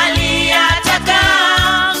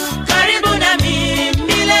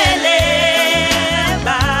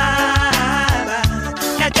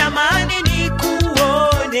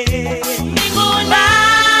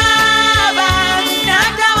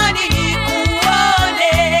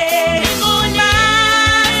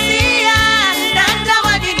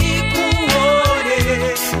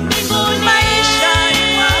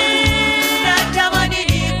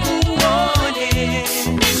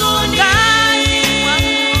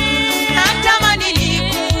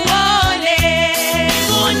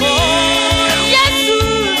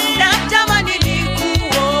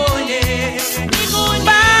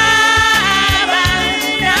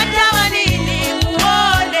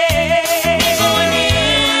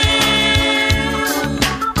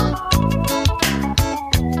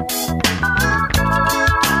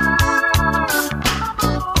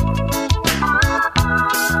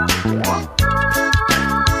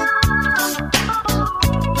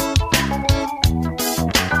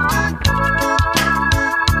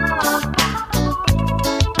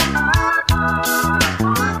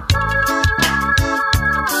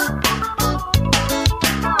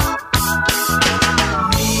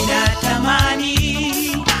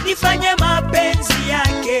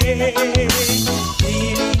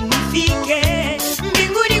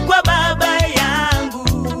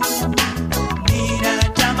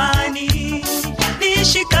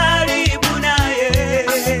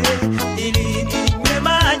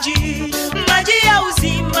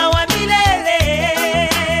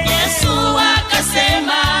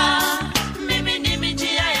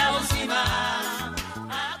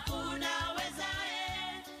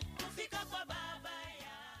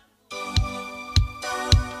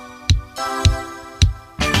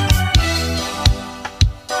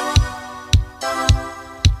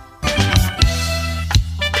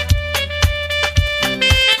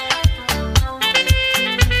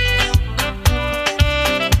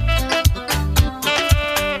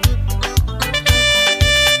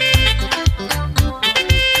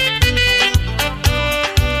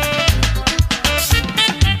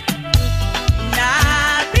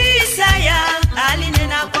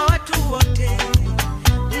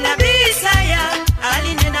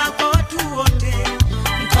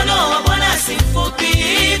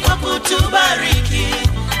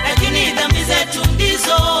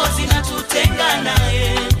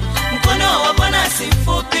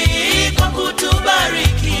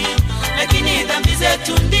 dhambi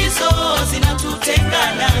zetu ndizo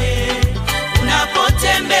zinatutenga naye.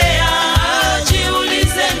 Unapotembea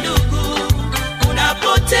jiulize ndugu,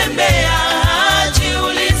 unapotembea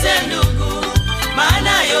jiulize ndugu,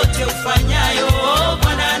 maana yote ufanyayo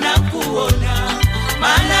Bwana anakuona,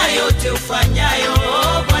 maana yote ufanyayo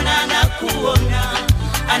Bwana anakuona.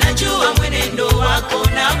 Anajua mwenendo wako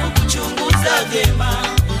na kukuchunguza vyema,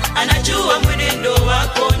 anajua mwenendo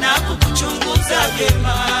wako na kukuchunguza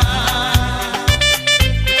vyema.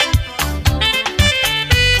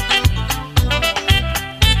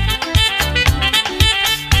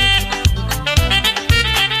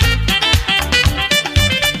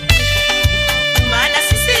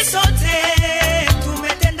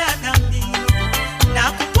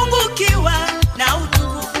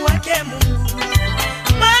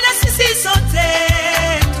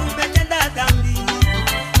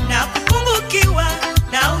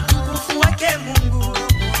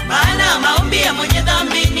 Mwenye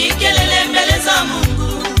dhambi ni kelele mbele za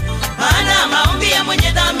Mungu, maana maombi ya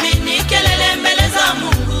mwenye dhambi ni kelele mbele za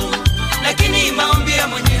Mungu, lakini maombi ya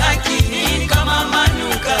mwenye haki ni kama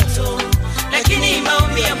manukato, lakini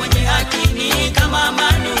maombi ya mwenye haki ni kama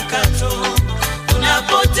manukato.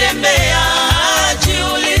 Unapotembea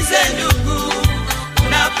jiulize ndugu,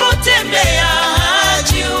 unapotembea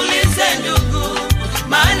jiulize ndugu,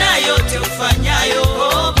 maana yote ufanyayo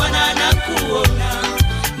Bwana anakuona,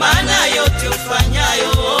 maana yote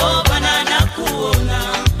ufanyayo Bwana anakuona.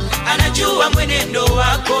 Anajua mwenendo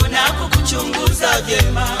wako na kukuchunguza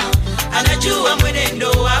vyema, anajua mwenendo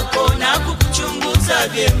wako na kukuchunguza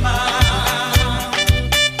vyema.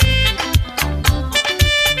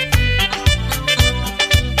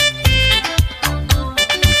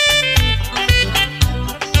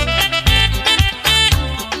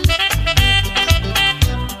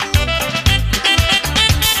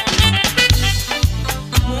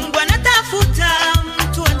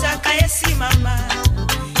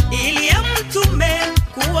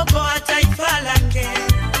 Kuokoa taifa lake.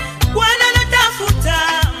 Bwana anatafuta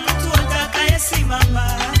mtu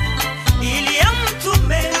atakayesimama ili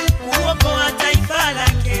amtume kuokoa taifa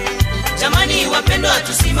lake. Jamani wapendwa,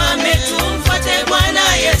 tusimame tumfuate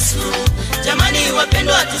Bwana Yesu. Jamani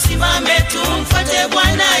wapendwa, tusimame tumfuate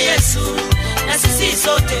Bwana Yesu. Na sisi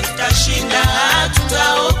sote tutashinda,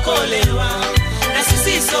 tutaokolewa. Na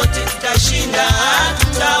sisi sote tutashinda,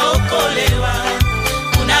 tutaokolewa.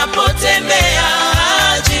 Unapotembea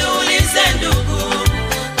jiulize ndugu,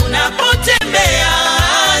 unapotembea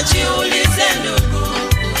jiulize ndugu,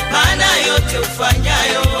 maana yote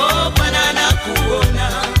ufanyayo Bwana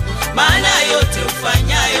anakuona, maana yote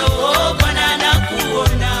ufanyayo Bwana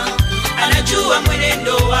anakuona. Anajua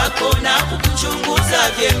mwenendo wako na kukuchunguza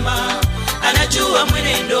vyema, anajua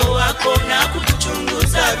mwenendo wako na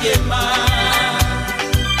kukuchunguza vyema.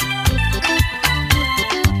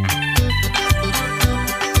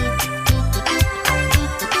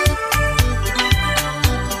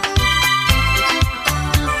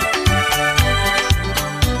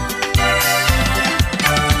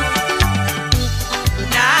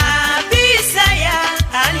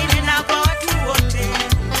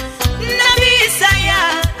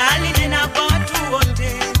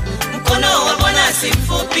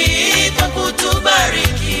 Simfupi kwa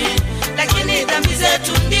kutubariki, lakini dhambi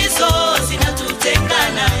zetu ndizo zinatutenga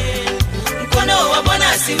naye. Mkono wa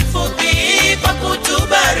Bwana simfupi kwa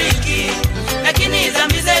kutubariki, lakini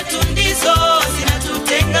dhambi zetu ndizo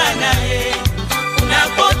zinatutenga naye.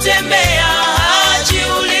 Unapotembea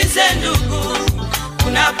jiulize ndugu,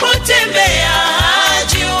 unapotembea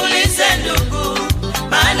jiulize ndugu,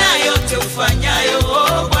 maana yote ufanyayo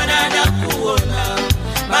Bwana anakuona,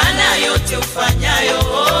 maana yote ufanyayo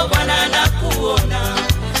Bwana anakuona.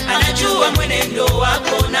 Anajua mwenendo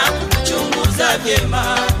wako na kukuchunguza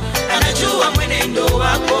vyema, anajua mwenendo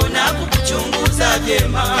wako na kukuchunguza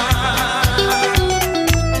vyema.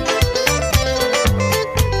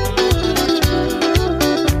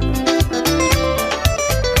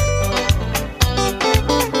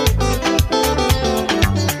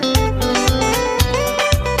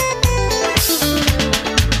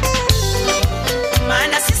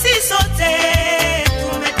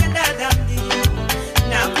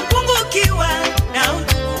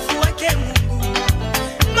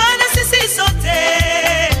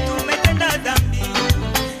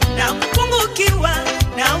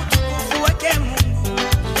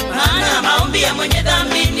 Mwenye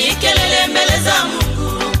dhambi ni kelele mbele za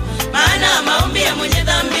Mungu, maana maombi ya mwenye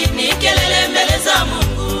dhambi ni kelele mbele za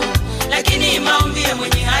Mungu, lakini maombi ya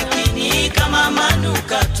mwenye haki ni kama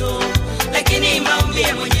manukato, lakini maombi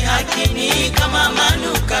ya mwenye haki ni kama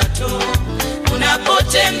manukato.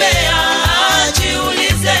 Unapotembea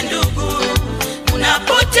jiulize ndugu,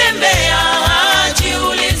 unapotembea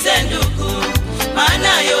jiulize ndugu,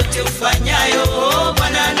 maana yote ufanyayo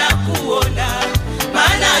Bwana anakuona,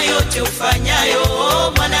 maana yote ufanyayo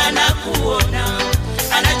Bwana anakuona.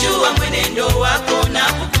 Anajua mwenendo wako na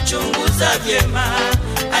kukuchunguza vyema,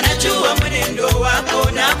 anajua mwenendo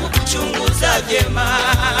wako na kukuchunguza vyema.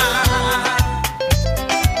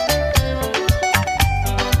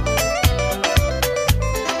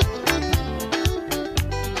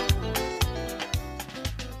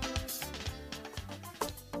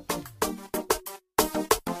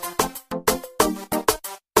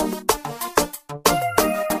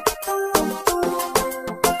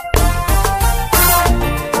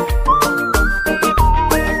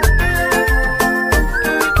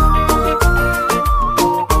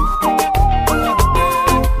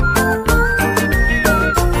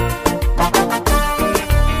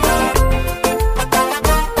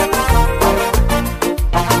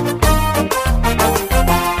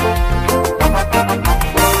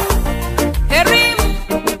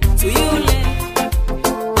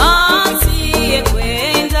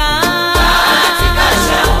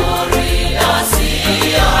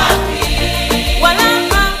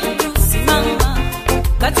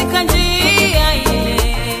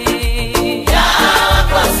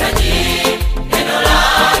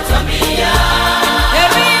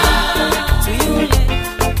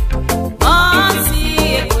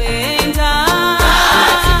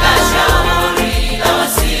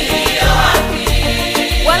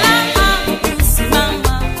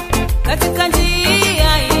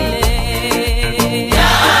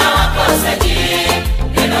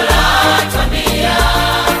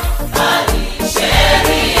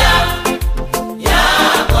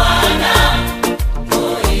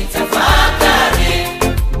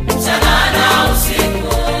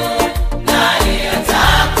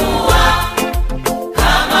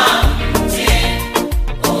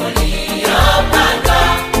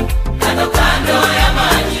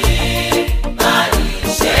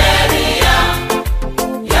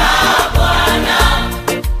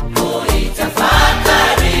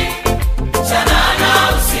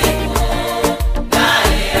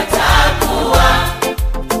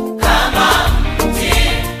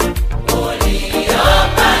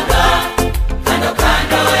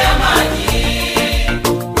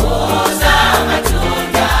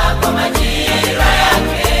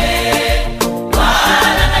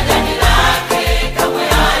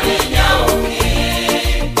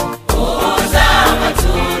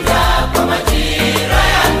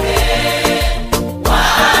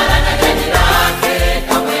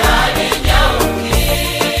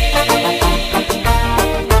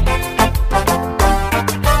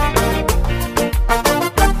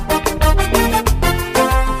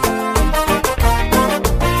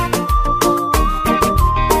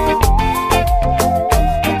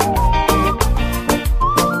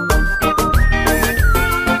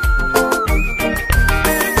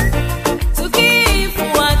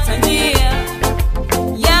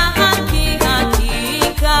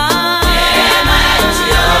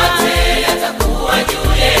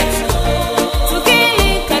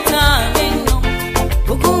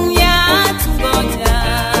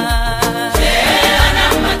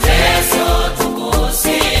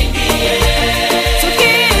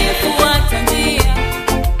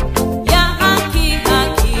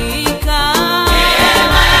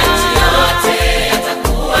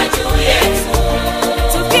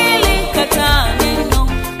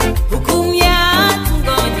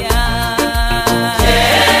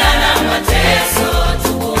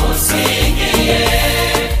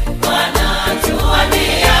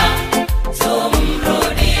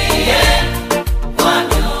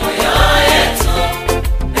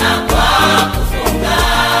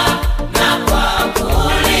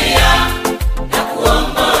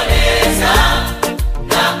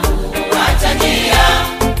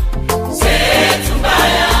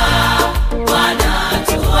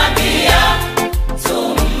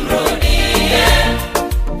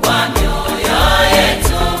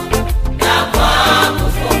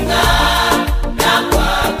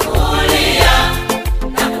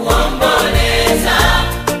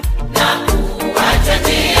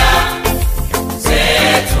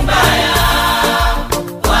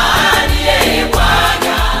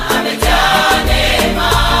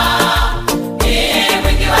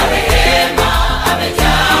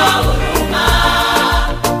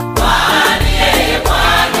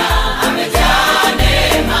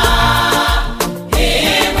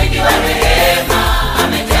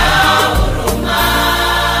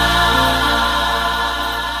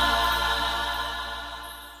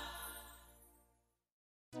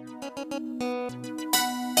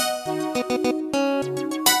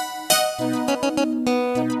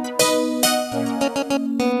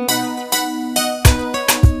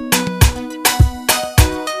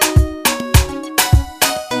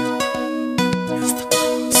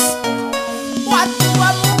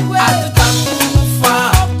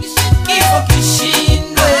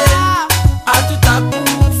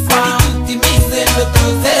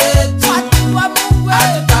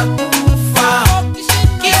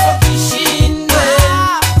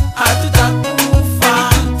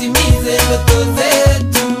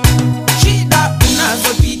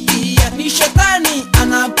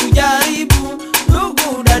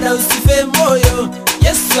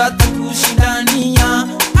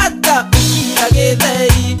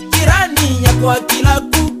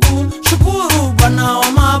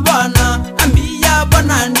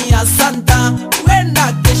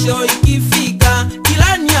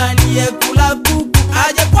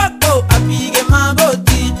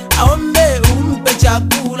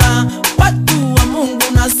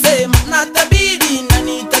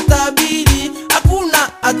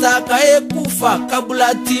 hatutakufa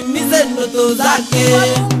kabla timize ndoto zake.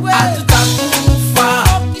 Hatutakufa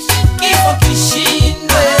kifo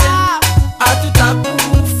kishindwe,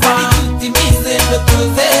 hatutakufa tutimize ndoto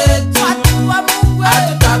zetu.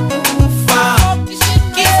 Hatutakufa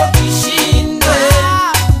kifo kishindwe,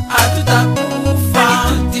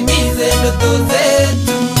 hatutakufa tutimize ndoto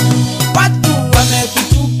zetu. Watu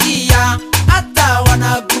wamekuchukia hata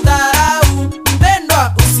wanakudharau,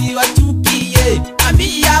 mpendwa usiwachukie,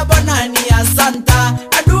 ambia Bwana ni asante.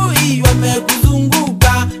 Adui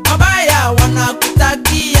wamekuzunguka, mabaya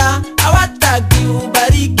wanakutakia, hawataki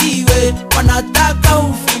ubarikiwe, wanataka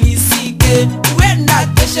ufilisike. Huenda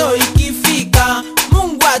kesho ikifika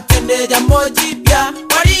Mungu atende jambo jipya,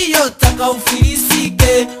 waliotaka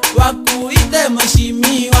ufilisike wakuite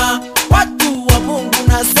mheshimiwa. Watu wa Mungu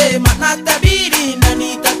nasema natabiri na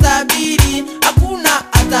nitatabiri,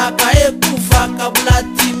 hakuna atakayekufa kabla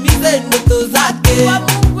timize ndoto zake.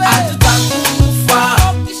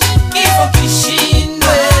 Hatutakufa kifo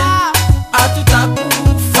kishindwe,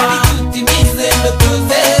 hatutakufa tutimize ndoto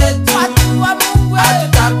zetu.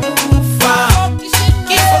 Hatutakufa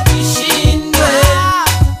kifo kishindwe,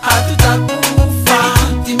 hatutakufa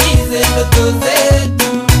tutimize ndoto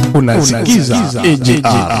zetu. Unasikiza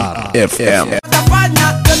AJR FM. Watafanya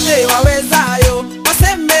yote wawezayo,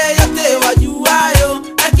 waseme yote wajuayo,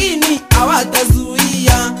 lakini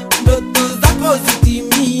hawatazuia ndoto zako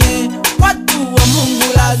zitimie. Watu wa Mungu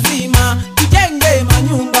lazima tujenge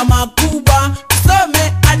manyumba makubwa,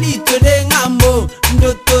 tusome hadi twende ng'ambo,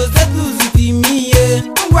 ndoto zetu zitimie.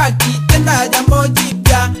 Mungu akitenda jambo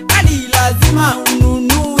jipya, hadi lazima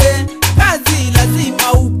ununue, kazi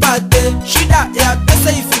lazima upate, shida ya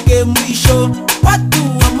pesa ifike mwisho. Watu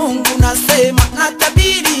wa Mungu nasema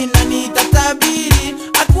natabiri na nitatabiri,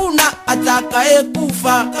 hakuna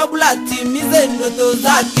atakayekufa kabla timize ndoto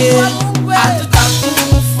zake.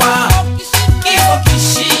 Hatutakufa kifo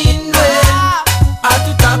kishindwe,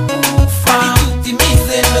 hatutakufa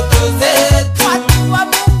tutimize ndoto zetu.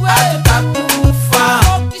 Hatutakufa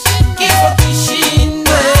kifo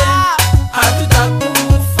kishindwe,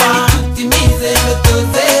 hatutakufa tutimize ndoto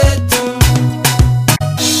zetu.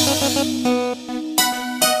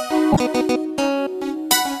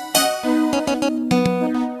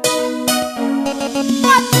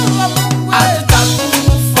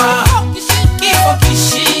 Hatutakufa kifo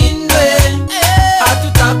kishindwe,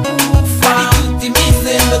 hatutakufa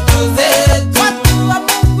tutimize ndoto zetu.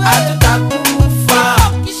 Hatutakufa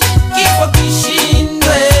kifo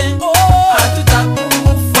kishindwe,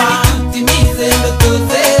 hatutakufa tutimize ndoto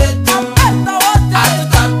zetu.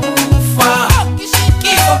 Hatutakufa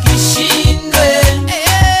kifo kishindwe,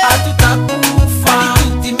 hatutakufa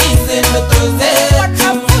tutimize ndoto zetu.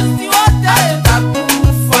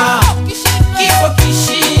 Hatutakufa kifo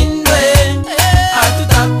kishindwe,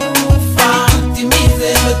 hatutakufa tutimize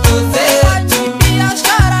ndoto zetu.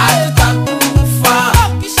 Hatutakufa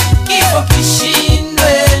kifo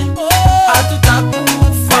kishindwe,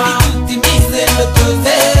 hatutakufa tutimize ndoto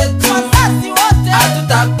zetu.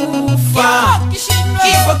 Hatutakufa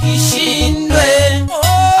kifo kishindwe,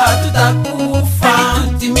 hatutakufa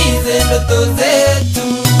tutimize ndoto zetu.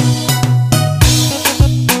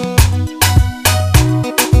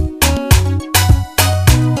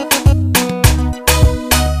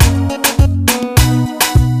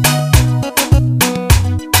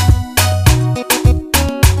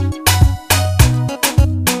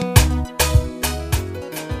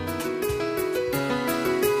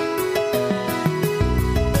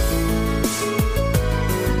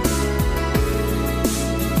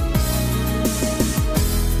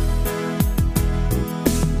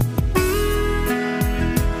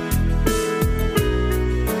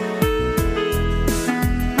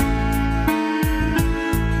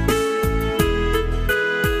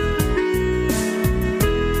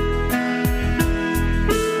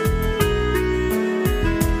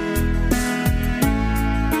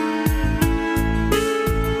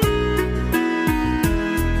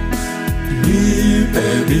 Nipe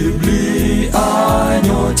Biblia,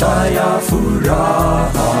 nyota ya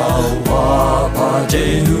furaha, wapate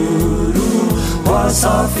nuru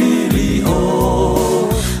wasafirio.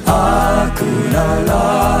 Hakuna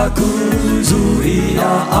la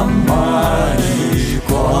kuzuia amani,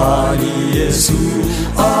 kwani Yesu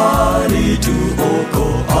alituokoa.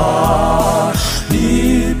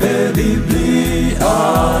 Nipe Biblia,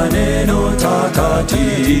 neno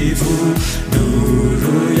takatifu,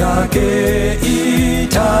 nuru yake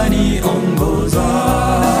itaniongoza.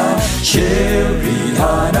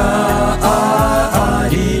 Sheria na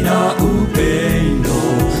ahadi na upendo,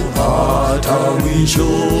 hata mwisho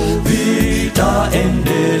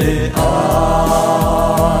vitaendelea.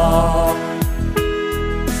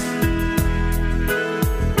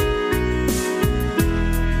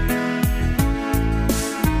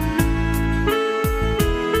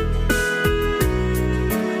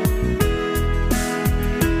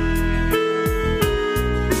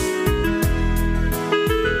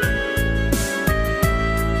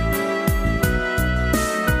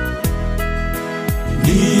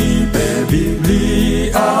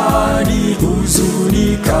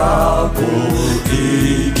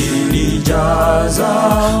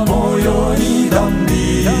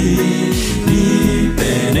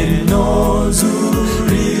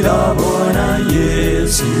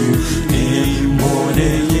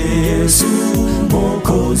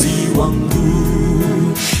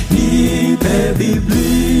 wangu. Nipe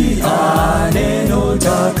Biblia, neno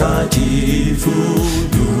takatifu,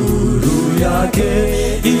 nuru yake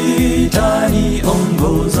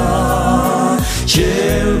itaniongoza.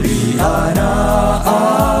 Sheria na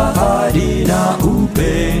ahadi na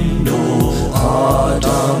upendo,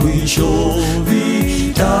 hata mwisho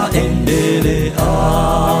vitaendelea.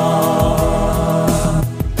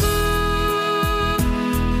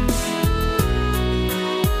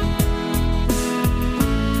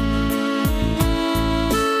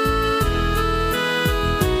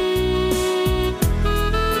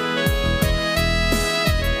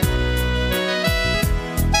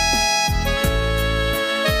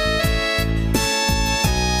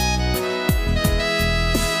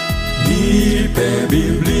 Nipe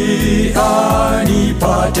Biblia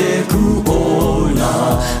nipate kuona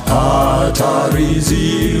hatari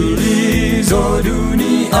zilizo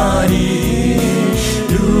duniani.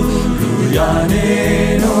 Nuru ya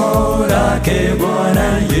neno lake Bwana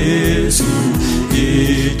Yesu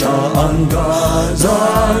itaangaza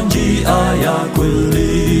njia ya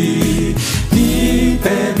kweli.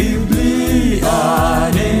 Nipe Biblia,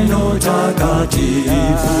 neno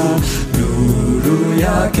takatifu, nuru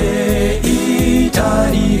yake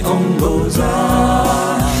itaniongoza.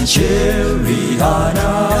 Sheria na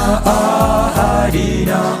ahadi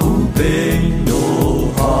na upendo,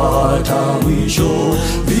 hata mwisho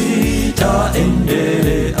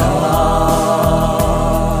vitaendelea.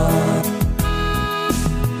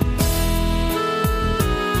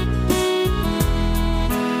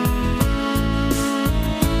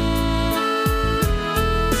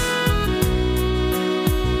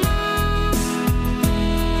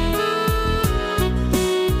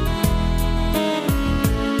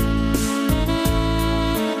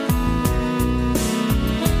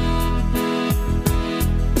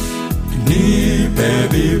 Nipe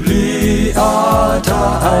Biblia,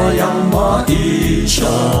 taa ya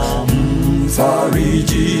maisha,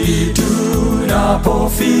 mfariji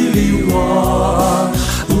tunapofiliwa.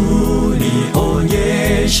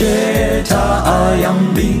 Unionyeshe taa ya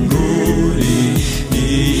mbinguni,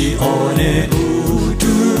 nione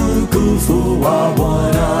utukufu wa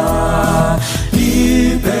Bwana.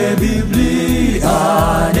 Nipe Biblia,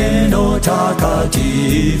 neno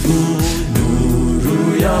takatifu,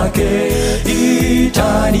 nuru yake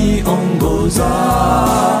itaniongoza.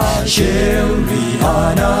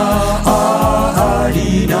 Sheria na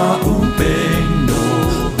ahadi na upendo,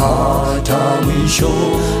 hata mwisho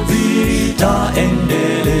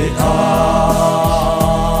vitaendelea.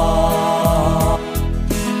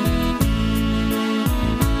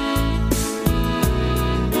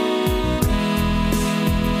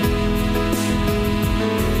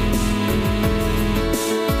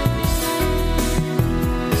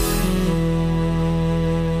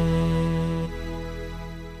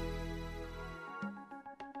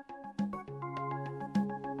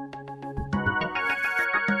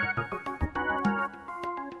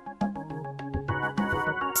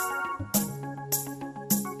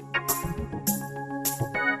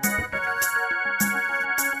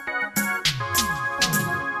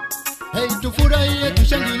 Hey, tufurahie,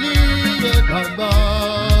 tushangilie Baba,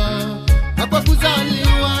 hapa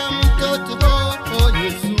kuzaliwa mtoto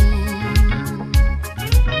Yesu,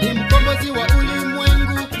 ni mkombozi wa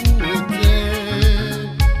ulimwengu wote.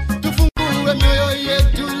 Tufungue mioyo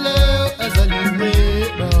yetu leo, azaliwe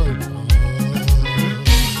Baba.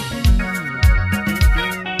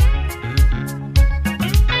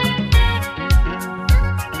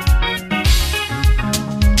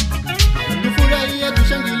 Tufurahie,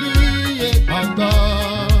 tushangilie Baba,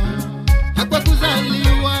 hapa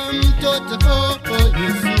kuzaliwa mtoto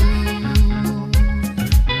Yesu,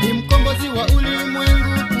 ni mkombozi wa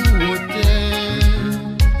ulimwengu wote.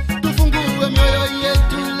 Tufungue mioyo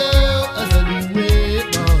yetu leo, azaliwe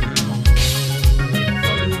Baba.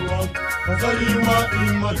 Azaliwa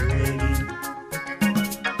Immanueli,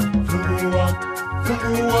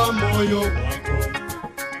 fungua moyo wako.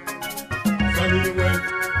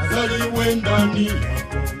 Azaliwe ndani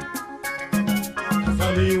yako.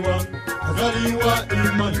 Azaliwa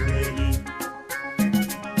Immanueli,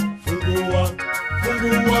 fungua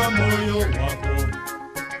moyo wako.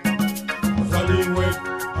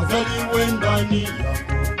 Azaliwe ndani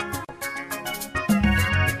yako.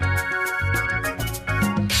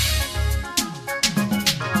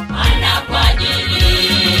 Ana kwa ajili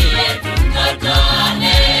yetu mtoto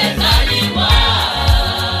amezaliwa.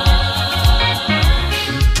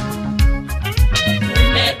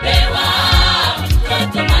 Tumepewa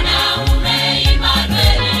mtoto mwanaume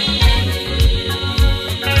Immanueli.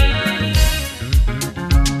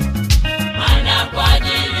 Ana kwa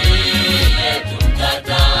ajili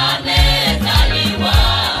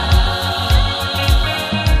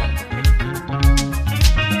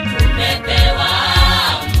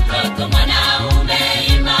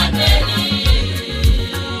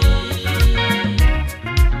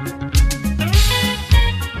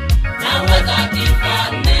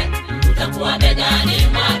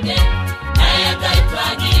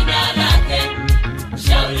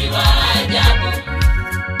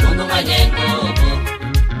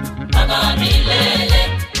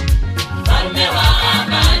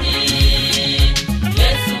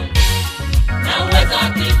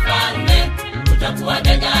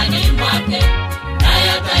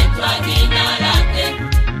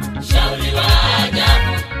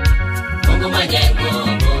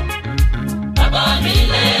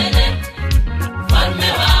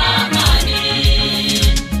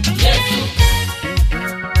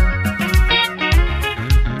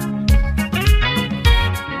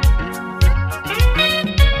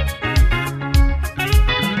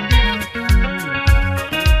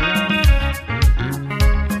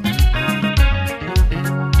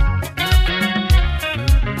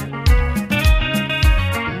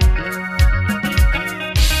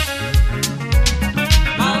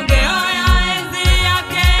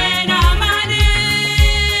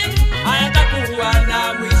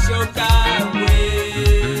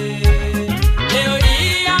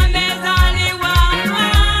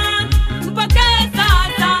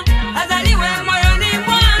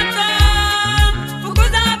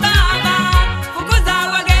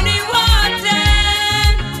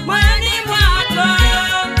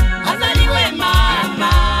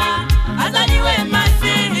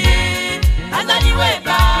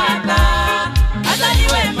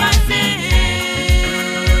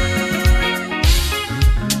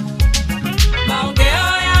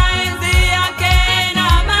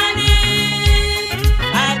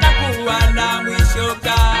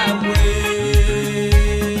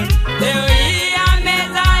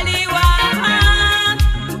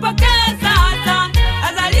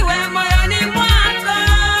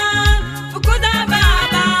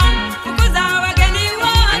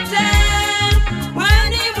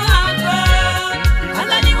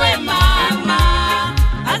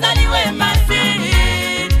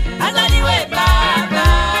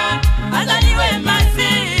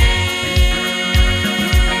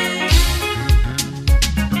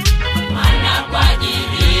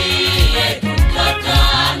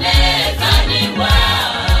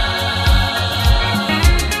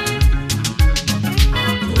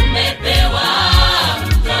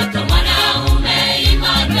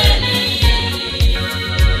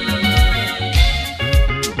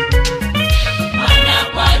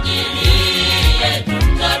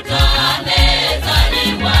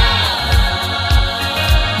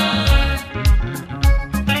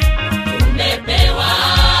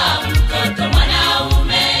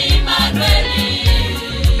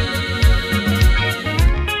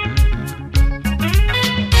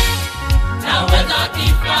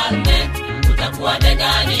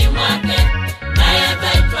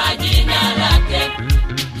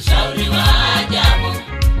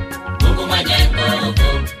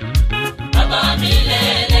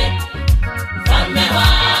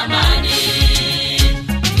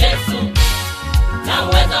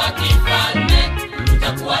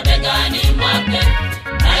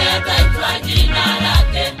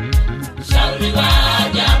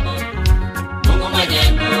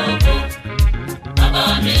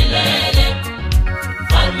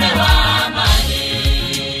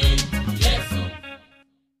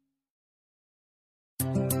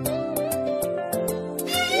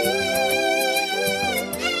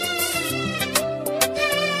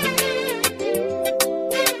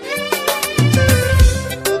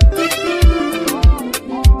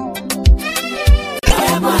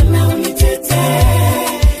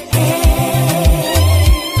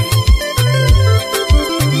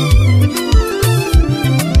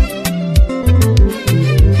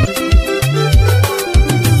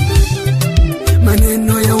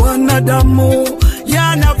wanadamu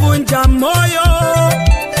yanavunja moyo,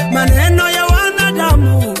 maneno ya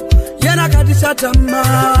wanadamu yanakatisha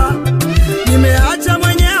tamaa. Nimeacha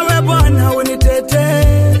mwenyewe Bwana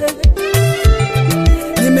unitetee,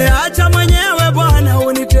 nimeacha mwenyewe Bwana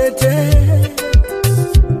unitetee.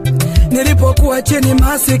 Nilipokuwa chini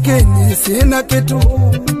masikini sina kitu,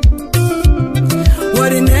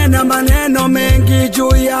 walinena maneno mengi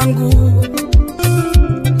juu yangu,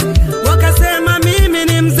 wakasema mimi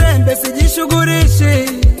ni mzembe sijishughulishi.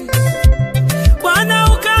 Bwana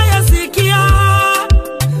ukayasikia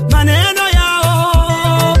maneno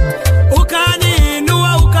yao,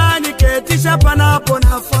 ukaniinua ukaniketisha panapo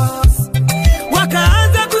nafasi.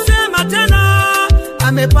 Wakaanza kusema tena,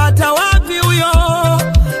 amepata wapi huyo?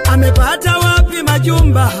 Amepata wapi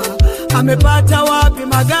majumba? Amepata wapi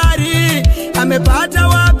magari? Amepata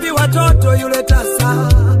wapi watoto yule tasa?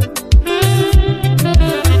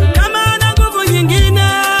 Kama ana nguvu nyingine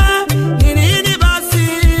ni nini basi?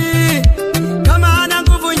 Kama ana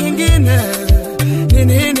nguvu nyingine ni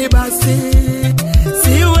nini basi?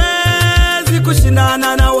 Siwezi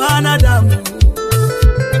kushindana na wanadamu,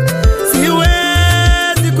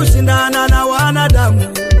 siwezi kushindana na wanadamu,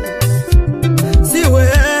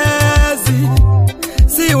 siwezi,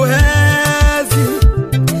 siwezi,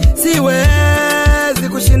 siwezi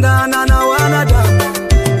kushindana na wanadamu.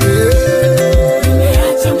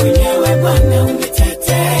 Nimeacha mwenyewe Bwana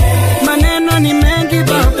unitetee. Maneno ni mengi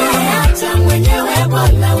Baba, nimeacha mwenyewe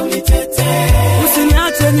Bwana unitetee.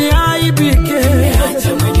 Usiniache niaibike,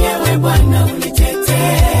 nimeacha mwenyewe Bwana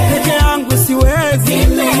unitetee. Peke yangu siwezi,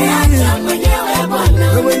 nimeacha mwenyewe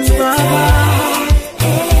Bwana unitetee.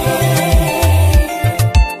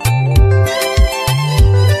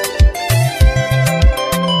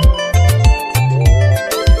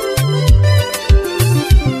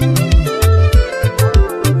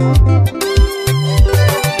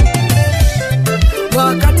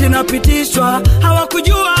 Wakati napitishwa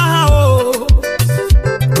hawakujua hao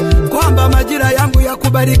kwamba majira yangu ya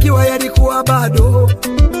kubarikiwa yalikuwa bado.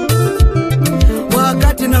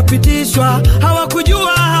 Wakati napitishwa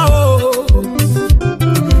hawakujua hao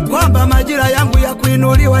kwamba majira yangu ya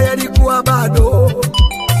kuinuliwa yalikuwa bado.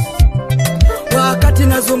 Wakati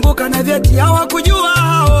nazunguka na vyeti hawakujua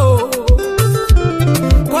hao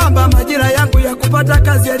kwamba majira yangu ya kupata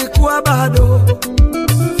kazi yalikuwa bado.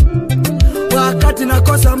 Wakati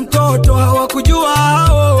nakosa mtoto hawakujua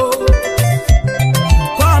hao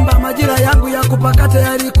kwamba majira yangu ya kupakata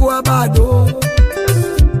yalikuwa bado.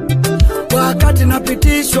 Wakati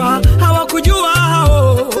napitishwa hawakujua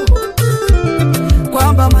hao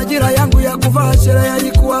kwamba majira yangu ya kuvaa sherehe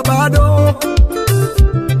yalikuwa bado.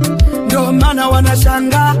 Ndio maana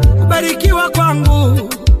wanashanga kubarikiwa kwangu,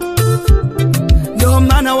 ndio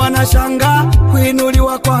maana wanashanga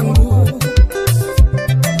kuinuliwa kwangu,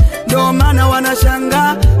 ndio maana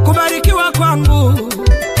wanashanga kubarikiwa kwangu,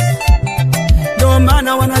 ndio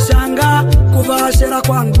maana wanashanga kuvaa shera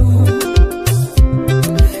kwangu,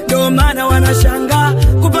 ndio maana wanashanga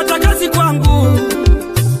kupata kazi kwangu,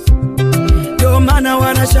 ndio maana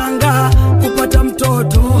wanashanga kupata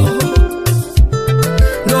mtoto,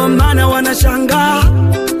 ndio maana wanashanga,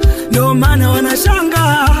 ndio maana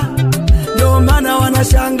wanashanga, ndio maana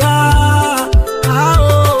wanashanga.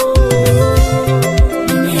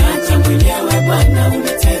 Nimeacha mwenyewe Bwana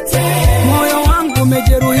unitetee. Moyo wangu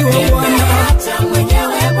umejeruhiwa Bwana, nimeacha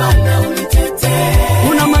mwenyewe Bwana unitetee.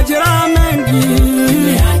 Una majeraha mengi,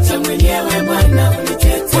 nimeacha mwenyewe Bwana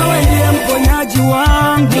unitetee. Wewe ndiye mponyaji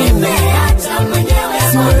wangu, nimeacha mwenyewe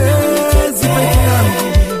Bwana siwezi peke yangu.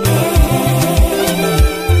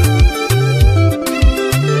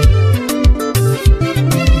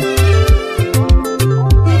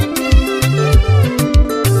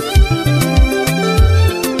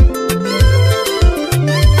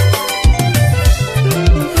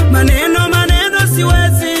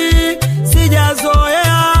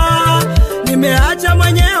 Nimeacha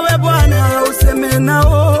mwenyewe Bwana useme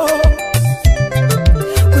nao,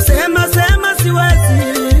 kusema sema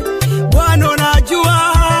siwezi Bwana unajua.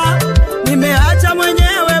 Nimeacha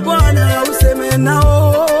mwenyewe Bwana useme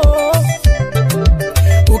nao,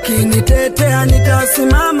 ukinitetea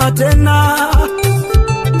nitasimama tena,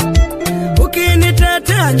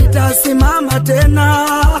 ukinitetea nitasimama tena,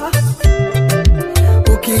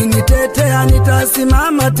 ukinitetea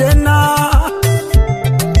nitasimama tena,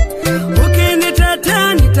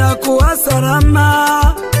 ukinitetea nitakuwa salama.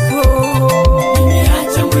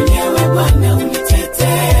 Nimeacha mwenyewe Bwana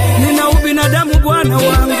unitetee. Nina ubinadamu Bwana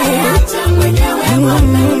wangu, nimeacha mwenyewe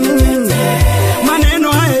Bwana unitetee.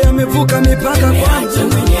 Maneno haya yamevuka mipaka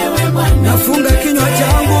kwangu, nafunga kinywa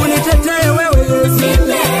changu nitetee wewe Yesu.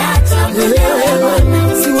 Nimeacha mwenyewe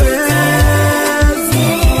Bwana siwezi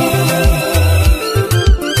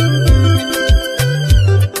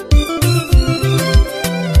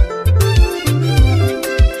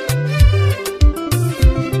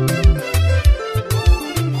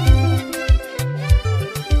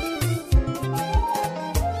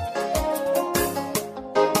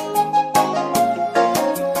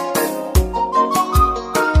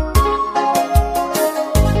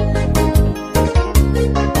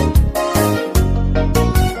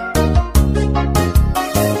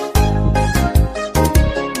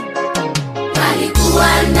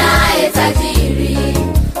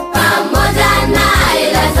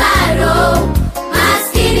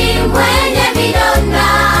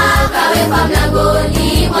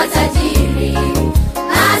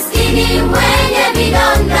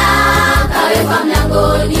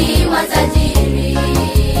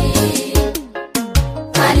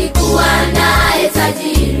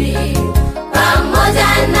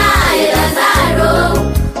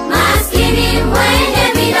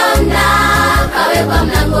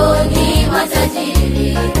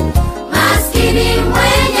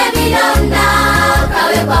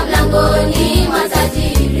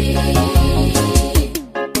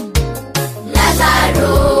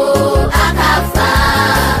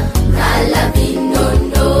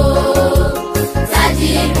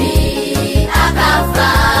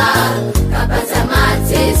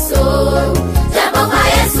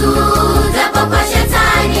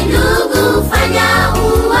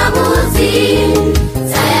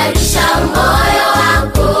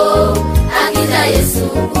Yesu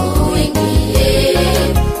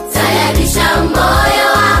uingie. Tayarisha moyo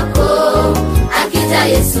wako, akija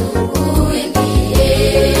Yesu uingie.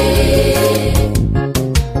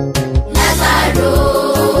 Lazaro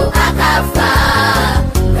akafa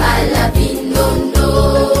kala vinono,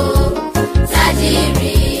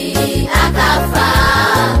 tajiri akafa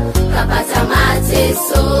kapata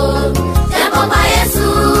mateso. Japo kwa Yesu,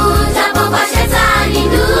 japo kwa shetani,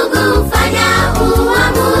 ndugu fanya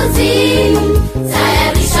uamuzi.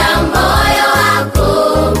 Tayarisha moyo wako,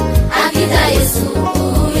 akija Yesu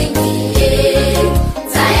uingie.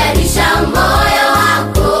 Tayarisha moyo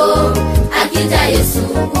wako, akija Yesu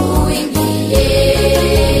uingie.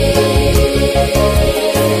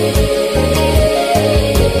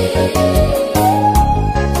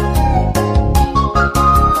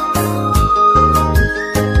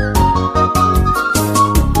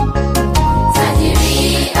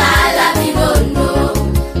 Tajiri ala vinono,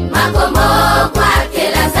 makombo kwake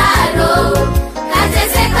Lazaro,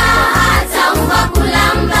 kateseka hata mbwa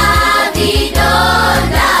kulamba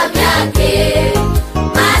vidonda vyake.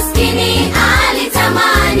 Maskini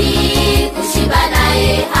alitamani kushiba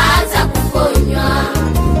naye hata kuponywa.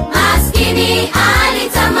 Maskini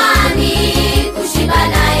alitamani kushiba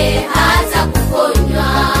naye hata kuponywa.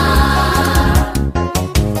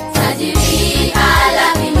 Tajiri ala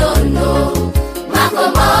vinono,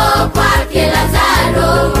 makombo kwake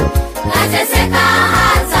Lazaro, kateseka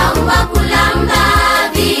hata mbwa kulamba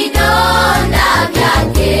vidonda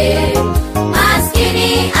vyake.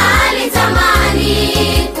 Maskini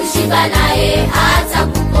alitamani kushiba naye hata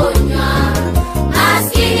kuponywa.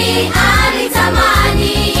 Maskini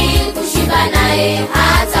alitamani kushiba naye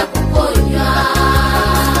hata kuponywa.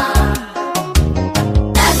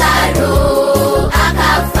 Lazaro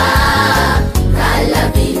akafa kala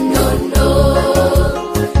vinono,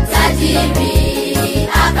 tajiri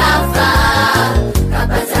akafa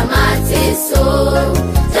kapata mateso.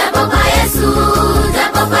 Japo kwa Yesu,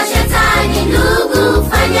 japo kwa shetani, ndugu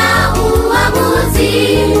fanya uamuzi.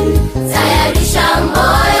 Tayarisha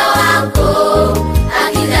moyo wako,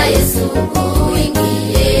 akija Yesu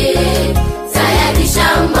uingie. Tayarisha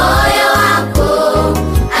moyo wako,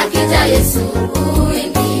 akija Yesu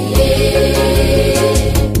uingie.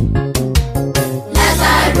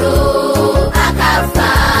 Lazaro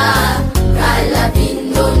akafa kala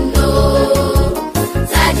vinono,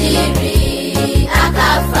 tajiri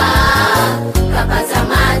akafa kapata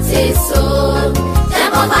mateso.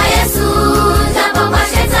 Japo kwa Yesu, japo kwa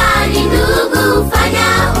shetani, ndugu fanya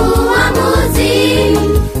uamuzi.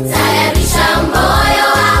 Tayarisha moyo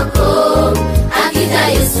wako, akija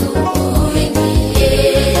Yesu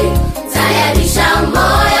uingie. Tayarisha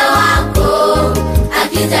moyo wako,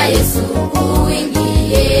 akija Yesu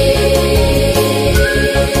uingie.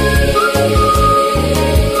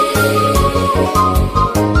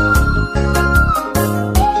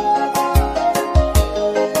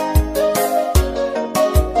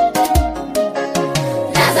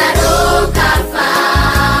 Lazaro kafa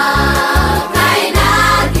kaenda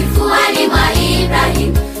kifuani mwa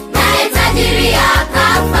Ibrahim, naye tajiri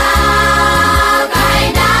akafa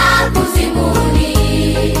kaenda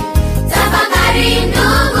kuzimuni. Tafakari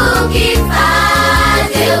ndugu, kifa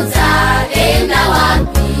je, utaenda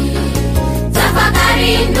wapi?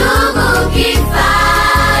 Tafakari ndugu, kifa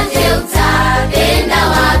je, utaenda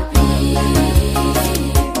wapi?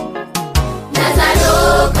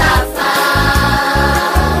 Lazaro kafa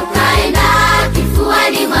kaenda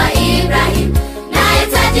kifuani mwa Ibrahim, naye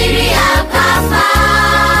tajiri akafa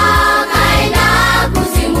kaenda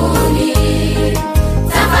kuzimuni.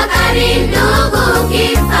 Tafakari ndugu,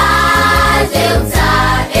 kifa je,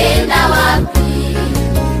 utaenda wapi?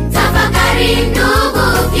 Tafakari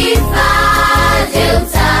ndugu, kifa je,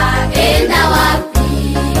 utaenda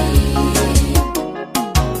wapi?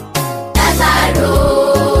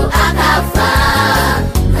 Lazaro akafa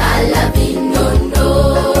kala vinono,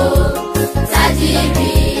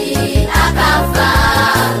 tajiri akafa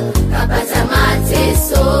kapata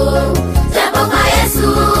mateso. Japo kwa Yesu,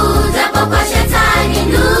 japo kwa shetani,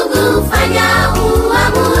 ndugu fanya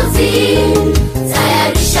uamuzi.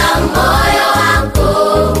 Tayarisha moyo wako,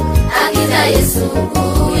 akija Yesu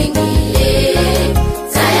uingie.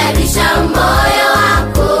 Tayarisha moyo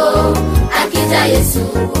wako, akija Yesu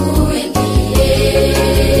uingie.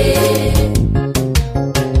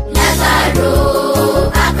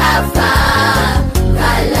 Lazaro akafa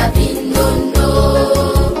kala vinono,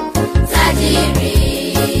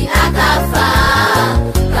 tajiri akafa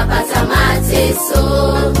kapata mateso.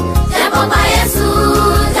 Japo kwa Yesu,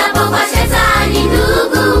 japo kwa shetani,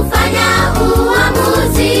 ndugu fanya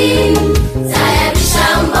uamuzi. Tayarisha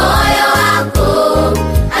moyo wako,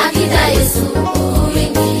 akija Yesu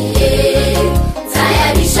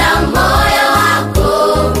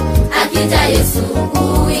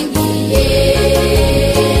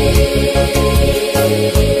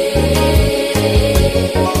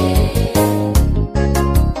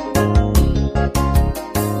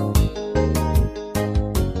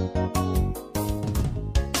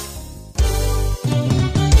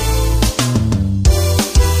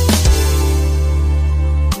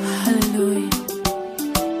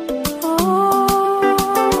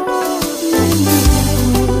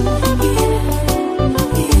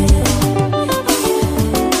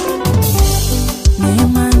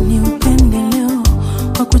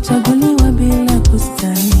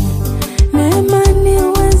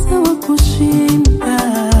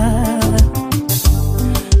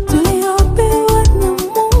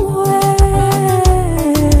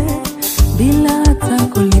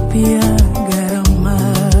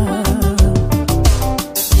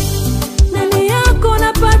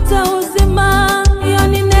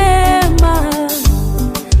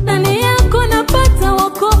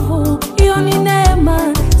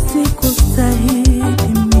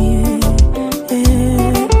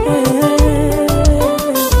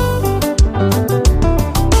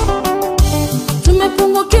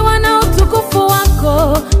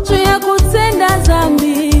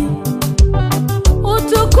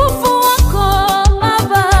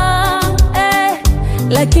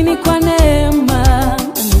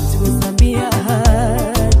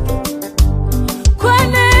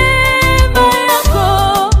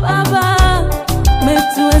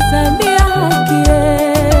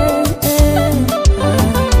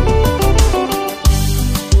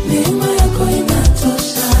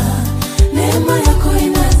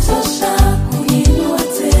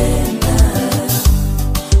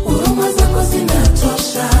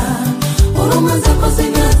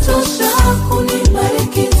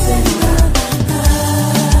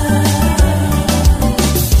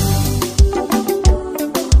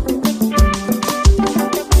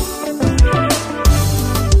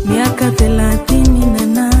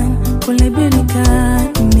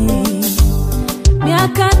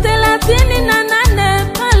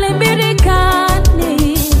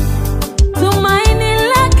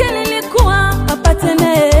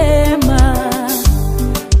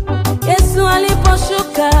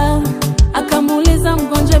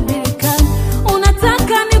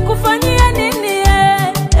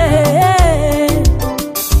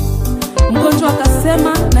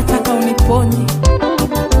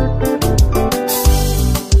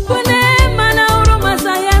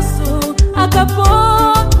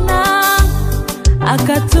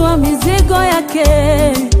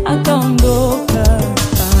wake akaondoka.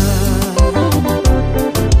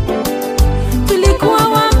 Tulikuwa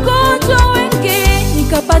wagonjwa wengi,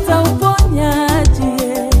 nikapata uponyaji.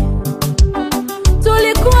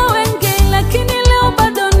 Tulikuwa wengi, lakini leo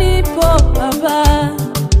bado nipo Baba.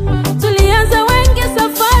 Tulianza wengi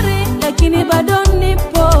safari, lakini bado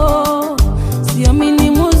nipo. Sio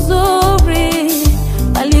mimi mzuri,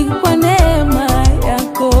 bali kwa neema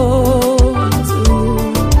yako tu.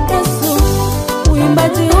 Yesu,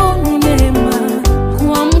 uimbaji huu ni neema,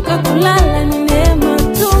 kuamka kulala ni neema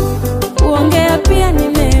tu, kuongea pia ni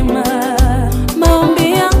neema,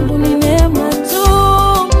 maombi yangu ni neema tu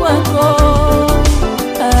kwako.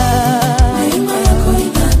 Neema yako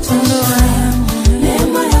inatosha,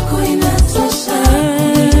 neema yako inatosha,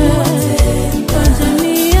 kwa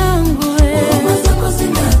jamii yangu, huruma zako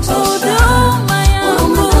zinatosha,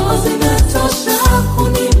 huruma zako zinatosha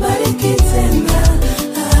kunibariki tena.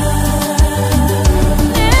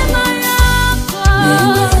 Neema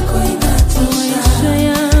yako inatosha,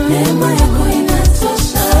 neema yako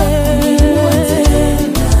inatosha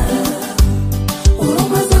tena.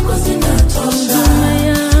 Huruma zako zinatosha,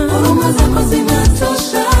 huruma zako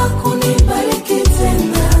zinatosha kunibariki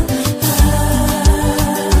tena.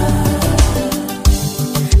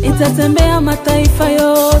 Nitatembea mataifa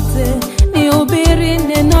yote, nihubiri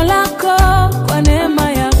neno lako kwa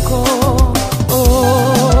neema yako.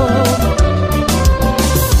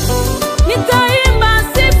 Nitaimba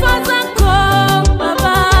sifa zako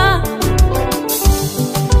Baba,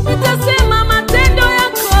 nitasema matendo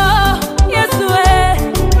yako Yesu,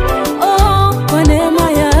 kwa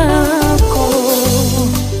neema yako.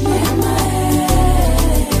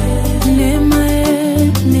 Neema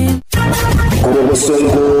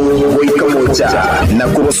Kurobosongo wika moja na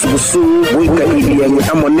kurosubusu wika ilianye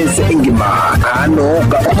amonese ingima ano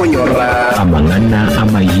gakonyora amangana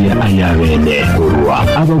amaya ayabene kurwa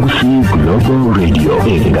abagusi Global Radio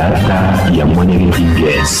egata ya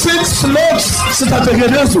mwenyevinge 6 slots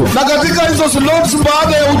zitatengenezwa, na katika hizo slots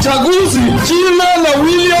baada ya uchaguzi jina la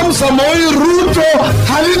William Samoei Ruto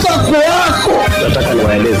halitakuwako. Nataka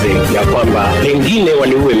niwaeleze ya kwamba pengine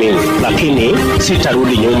waniue mimi, lakini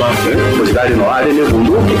sitarudi nyuma. Muzikali no ale ne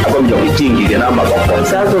bunduki akwambia kutingile namba kwa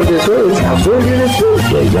consensus of the soul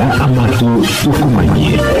is ya amatu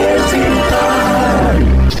tukumanye.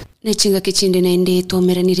 Nechinga kichinde naende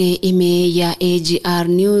tomeranire ime ya AGR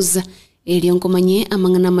News elionkomanye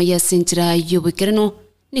amangana maya sentra yobekereno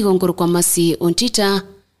nigongoro kwa masi ontita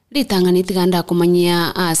litangani tiganda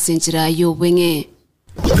komanya a sentra yobwenge.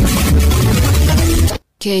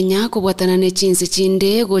 Kenya kubwatana ne chinse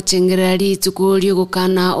chinde gochengera lituko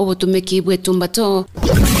lyogokana obutumeki bwetumbato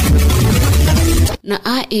na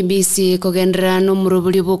IEBC kogendera no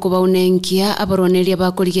murubuli bwo kubaunenkia abaroneria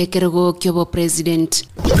bakurigekerego kyobo president.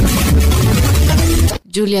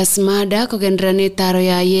 Julius Mada kogendera ne taro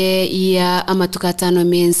yaye ya amatukatano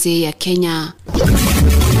mense ya Kenya.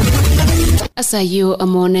 Asayo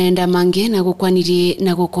amonenda mange na gukwaniri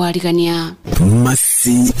na gukwarigania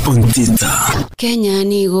Masi ontita. Kenya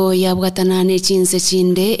nigo yabwatana ne chinse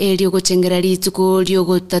chinde elio gochengera lituko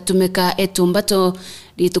lyogo tatumeka etumbato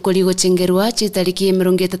lituko ligo chengerwa chitariki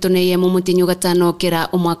 31 mu mutinyo gatano kera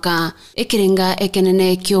omwaka ekirenga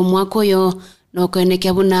ekenene kyo mwako yo no kwene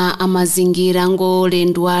kyabuna amazingira ngo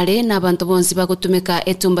lendwale na bantu bonsi bakutumeka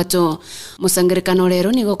etumbato musangerekano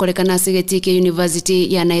lero nigo kolekana sigetike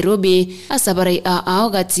University ya Nairobi asabarai ao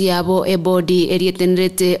gati yabo ebodi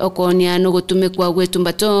erietenrete okonia no gutumekwa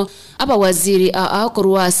gwetumbato aba waziri ao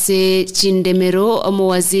kurwase chindemero omo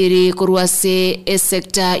waziri kurwase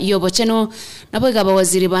sekta yobocheno nabo gaba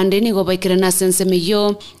waziri bande nigo baikirana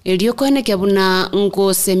sensemiyo elio kwene kyabuna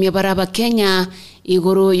ngo semya baraba Kenya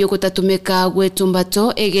igoro yokotatumeka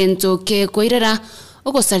gwetumbato egento ke koirera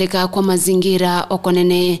ogosaleka kwa mazingira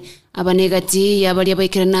okonene abanegati yabali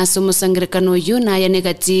abaikirana somusangerekano yuna ya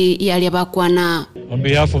negati yali abakwana. On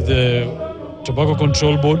behalf of the Tobacco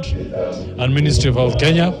Control Board and Ministry of Health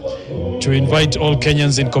Kenya to invite all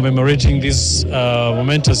Kenyans in commemorating this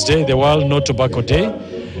momentous day, the World No Tobacco Day.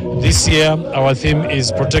 This year our theme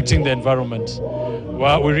is protecting the environment.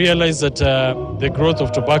 Well, we realize that the growth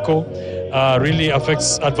of tobacco really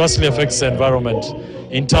adversely affects the environment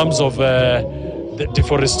in terms of the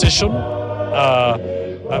deforestation,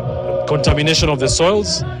 contamination of the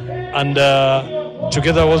soils, and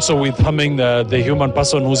together also with harming the human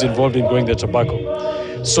person who's involved in growing the tobacco.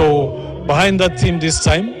 So behind that theme this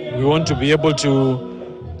time, we want to be able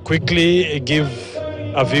to quickly give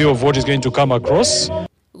a view of what is going to come across.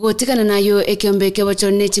 Gotikana nayo ekiombe kyo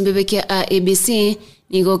chone chimbebe kia ABC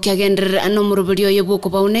nigo kyagenderera ano murubirio yebwoko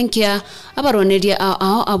baunenkia abaroneria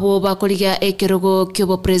abo bakoliga ekerogo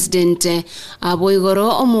kyobo president abo igoro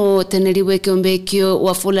omuteneri w'ekiombe kyo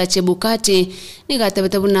Wafula Chebukati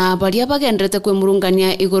nigatabetebuna baria bagenderete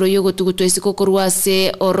kwemurungania igoro yogotugutwa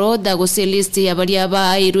isikokorwase orodha gose list ya baria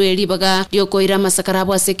bairweri baga ryokoira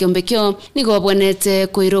masakarabo ase ekiombe kyo nigo babwenete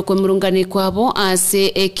koiro kwemurungani kwabo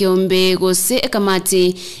ase ekiombe gose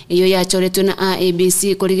ekamati iyo yachoretwe na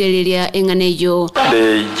ABC korigereria eng'aneyo.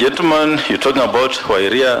 The gentleman you're talking about,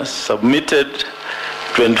 Wairia, submitted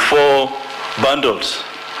 24 bundles.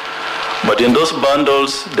 But in those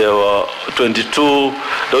bundles, there were 22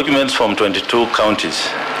 documents from 22 counties.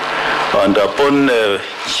 And upon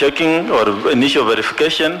checking or initial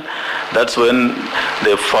verification, that's when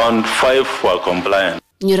they found 5 were compliant.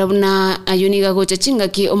 Nyurabuna ayuniga gocha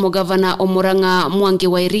chingaki omugavana omuranga Mwangi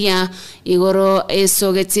Wairia igoro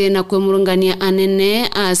esogete na kwemurungania anene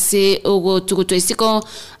ase ogo tugutwa isiko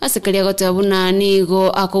asekalia gotabuna nigo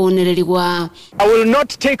akounererigwa. I will not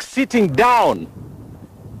take sitting down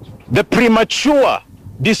the premature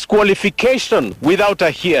disqualification without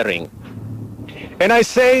a hearing. And I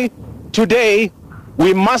say today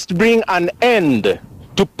we must bring an end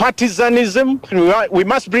to partisanism. We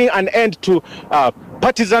must bring an end to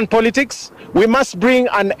partisan politics. We must bring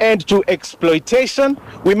an end to exploitation.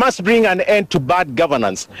 We must bring an end to bad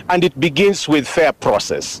governance. And it begins with fair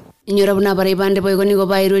process. Nyurabuna baribande boigonigo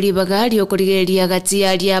bairuri bagari okorigeria gati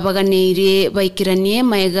aria baganeire baikiranie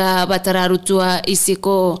maega batararutwa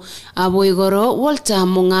isiko aboigoro Walter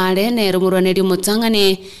Mungare ne rumurwaneri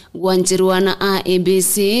mutangane gwanjirwana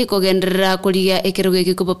ABC kogendera koliga ekeroge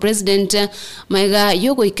kikubo president maega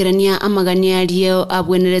yogo ikirania amagania ario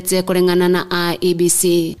abwenerete korengana na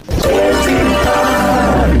ABC.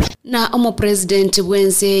 Na omo president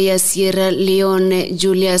wense ya Sierra Leone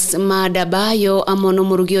Julius Maada Bio amono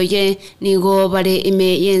murugio ye nigo bare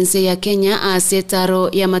ime yense ya Kenya asetaro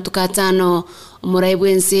ya matukatano omuraibu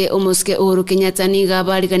wense omuske Uhuru Kenyatta niga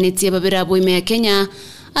bariganitie babirabo ime ya Kenya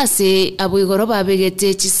ase aboigoro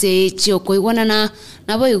babegete chise chiokoigwanana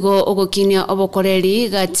naboigo ogokinia obokoreri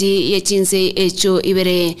gati yechinse echo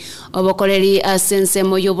ibere obokoreri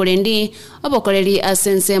asensemo yoborendi obokoreri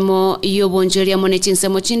asensemo yobonjoria mone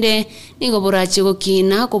chinsemo chinde nigo borachi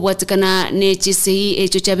gokina kubwatikana ne chise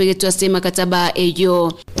echo chabegetu ase makataba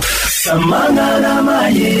eyo. Samana na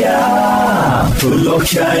magia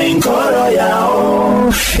tulokia inkoro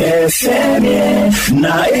yao esene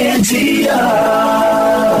na AGR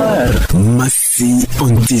Masi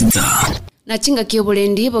Ontita. Na chinga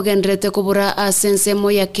kiobolendi bogendrete kubura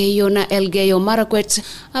asensemo ya keyo na Elgeyo Marakwet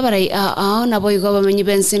abarai na boigo bamenyi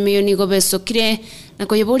bensemeyo nigo besokire na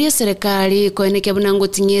koyoboria serikali koeneke bunango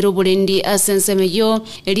tinyero bolendi asensemeyo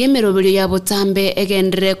eliemerobelyo ya botambe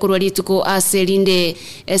egendere kurwarituko aselinde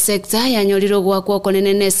sekta yanyoriro gwakwo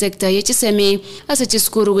konenene sekta yechisemi ase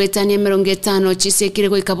chiskuru wetani 50 chisekire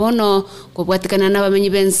go ikabono kubwatikana na bamenyi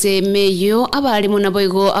bensemeyo abali muna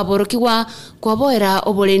boigo aborokiwa kwaboera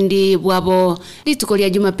obolendi bwabo lituko lya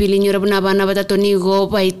Jumapili nyorabuna abana batatu nigo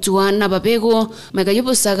baitwa na babego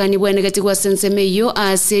magayobosaga ni bwenegati gwa sensemeyo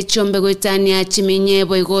ase chombe goitania chimenye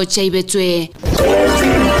boigo chaibetwe.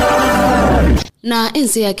 Na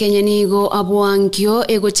ense ya Kenya nigo abuankyo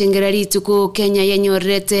ego chengera lituko Kenya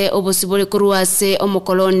yanyorete obosibole kuruase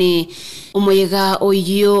omokoloni omoyega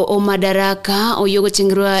oyo omadaraka oyo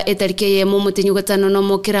gochengerwa etarike ye mumutinyu gatano no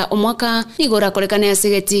mokera omwaka nigo rakolekana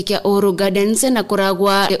yasegeti kya Uhuru Gardens na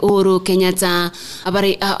kuragwa Uhuru Kenyatta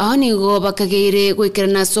abari nigo bakageire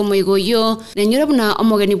gwikirana somo igoyo nenyorabuna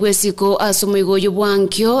omogeni bwesiko asomo igoyo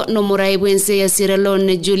bwankyo no murai bwense ya Sierra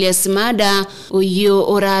Leone Julius Maada oyo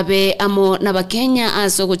orabe amo na Kenya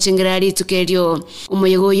aso guchengera litukerio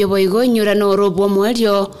omoyego yobo igonyura no robo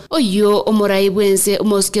mwerio oyo omorai bwense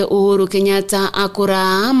omoske Uhuru Kenyatta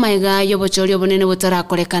akura maiga yobo chorio bonene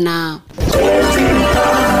butarakolekana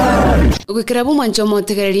ukikirabu mancho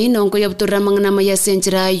motegereri nonko yabutura mangana maya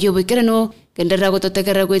senjira yobo ikirano kendera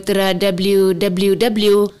gototekera gwitira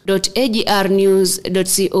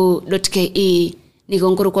www.agrnews.co.ke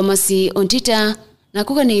nigonkuru kwa Masi Ontita na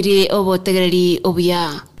kuganiri obotegereri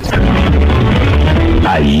obuya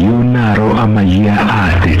ayunaro amaya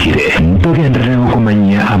atekire ntogendere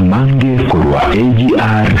kumanya amange kurwa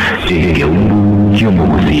AGR egeumbu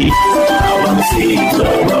yomuguzi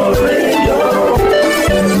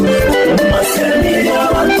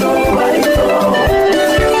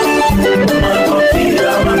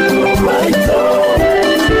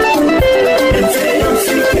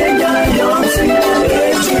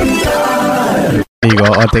Digo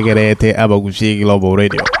otegerete abaguzi Global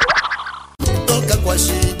Radio. Toka kwa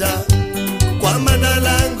shida, kwa maana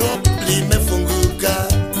lango limefunguka,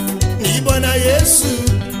 ni Bwana Yesu.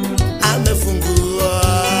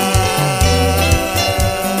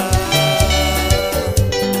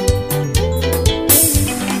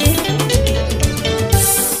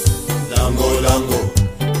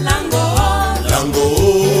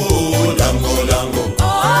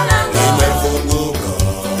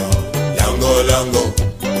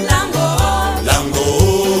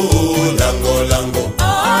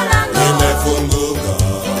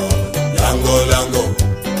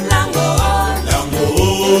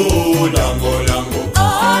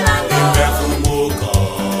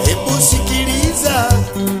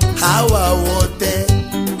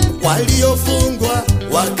 waliofungwa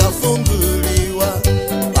wakafunguliwa,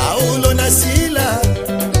 Paulo na Sila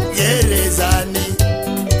gerezani,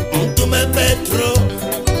 Mtume Petro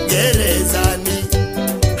gerezani,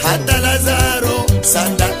 hata Lazaro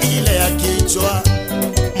sanda ile ya kichwa,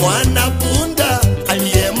 mwana punda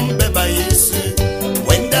aliyembeba Yesu,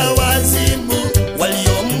 mwenda wazimu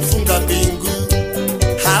waliomfunga pingu,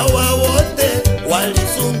 hawa wote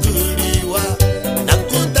walifunguliwa na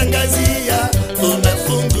kutangazia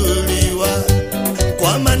umefunguliwa,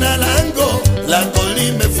 kwa maana lango lako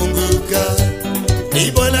limefunguka,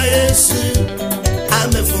 ni Bwana Yesu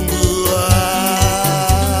amefungua.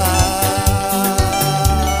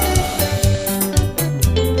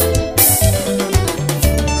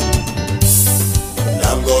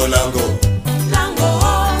 Lango, lango, lango,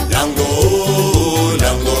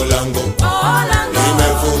 lango, lango,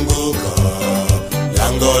 limefunguka.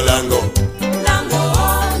 Lango, lango,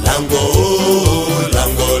 lango,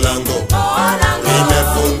 lango, lango,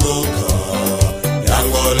 limefunguka.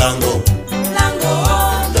 Lango, lango, lango,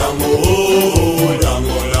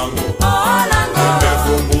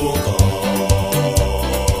 limefunguka.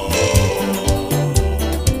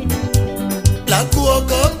 La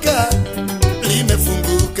kuokoka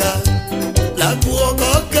limefunguka, la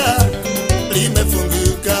kuokoka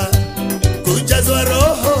limefunguka, kujazwa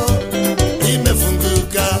Roho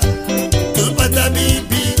limefunguka, kupata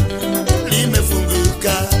bibi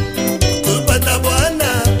limefunguka, kupata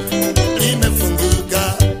bwana limefunguka,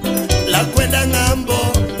 la kwenda ng'ambo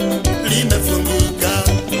limefunguka,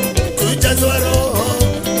 kujazwa Roho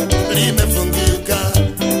limefunguka,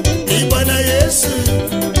 ni Bwana Yesu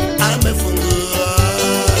amefungua.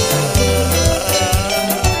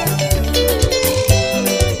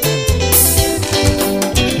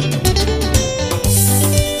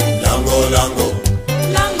 Lango, lango,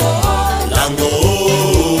 lango,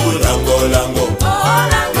 lango, lango,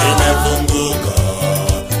 limefunguka.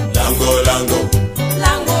 Lango, lango,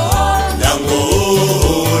 lango,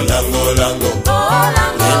 lango, lango,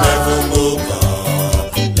 limefunguka.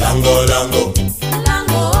 Lango, lango,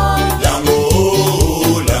 lango,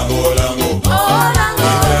 lango,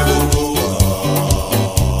 limefunguka.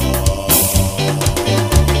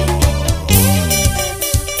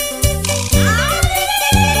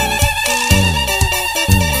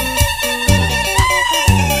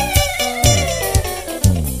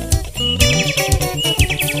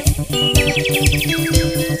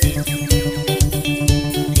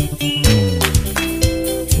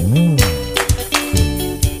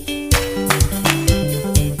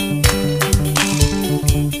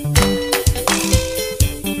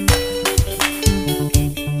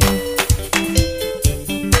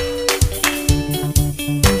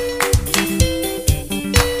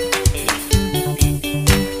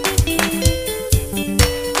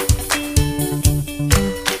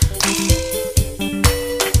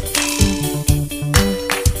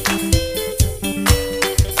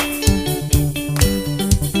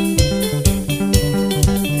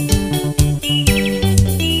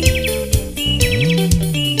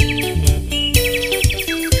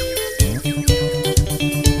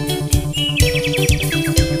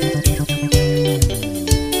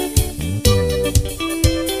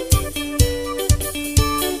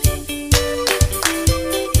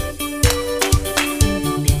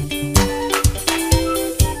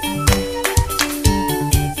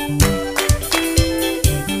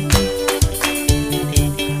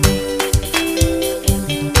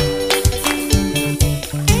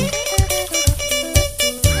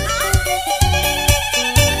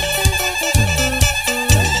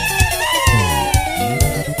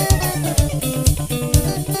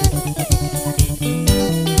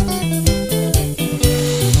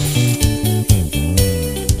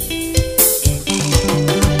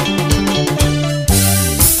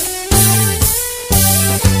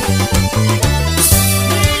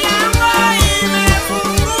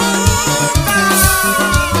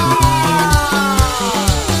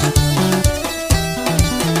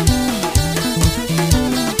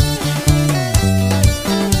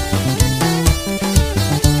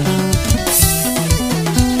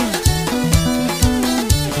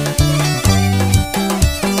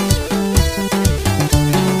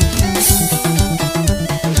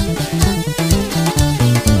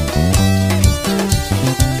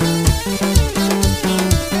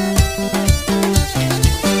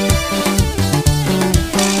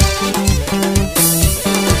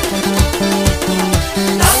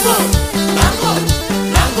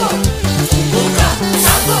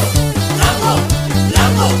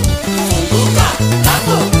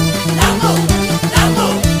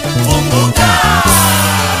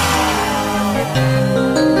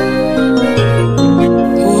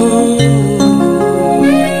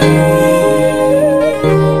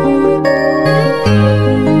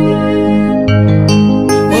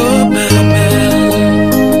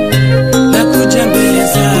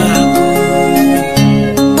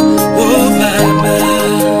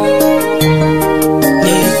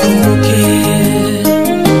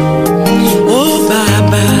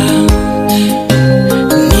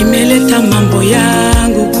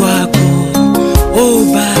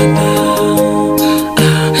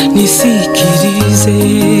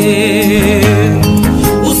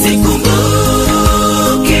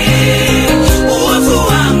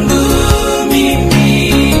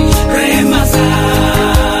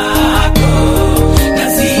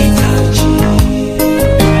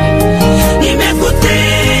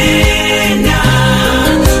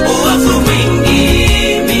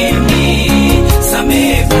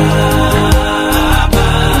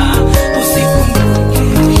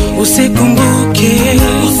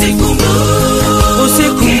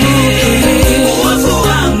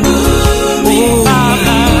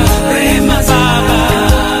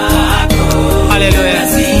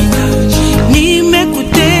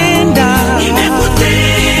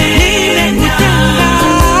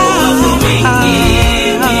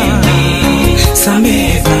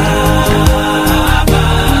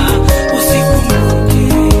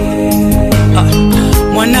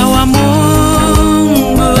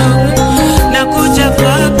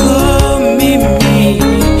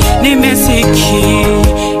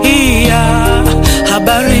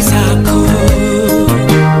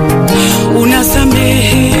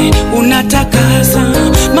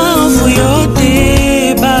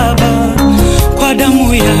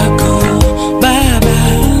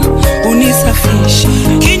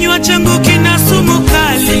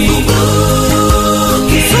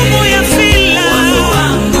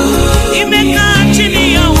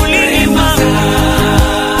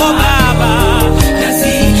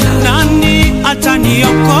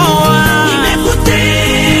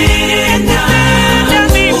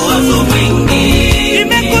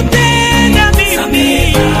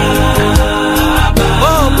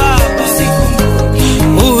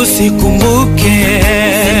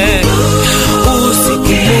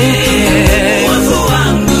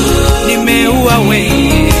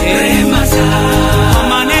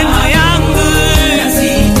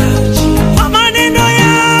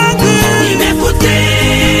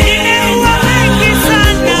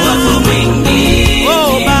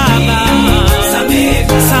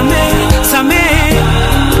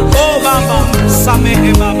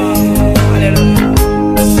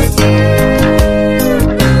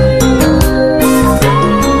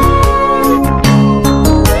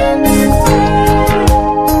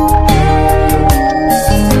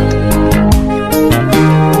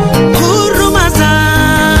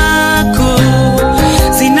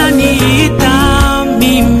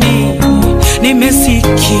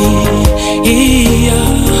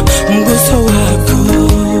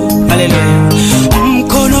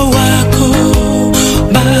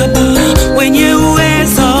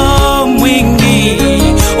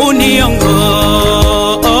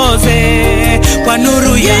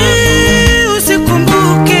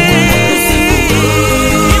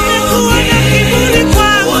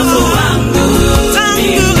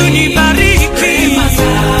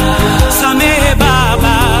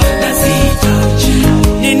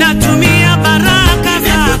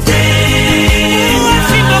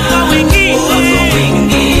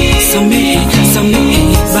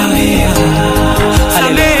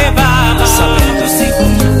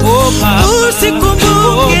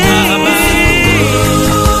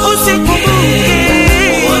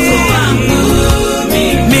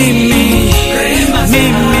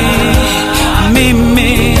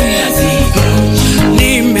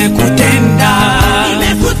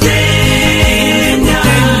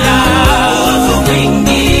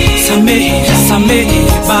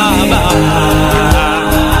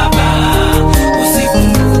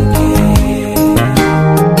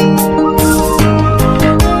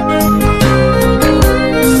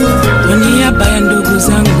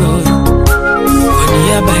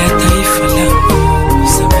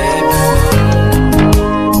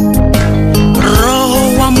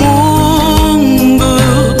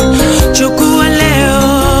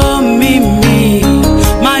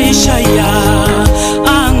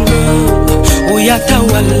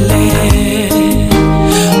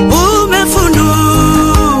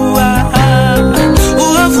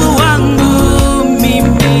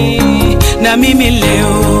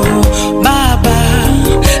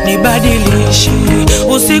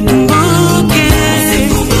 Usikumbuke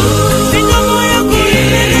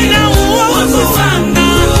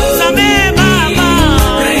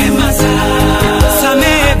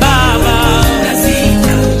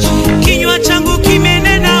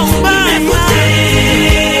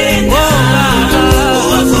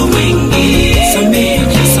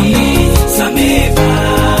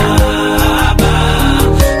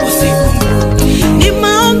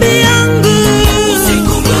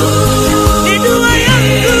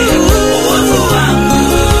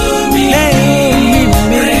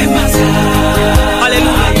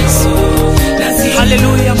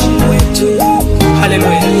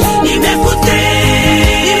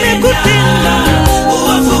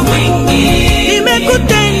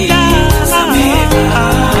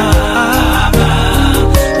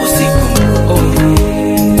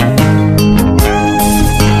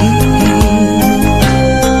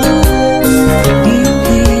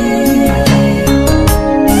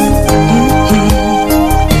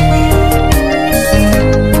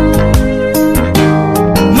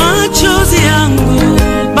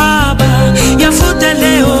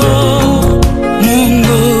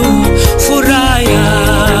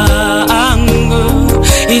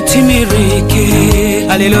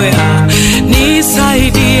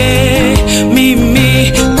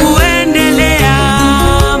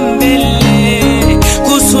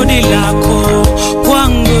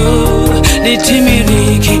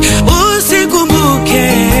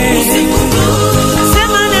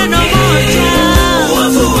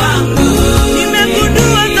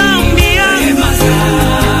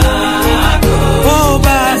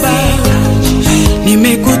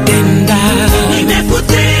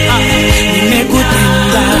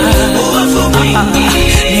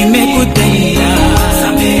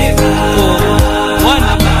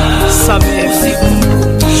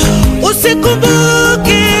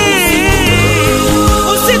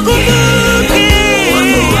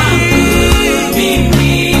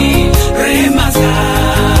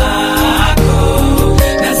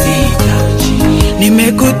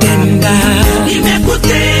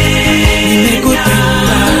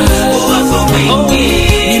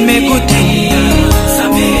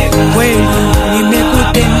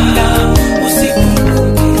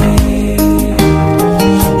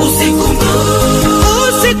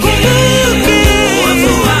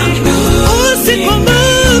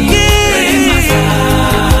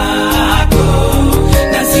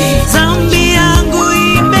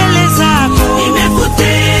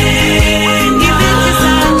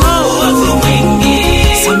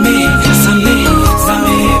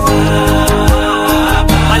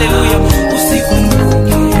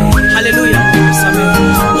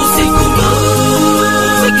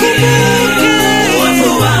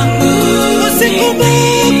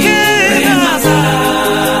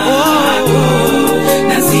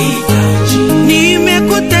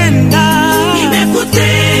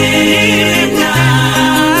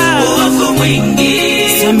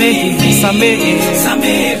samehe, samehe,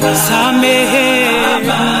 samehe, samehe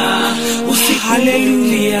Baba,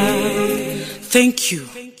 hallelujah. Thank you.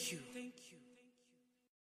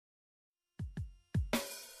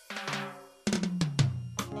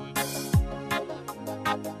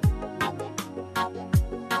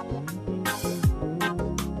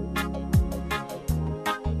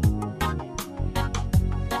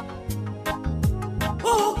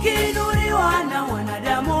 Ukiinuliwa na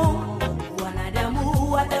wanadamu,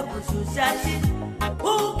 wanadamu watakushusha chini.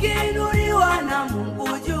 Ukiinuliwa na Mungu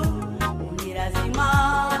juu, ni lazima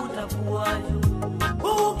utakuwa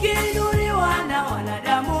juu. Ukiinuliwa na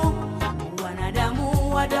wanadamu,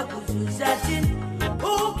 wanadamu watakushusha chini.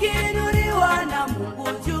 Ukiinuliwa na Mungu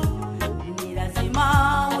juu, ni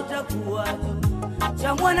lazima utakuwa juu.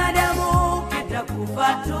 Cha mwanadamu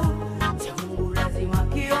kitakufa tu, cha Mungu lazima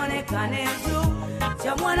kionekane juu.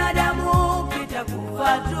 Cha mwanadamu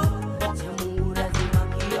kitakufa tu, cha Mungu lazima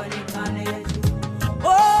kionekane juu.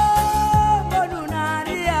 Oh, mbona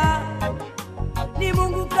unalia? Ni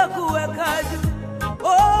Mungu kakuweka juu.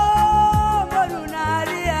 Oh, mbona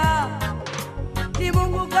unalia? Ni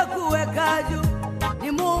Mungu kakuweka juu.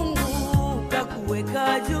 Ni Mungu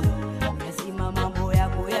kakuweka juu. Lazima mambo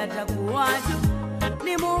yako yatakuwa juu.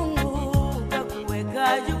 Ni Mungu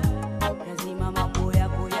kakuweka juu. Lazima mambo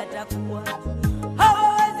yako yatakuwa juu.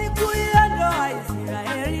 Hawawezi kuiondoa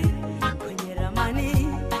Israeli kwenye ramani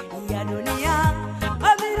ya dunia.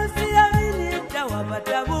 Amini usiamini itawapa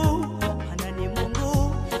tabu, maana ni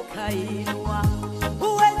Mungu kainua.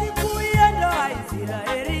 Huwezi kuiondoa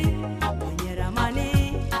Israeli kwenye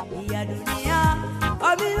ramani ya dunia.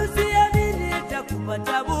 Amini usiamini itakupa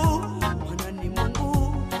tabu, maana ni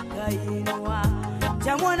Mungu kainua.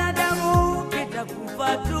 Cha mwanadamu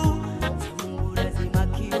kitakufa tu, cha Mungu lazima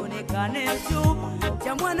kionekane juu.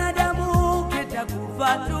 Cha mwanadamu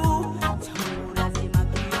kitakufa tu, cha Mungu lazima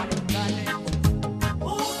kionekane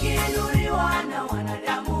juu. Ukiinuliwa na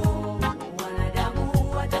wanadamu,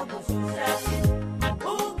 wanadamu watakushusha chini.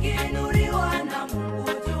 Ukiinuliwa na Mungu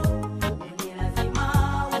juu, ni lazima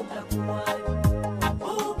utakuwa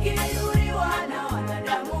juu. Ukiinuliwa na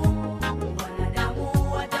wanadamu,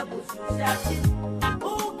 wanadamu watakushusha chini.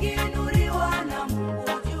 Ukiinuliwa na Mungu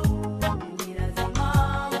juu, ni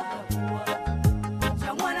lazima utakuwa juu.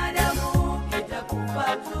 Cha mwanadamu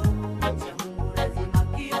kitakufa tu, cha Mungu lazima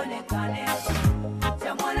kionekane juu.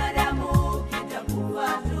 Cha mwanadamu kitakufa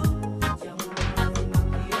tu, cha Mungu lazima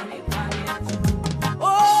kionekane juu.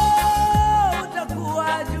 Oh,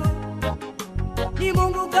 utakuwa juu. Ni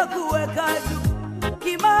Mungu kakuweka juu.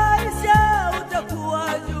 Kimaisha utakuwa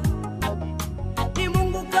juu. Ni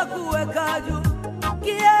Mungu kakuweka juu.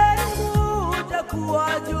 Kielimu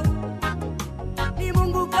utakuwa juu. Ni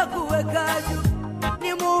Mungu kakuweka juu.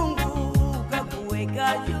 Ni Mungu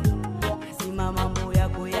kakuweka juu. Lazima mambo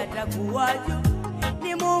yako yatakuwa juu.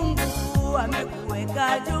 Ni Mungu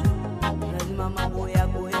amekuweka juu. Lazima mambo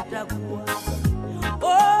yako yatakuwa juu.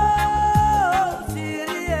 Oh,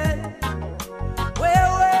 usilie.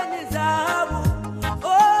 Wewe ni dhahabu.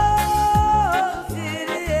 Oh,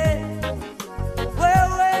 usilie.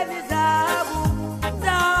 Wewe ni dhahabu.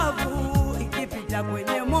 Dhahabu ikipita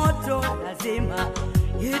kwenye moto lazima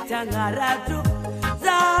itang'ara tu.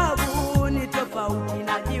 Dhahabu ni tofauti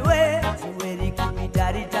na jiwe. Jiwe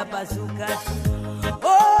likipita litapasuka tu.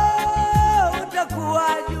 Oh, utakuwa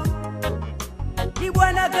juu. Ni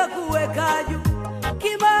Bwana kakuweka juu.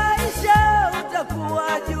 Kimaisha utakuwa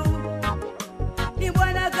juu. Ni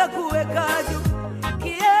Bwana kakuweka juu.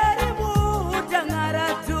 Kielimu utang'ara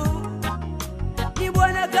tu. Ni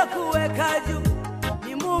Bwana kakuweka juu.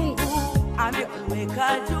 Ni Mungu amekuweka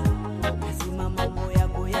juu. Lazima mambo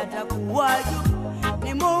yako yatakuwa juu.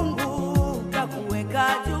 Ni Mungu kakuweka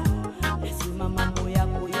juu. Lazima mambo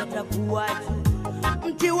yako yatakuwa juu.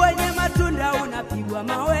 Mti wenye matunda unapigwa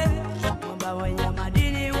mawe, mwamba wenye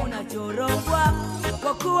madini unachorogwa.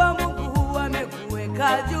 Kwa kuwa Mungu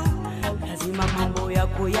amekuweka juu, lazima mambo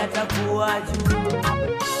yako yatakuwa juu.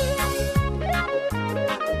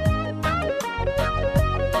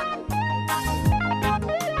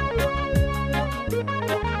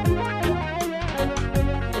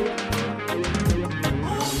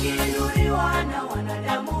 Ukiinuliwa na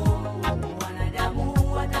wanadamu,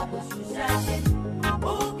 wanadamu watakushusha chini.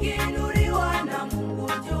 Ukiinuliwa na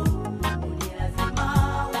Mungu juu, ni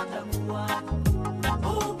lazima utakuwa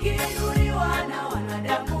juu. Ukiinuliwa na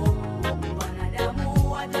wanadamu,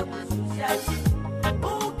 wanadamu watakushusha chini.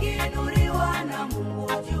 Ukiinuliwa na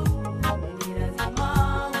Mungu juu, ni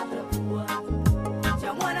lazima utakuwa juu.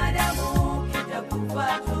 Cha mwanadamu kitakufa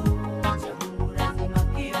tu, cha Mungu lazima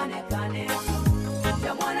kionekane juu.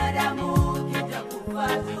 Cha mwanadamu kitakufa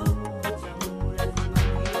tu, cha Mungu lazima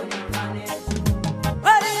kionekane juu.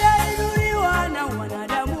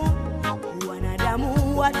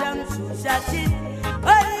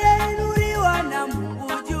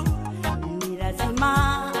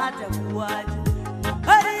 atakuwaje?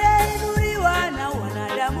 Aliyeinuliwa na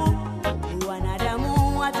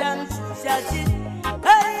wanadamu watamshusha chini.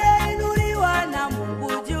 Aliyeinuliwa na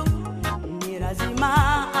Mungu juu, ni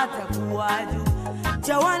lazima atakuwa juu.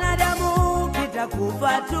 Cha wanadamu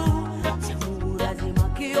kitakufa tu, cha Mungu lazima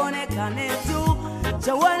kionekane tu.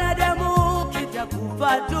 Cha wanadamu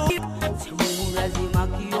kitakufa tu, cha Mungu lazima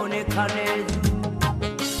kionekane tu.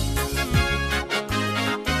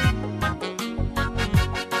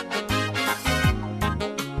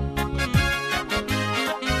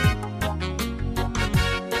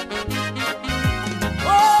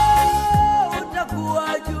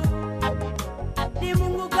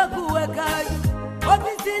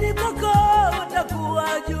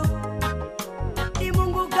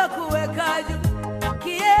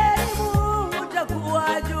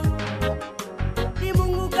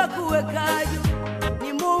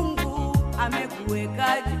 Ni Mungu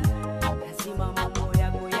amekuweka juu, lazima mambo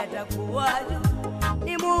yako yatakuwa juu.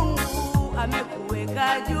 Ni Mungu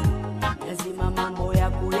amekuweka juu, lazima mambo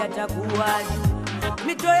yako yatakuwa juu.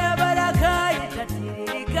 Mito ya baraka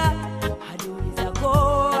itatiririka, adui zako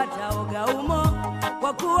wataoga umo,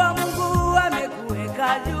 kwa kuwa Mungu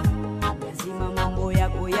amekuweka juu, lazima mambo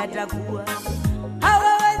yako yatakuwa.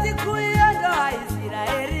 Hawawezi kuiondoa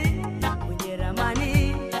Israeli kwenye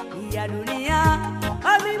ramani ya dunia.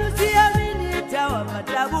 Amini usiamini itawapa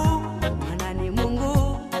tabu, maana ni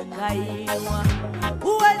Mungu kainua.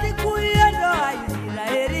 Huwezi kuiondoa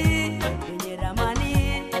Israeli kwenye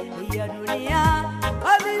ramani ya dunia.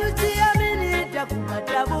 Amini usiamini itakupa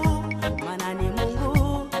tabu, maana ni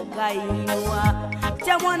Mungu kainua.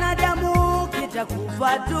 Cha mwanadamu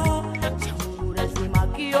kitakufa tu, cha Mungu lazima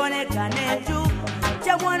kionekane tu.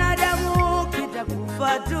 Cha mwanadamu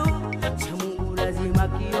kitakufa tu, cha Mungu lazima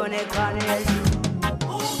kionekane tu.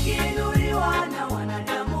 Ukiinuliwa na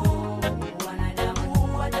wanadamu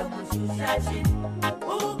watakushusha chini.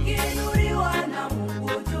 Ukiinuliwa na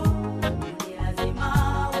Mungu juu, ni lazima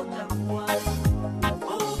utakuwa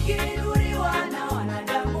juu. Ukiinuliwa na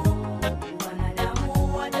wanadamu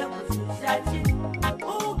watakushusha chini.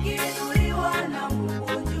 Ukiinuliwa na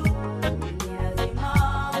Mungu juu, ni lazima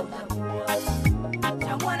utakuwa juu.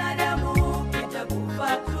 Cha mwanadamu kitakufa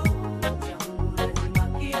tu, cha Mungu lazima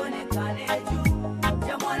kionekane juu.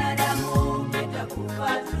 Cha mwanadamu kitakufa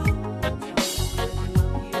tu, cha Mungu lazima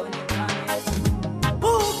kionekane juu.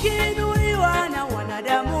 Ukiinuliwa na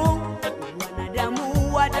wanadamu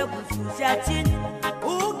watakushusha chini.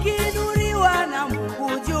 Ukiinuliwa na Mungu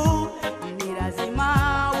juu, ni lazima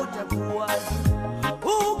utakuwa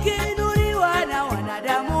juu. Ukiinuliwa na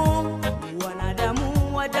wanadamu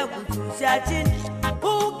watakushusha chini.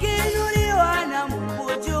 Ukiinuliwa na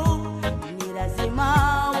Mungu juu, ni lazima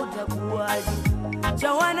utakuwa juu.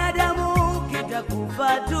 Cha wanadamu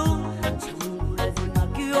kitakufa tu, cha Mungu lazima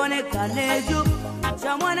kionekane juu.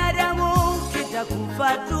 Cha mwanadamu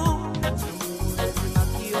kitakufa tu, cha Mungu lazima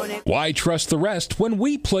kionekane. Why trust the rest when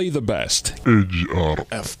we play the best? AGR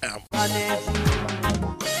FM.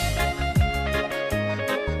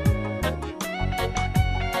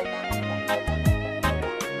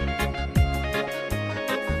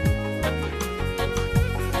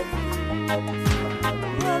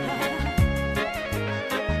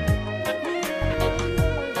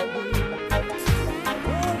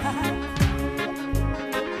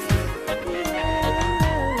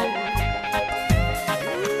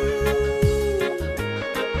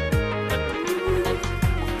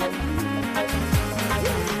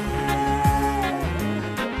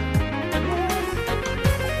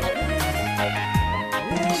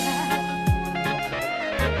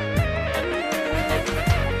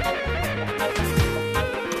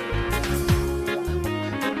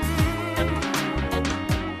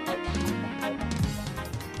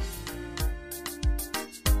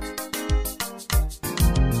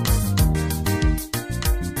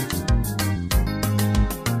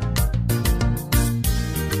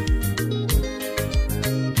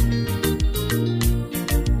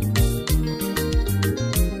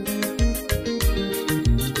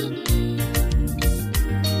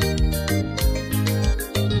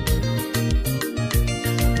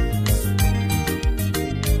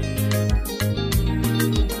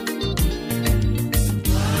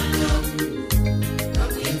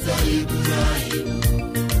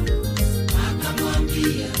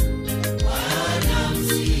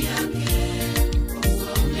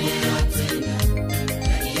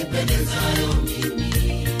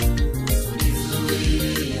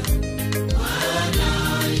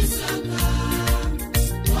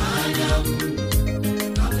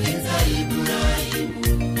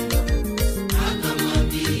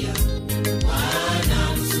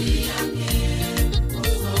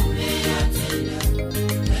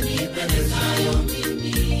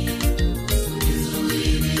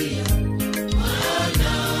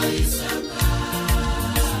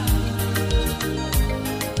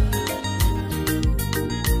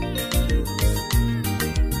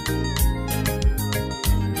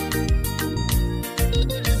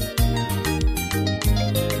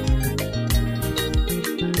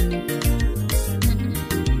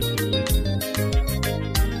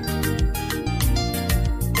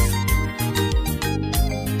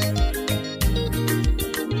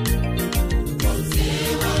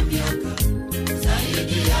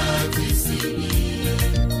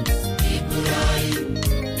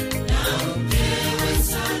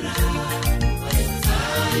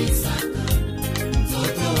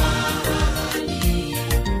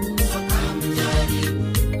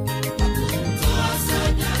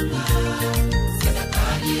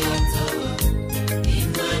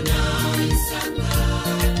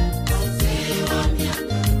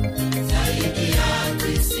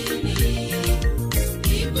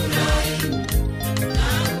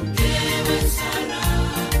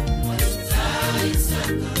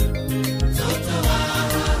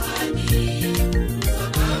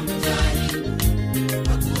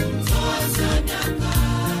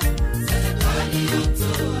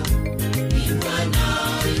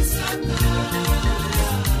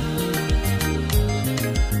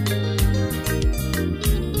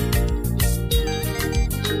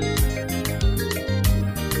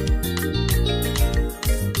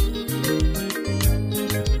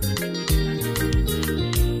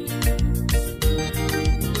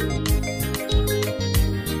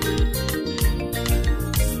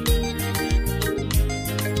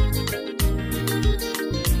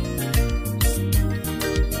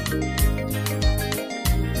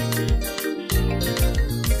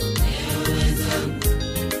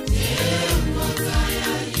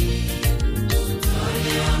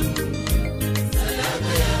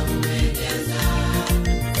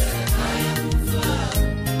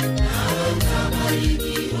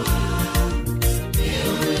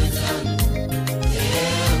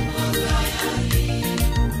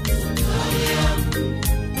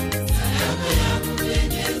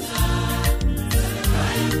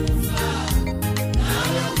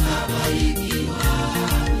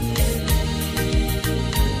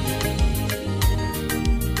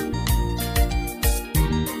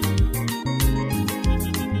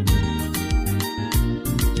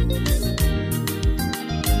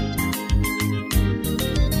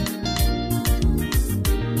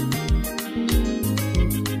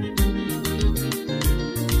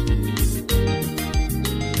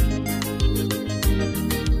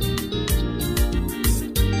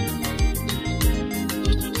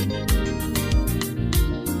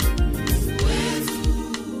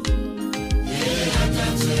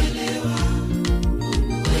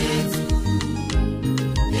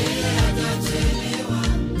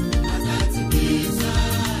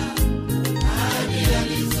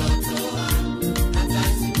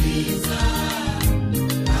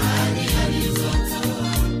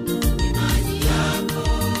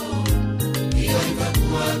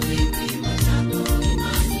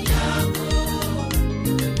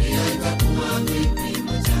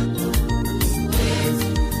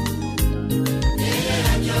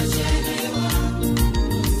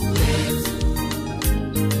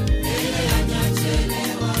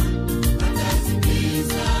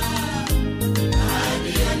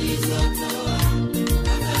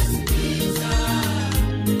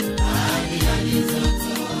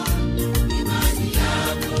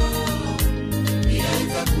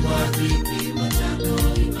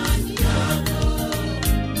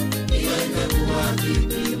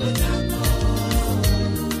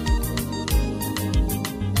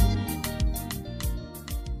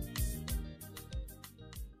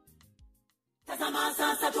 Tazama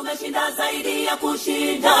sasa tumeshinda zaidi ya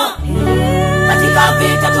kushinda. Katika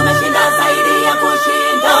vita tumeshinda zaidi ya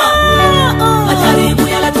kushinda. Majaribu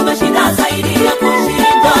yale tumeshinda zaidi ya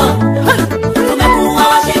kushinda. Tumekuwa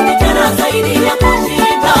washindi tena zaidi ya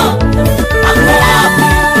kushinda.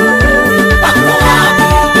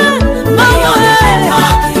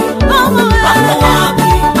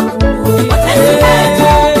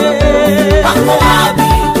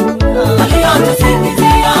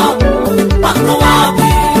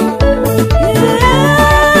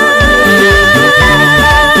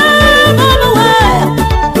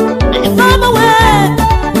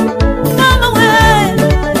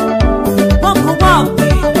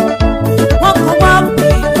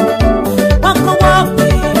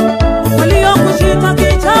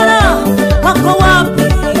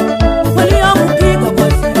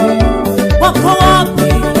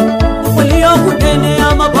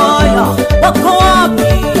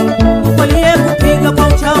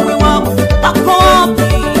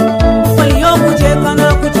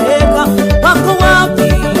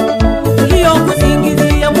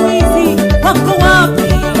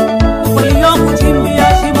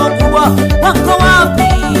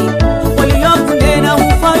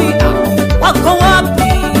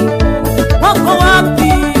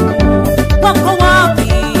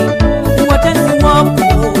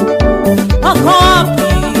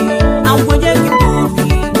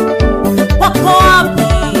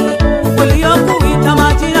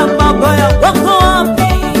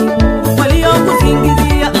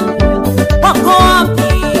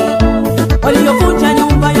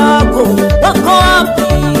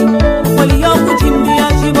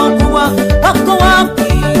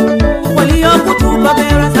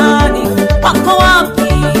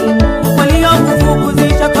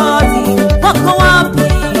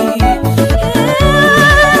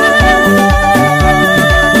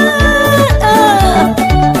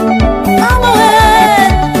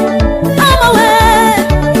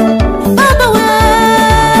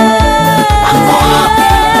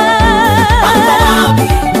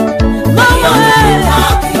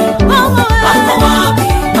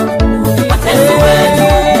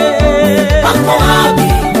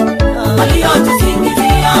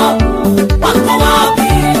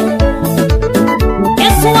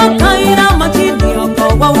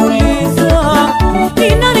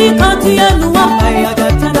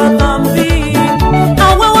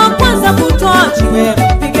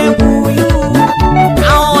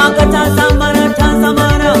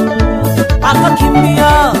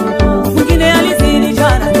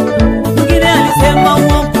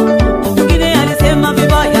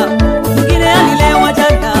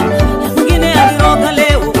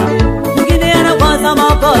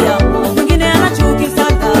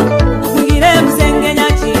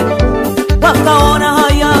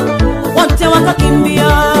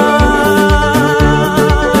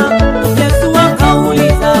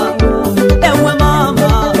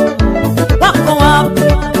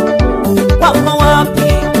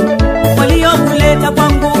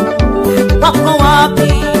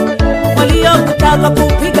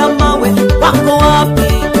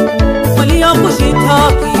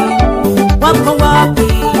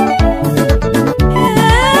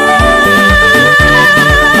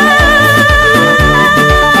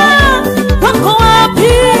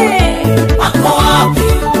 Ako wapi?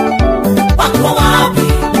 Ako wapi?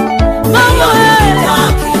 Walionyesha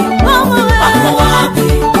haki. Ako wapi?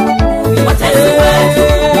 Watesi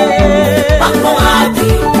wetu. Ako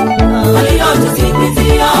wapi?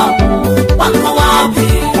 Waliotusingizia. Ako wapi? Wako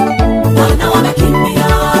wapi?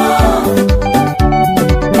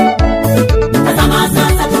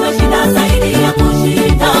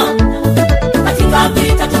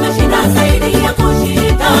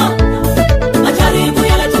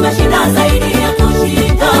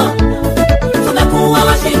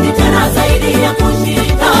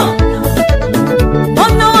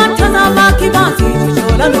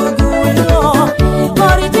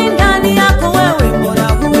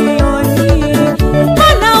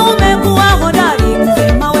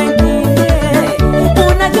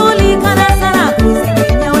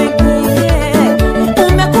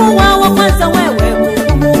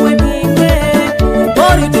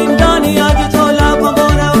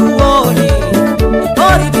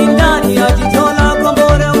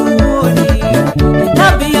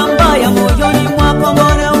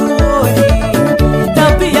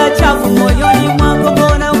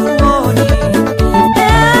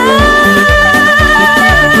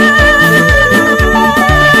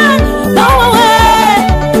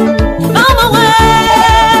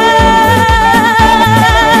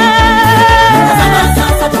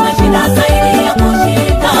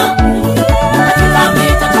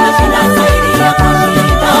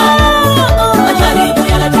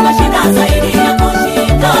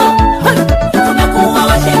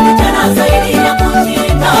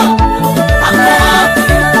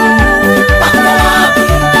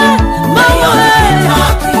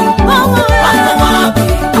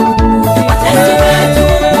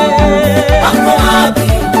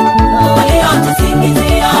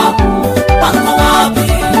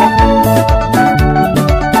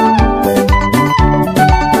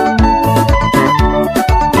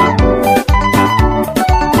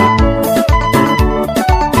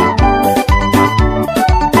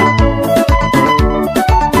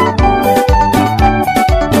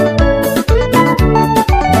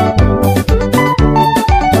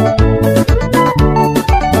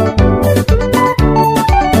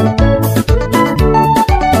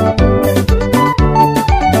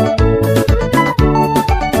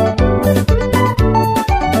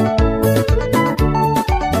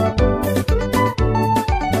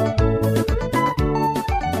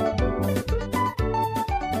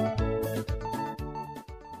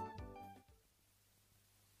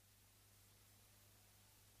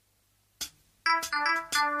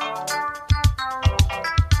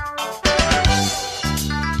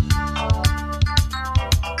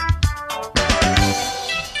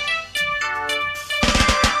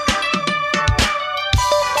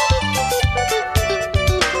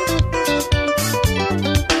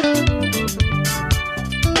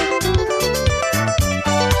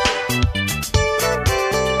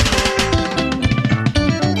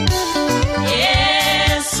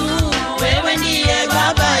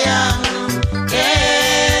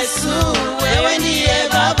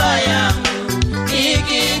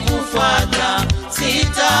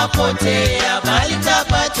 sitapotea bali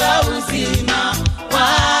tapata uzima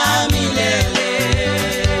wa milele.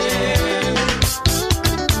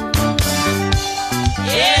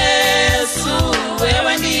 Yesu,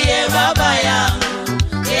 wewe ndiye baba yangu.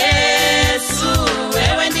 Yesu,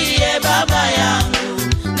 wewe ndiye baba yangu.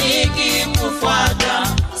 Nikikufuata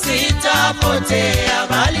sitapotea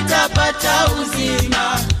bali tapata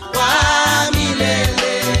uzima wa milele.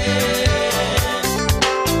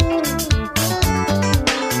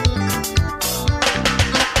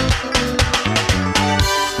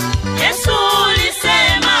 Yesu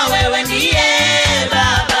ulisema wewe ndiye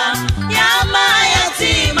baba ya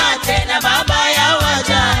mayatima tena baba ya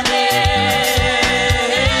wajane.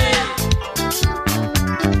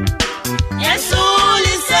 Yesu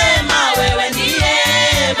ulisema wewe ndiye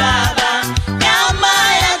baba ya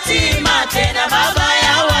mayatima tena baba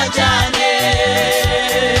ya wajane.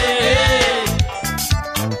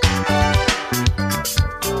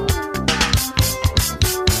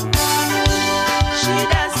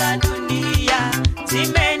 Shida za dunia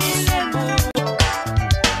zimenisumbua.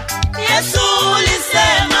 Yesu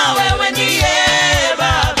ulisema wewe ndiye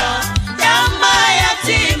baba ya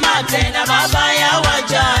mayatima tena baba ya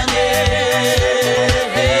wajane.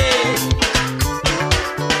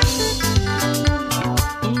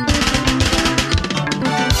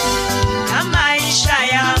 Na maisha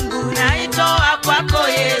yangu naitoa kwako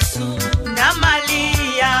Yesu, na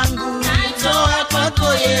mali yangu naitoa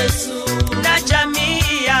kwako Yesu, na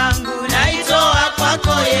jamii yangu naitoa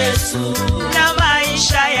kwako Yesu, na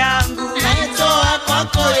maisha yangu naitoa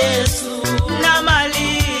kwako Yesu, na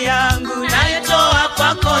mali yangu naitoa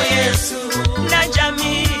kwako Yesu, na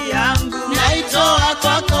jamii yangu naitoa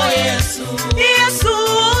kwako Yesu. Yesu,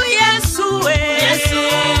 Yesu we. Yesu,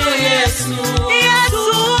 Yesu. Yesu,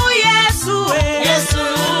 Yesu we. Yesu,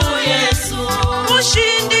 Yesu.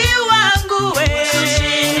 Ushindi wangu we.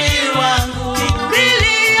 Ushindi wangu.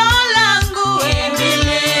 Kimbilio langu we.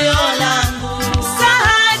 Kimbilio langu.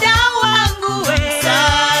 Msaada wangu we.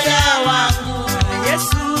 Msaada wangu.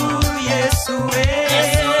 Yesu, Yesu we.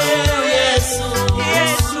 Yesu, Yesu.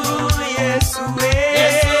 Yesu, Yesu we.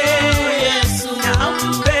 Yesu, Yesu.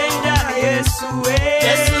 Nampenda Yesu we.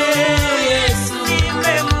 Yesu, Yesu.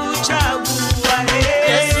 Nimemchagua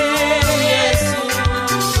he. Yesu, Yesu.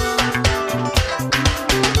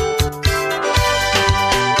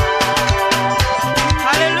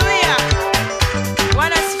 Haleluya.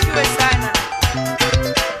 Bwana asifiwe sana.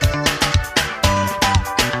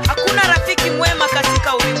 Hakuna rafiki mwema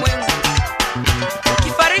katika ulimwengu.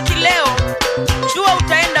 Ukifariki leo, jua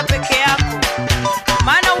utaenda peke yako.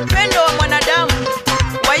 Maana upendo wa mwanadamu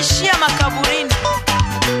waishia makaburini.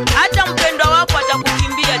 Hata mpendwa wako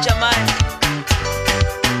atakukimbia jamani.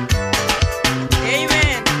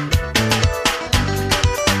 Amen.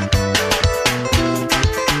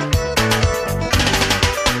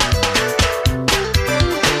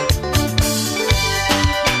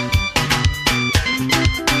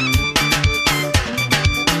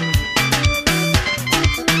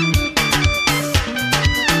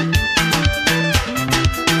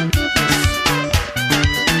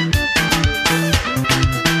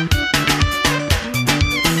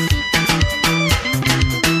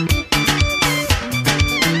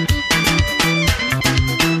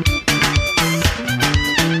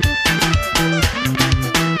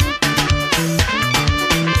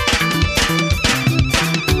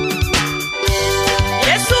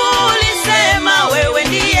 Yesu ulisema wewe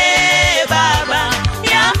ndiye baba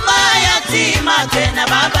ya mayatima tena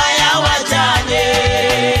baba ya wajane.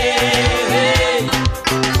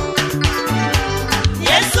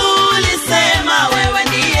 Yesu ulisema wewe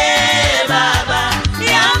ndiye baba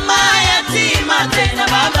ya mayatima tena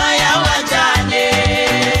baba ya wajane.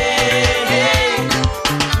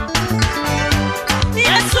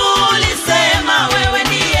 Yesu ulisema wewe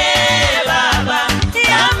ndiye baba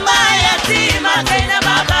ya mayatima tena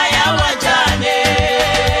baba ya wajane.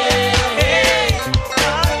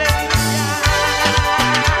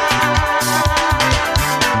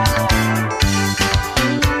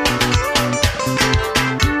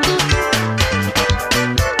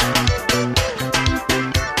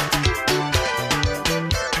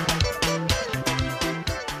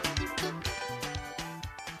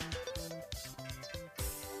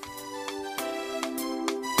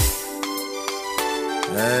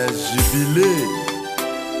 Jibile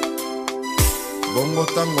bongo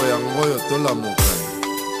tango yango oyo tolamuka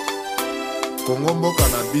kongo mboka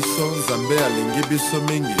na biso nzambe alingi biso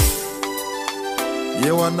mingi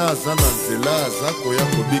ye wana aza na nzela aza koya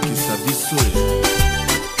kobikisa biso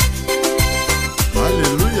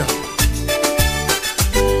Haleluya.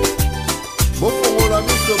 Bofongola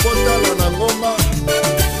miso botala na ngoma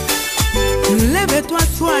Lève-toi,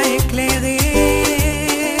 sois éclairé.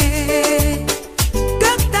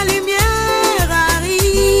 Que ta lumière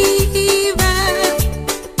arrive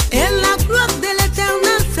et la gloire de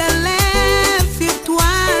l'Éternel s'élève sur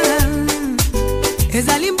toi.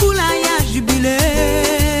 Ezali mbula ya jubilé.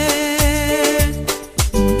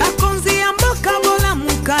 Bakonzi ya mboka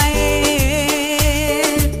bolamuka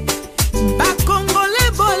bakongole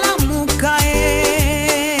bolamuka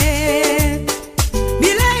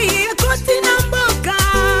bilei ekoti na mboka.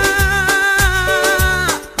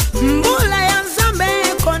 Mbula ya Nzambe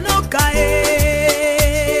ekonoka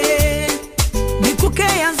bikuke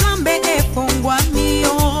ya Nzambe efongwami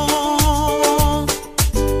yo.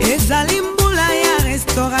 Ezali mbula ya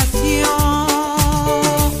restauration.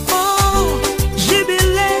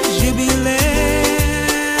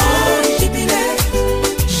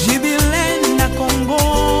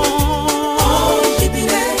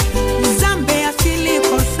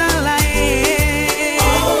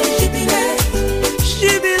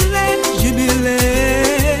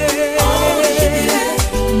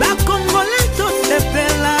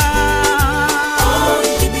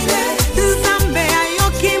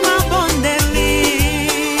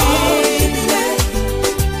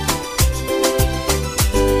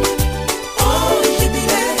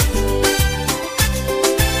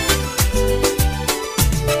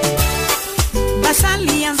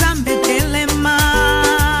 Basali ya Nzambe telema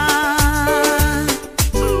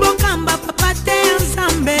mbokamba papate ya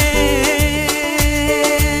Nzambe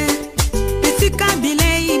bisika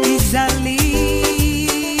bilei bizali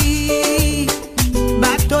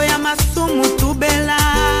bato ya masumu tubela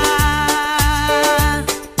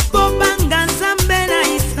bobanga Nzambe na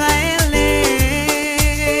Israele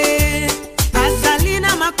azali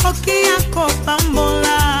na makoki ya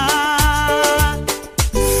kopambola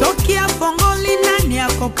soki afongoli nani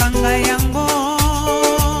akokanga yango.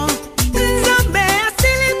 Nzambe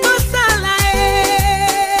asili kosala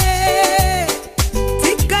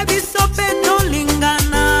tika biso pe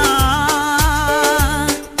tolingana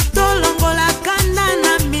tolongola kanda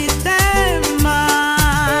na mitema.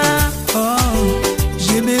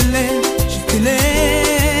 Jibile, jibile,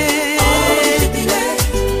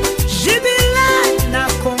 jibile na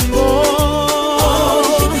Kongo.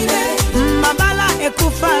 Mabala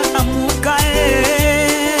ekufa lamuka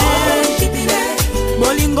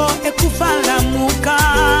bolingo ekufa lamuka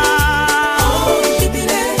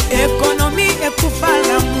ekonomi ekufa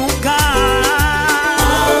lamuka.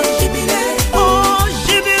 Oh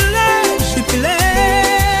jibile, jibile,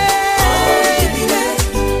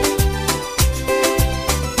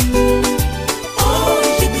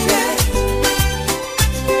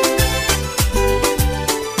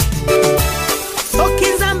 soki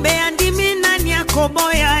Nzambe andimi nani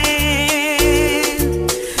akoboya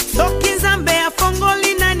soki Nzambe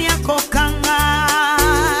afongoli nani akokanga.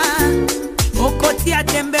 Okotia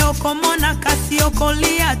tembe okomona kasi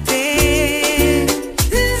okolia te.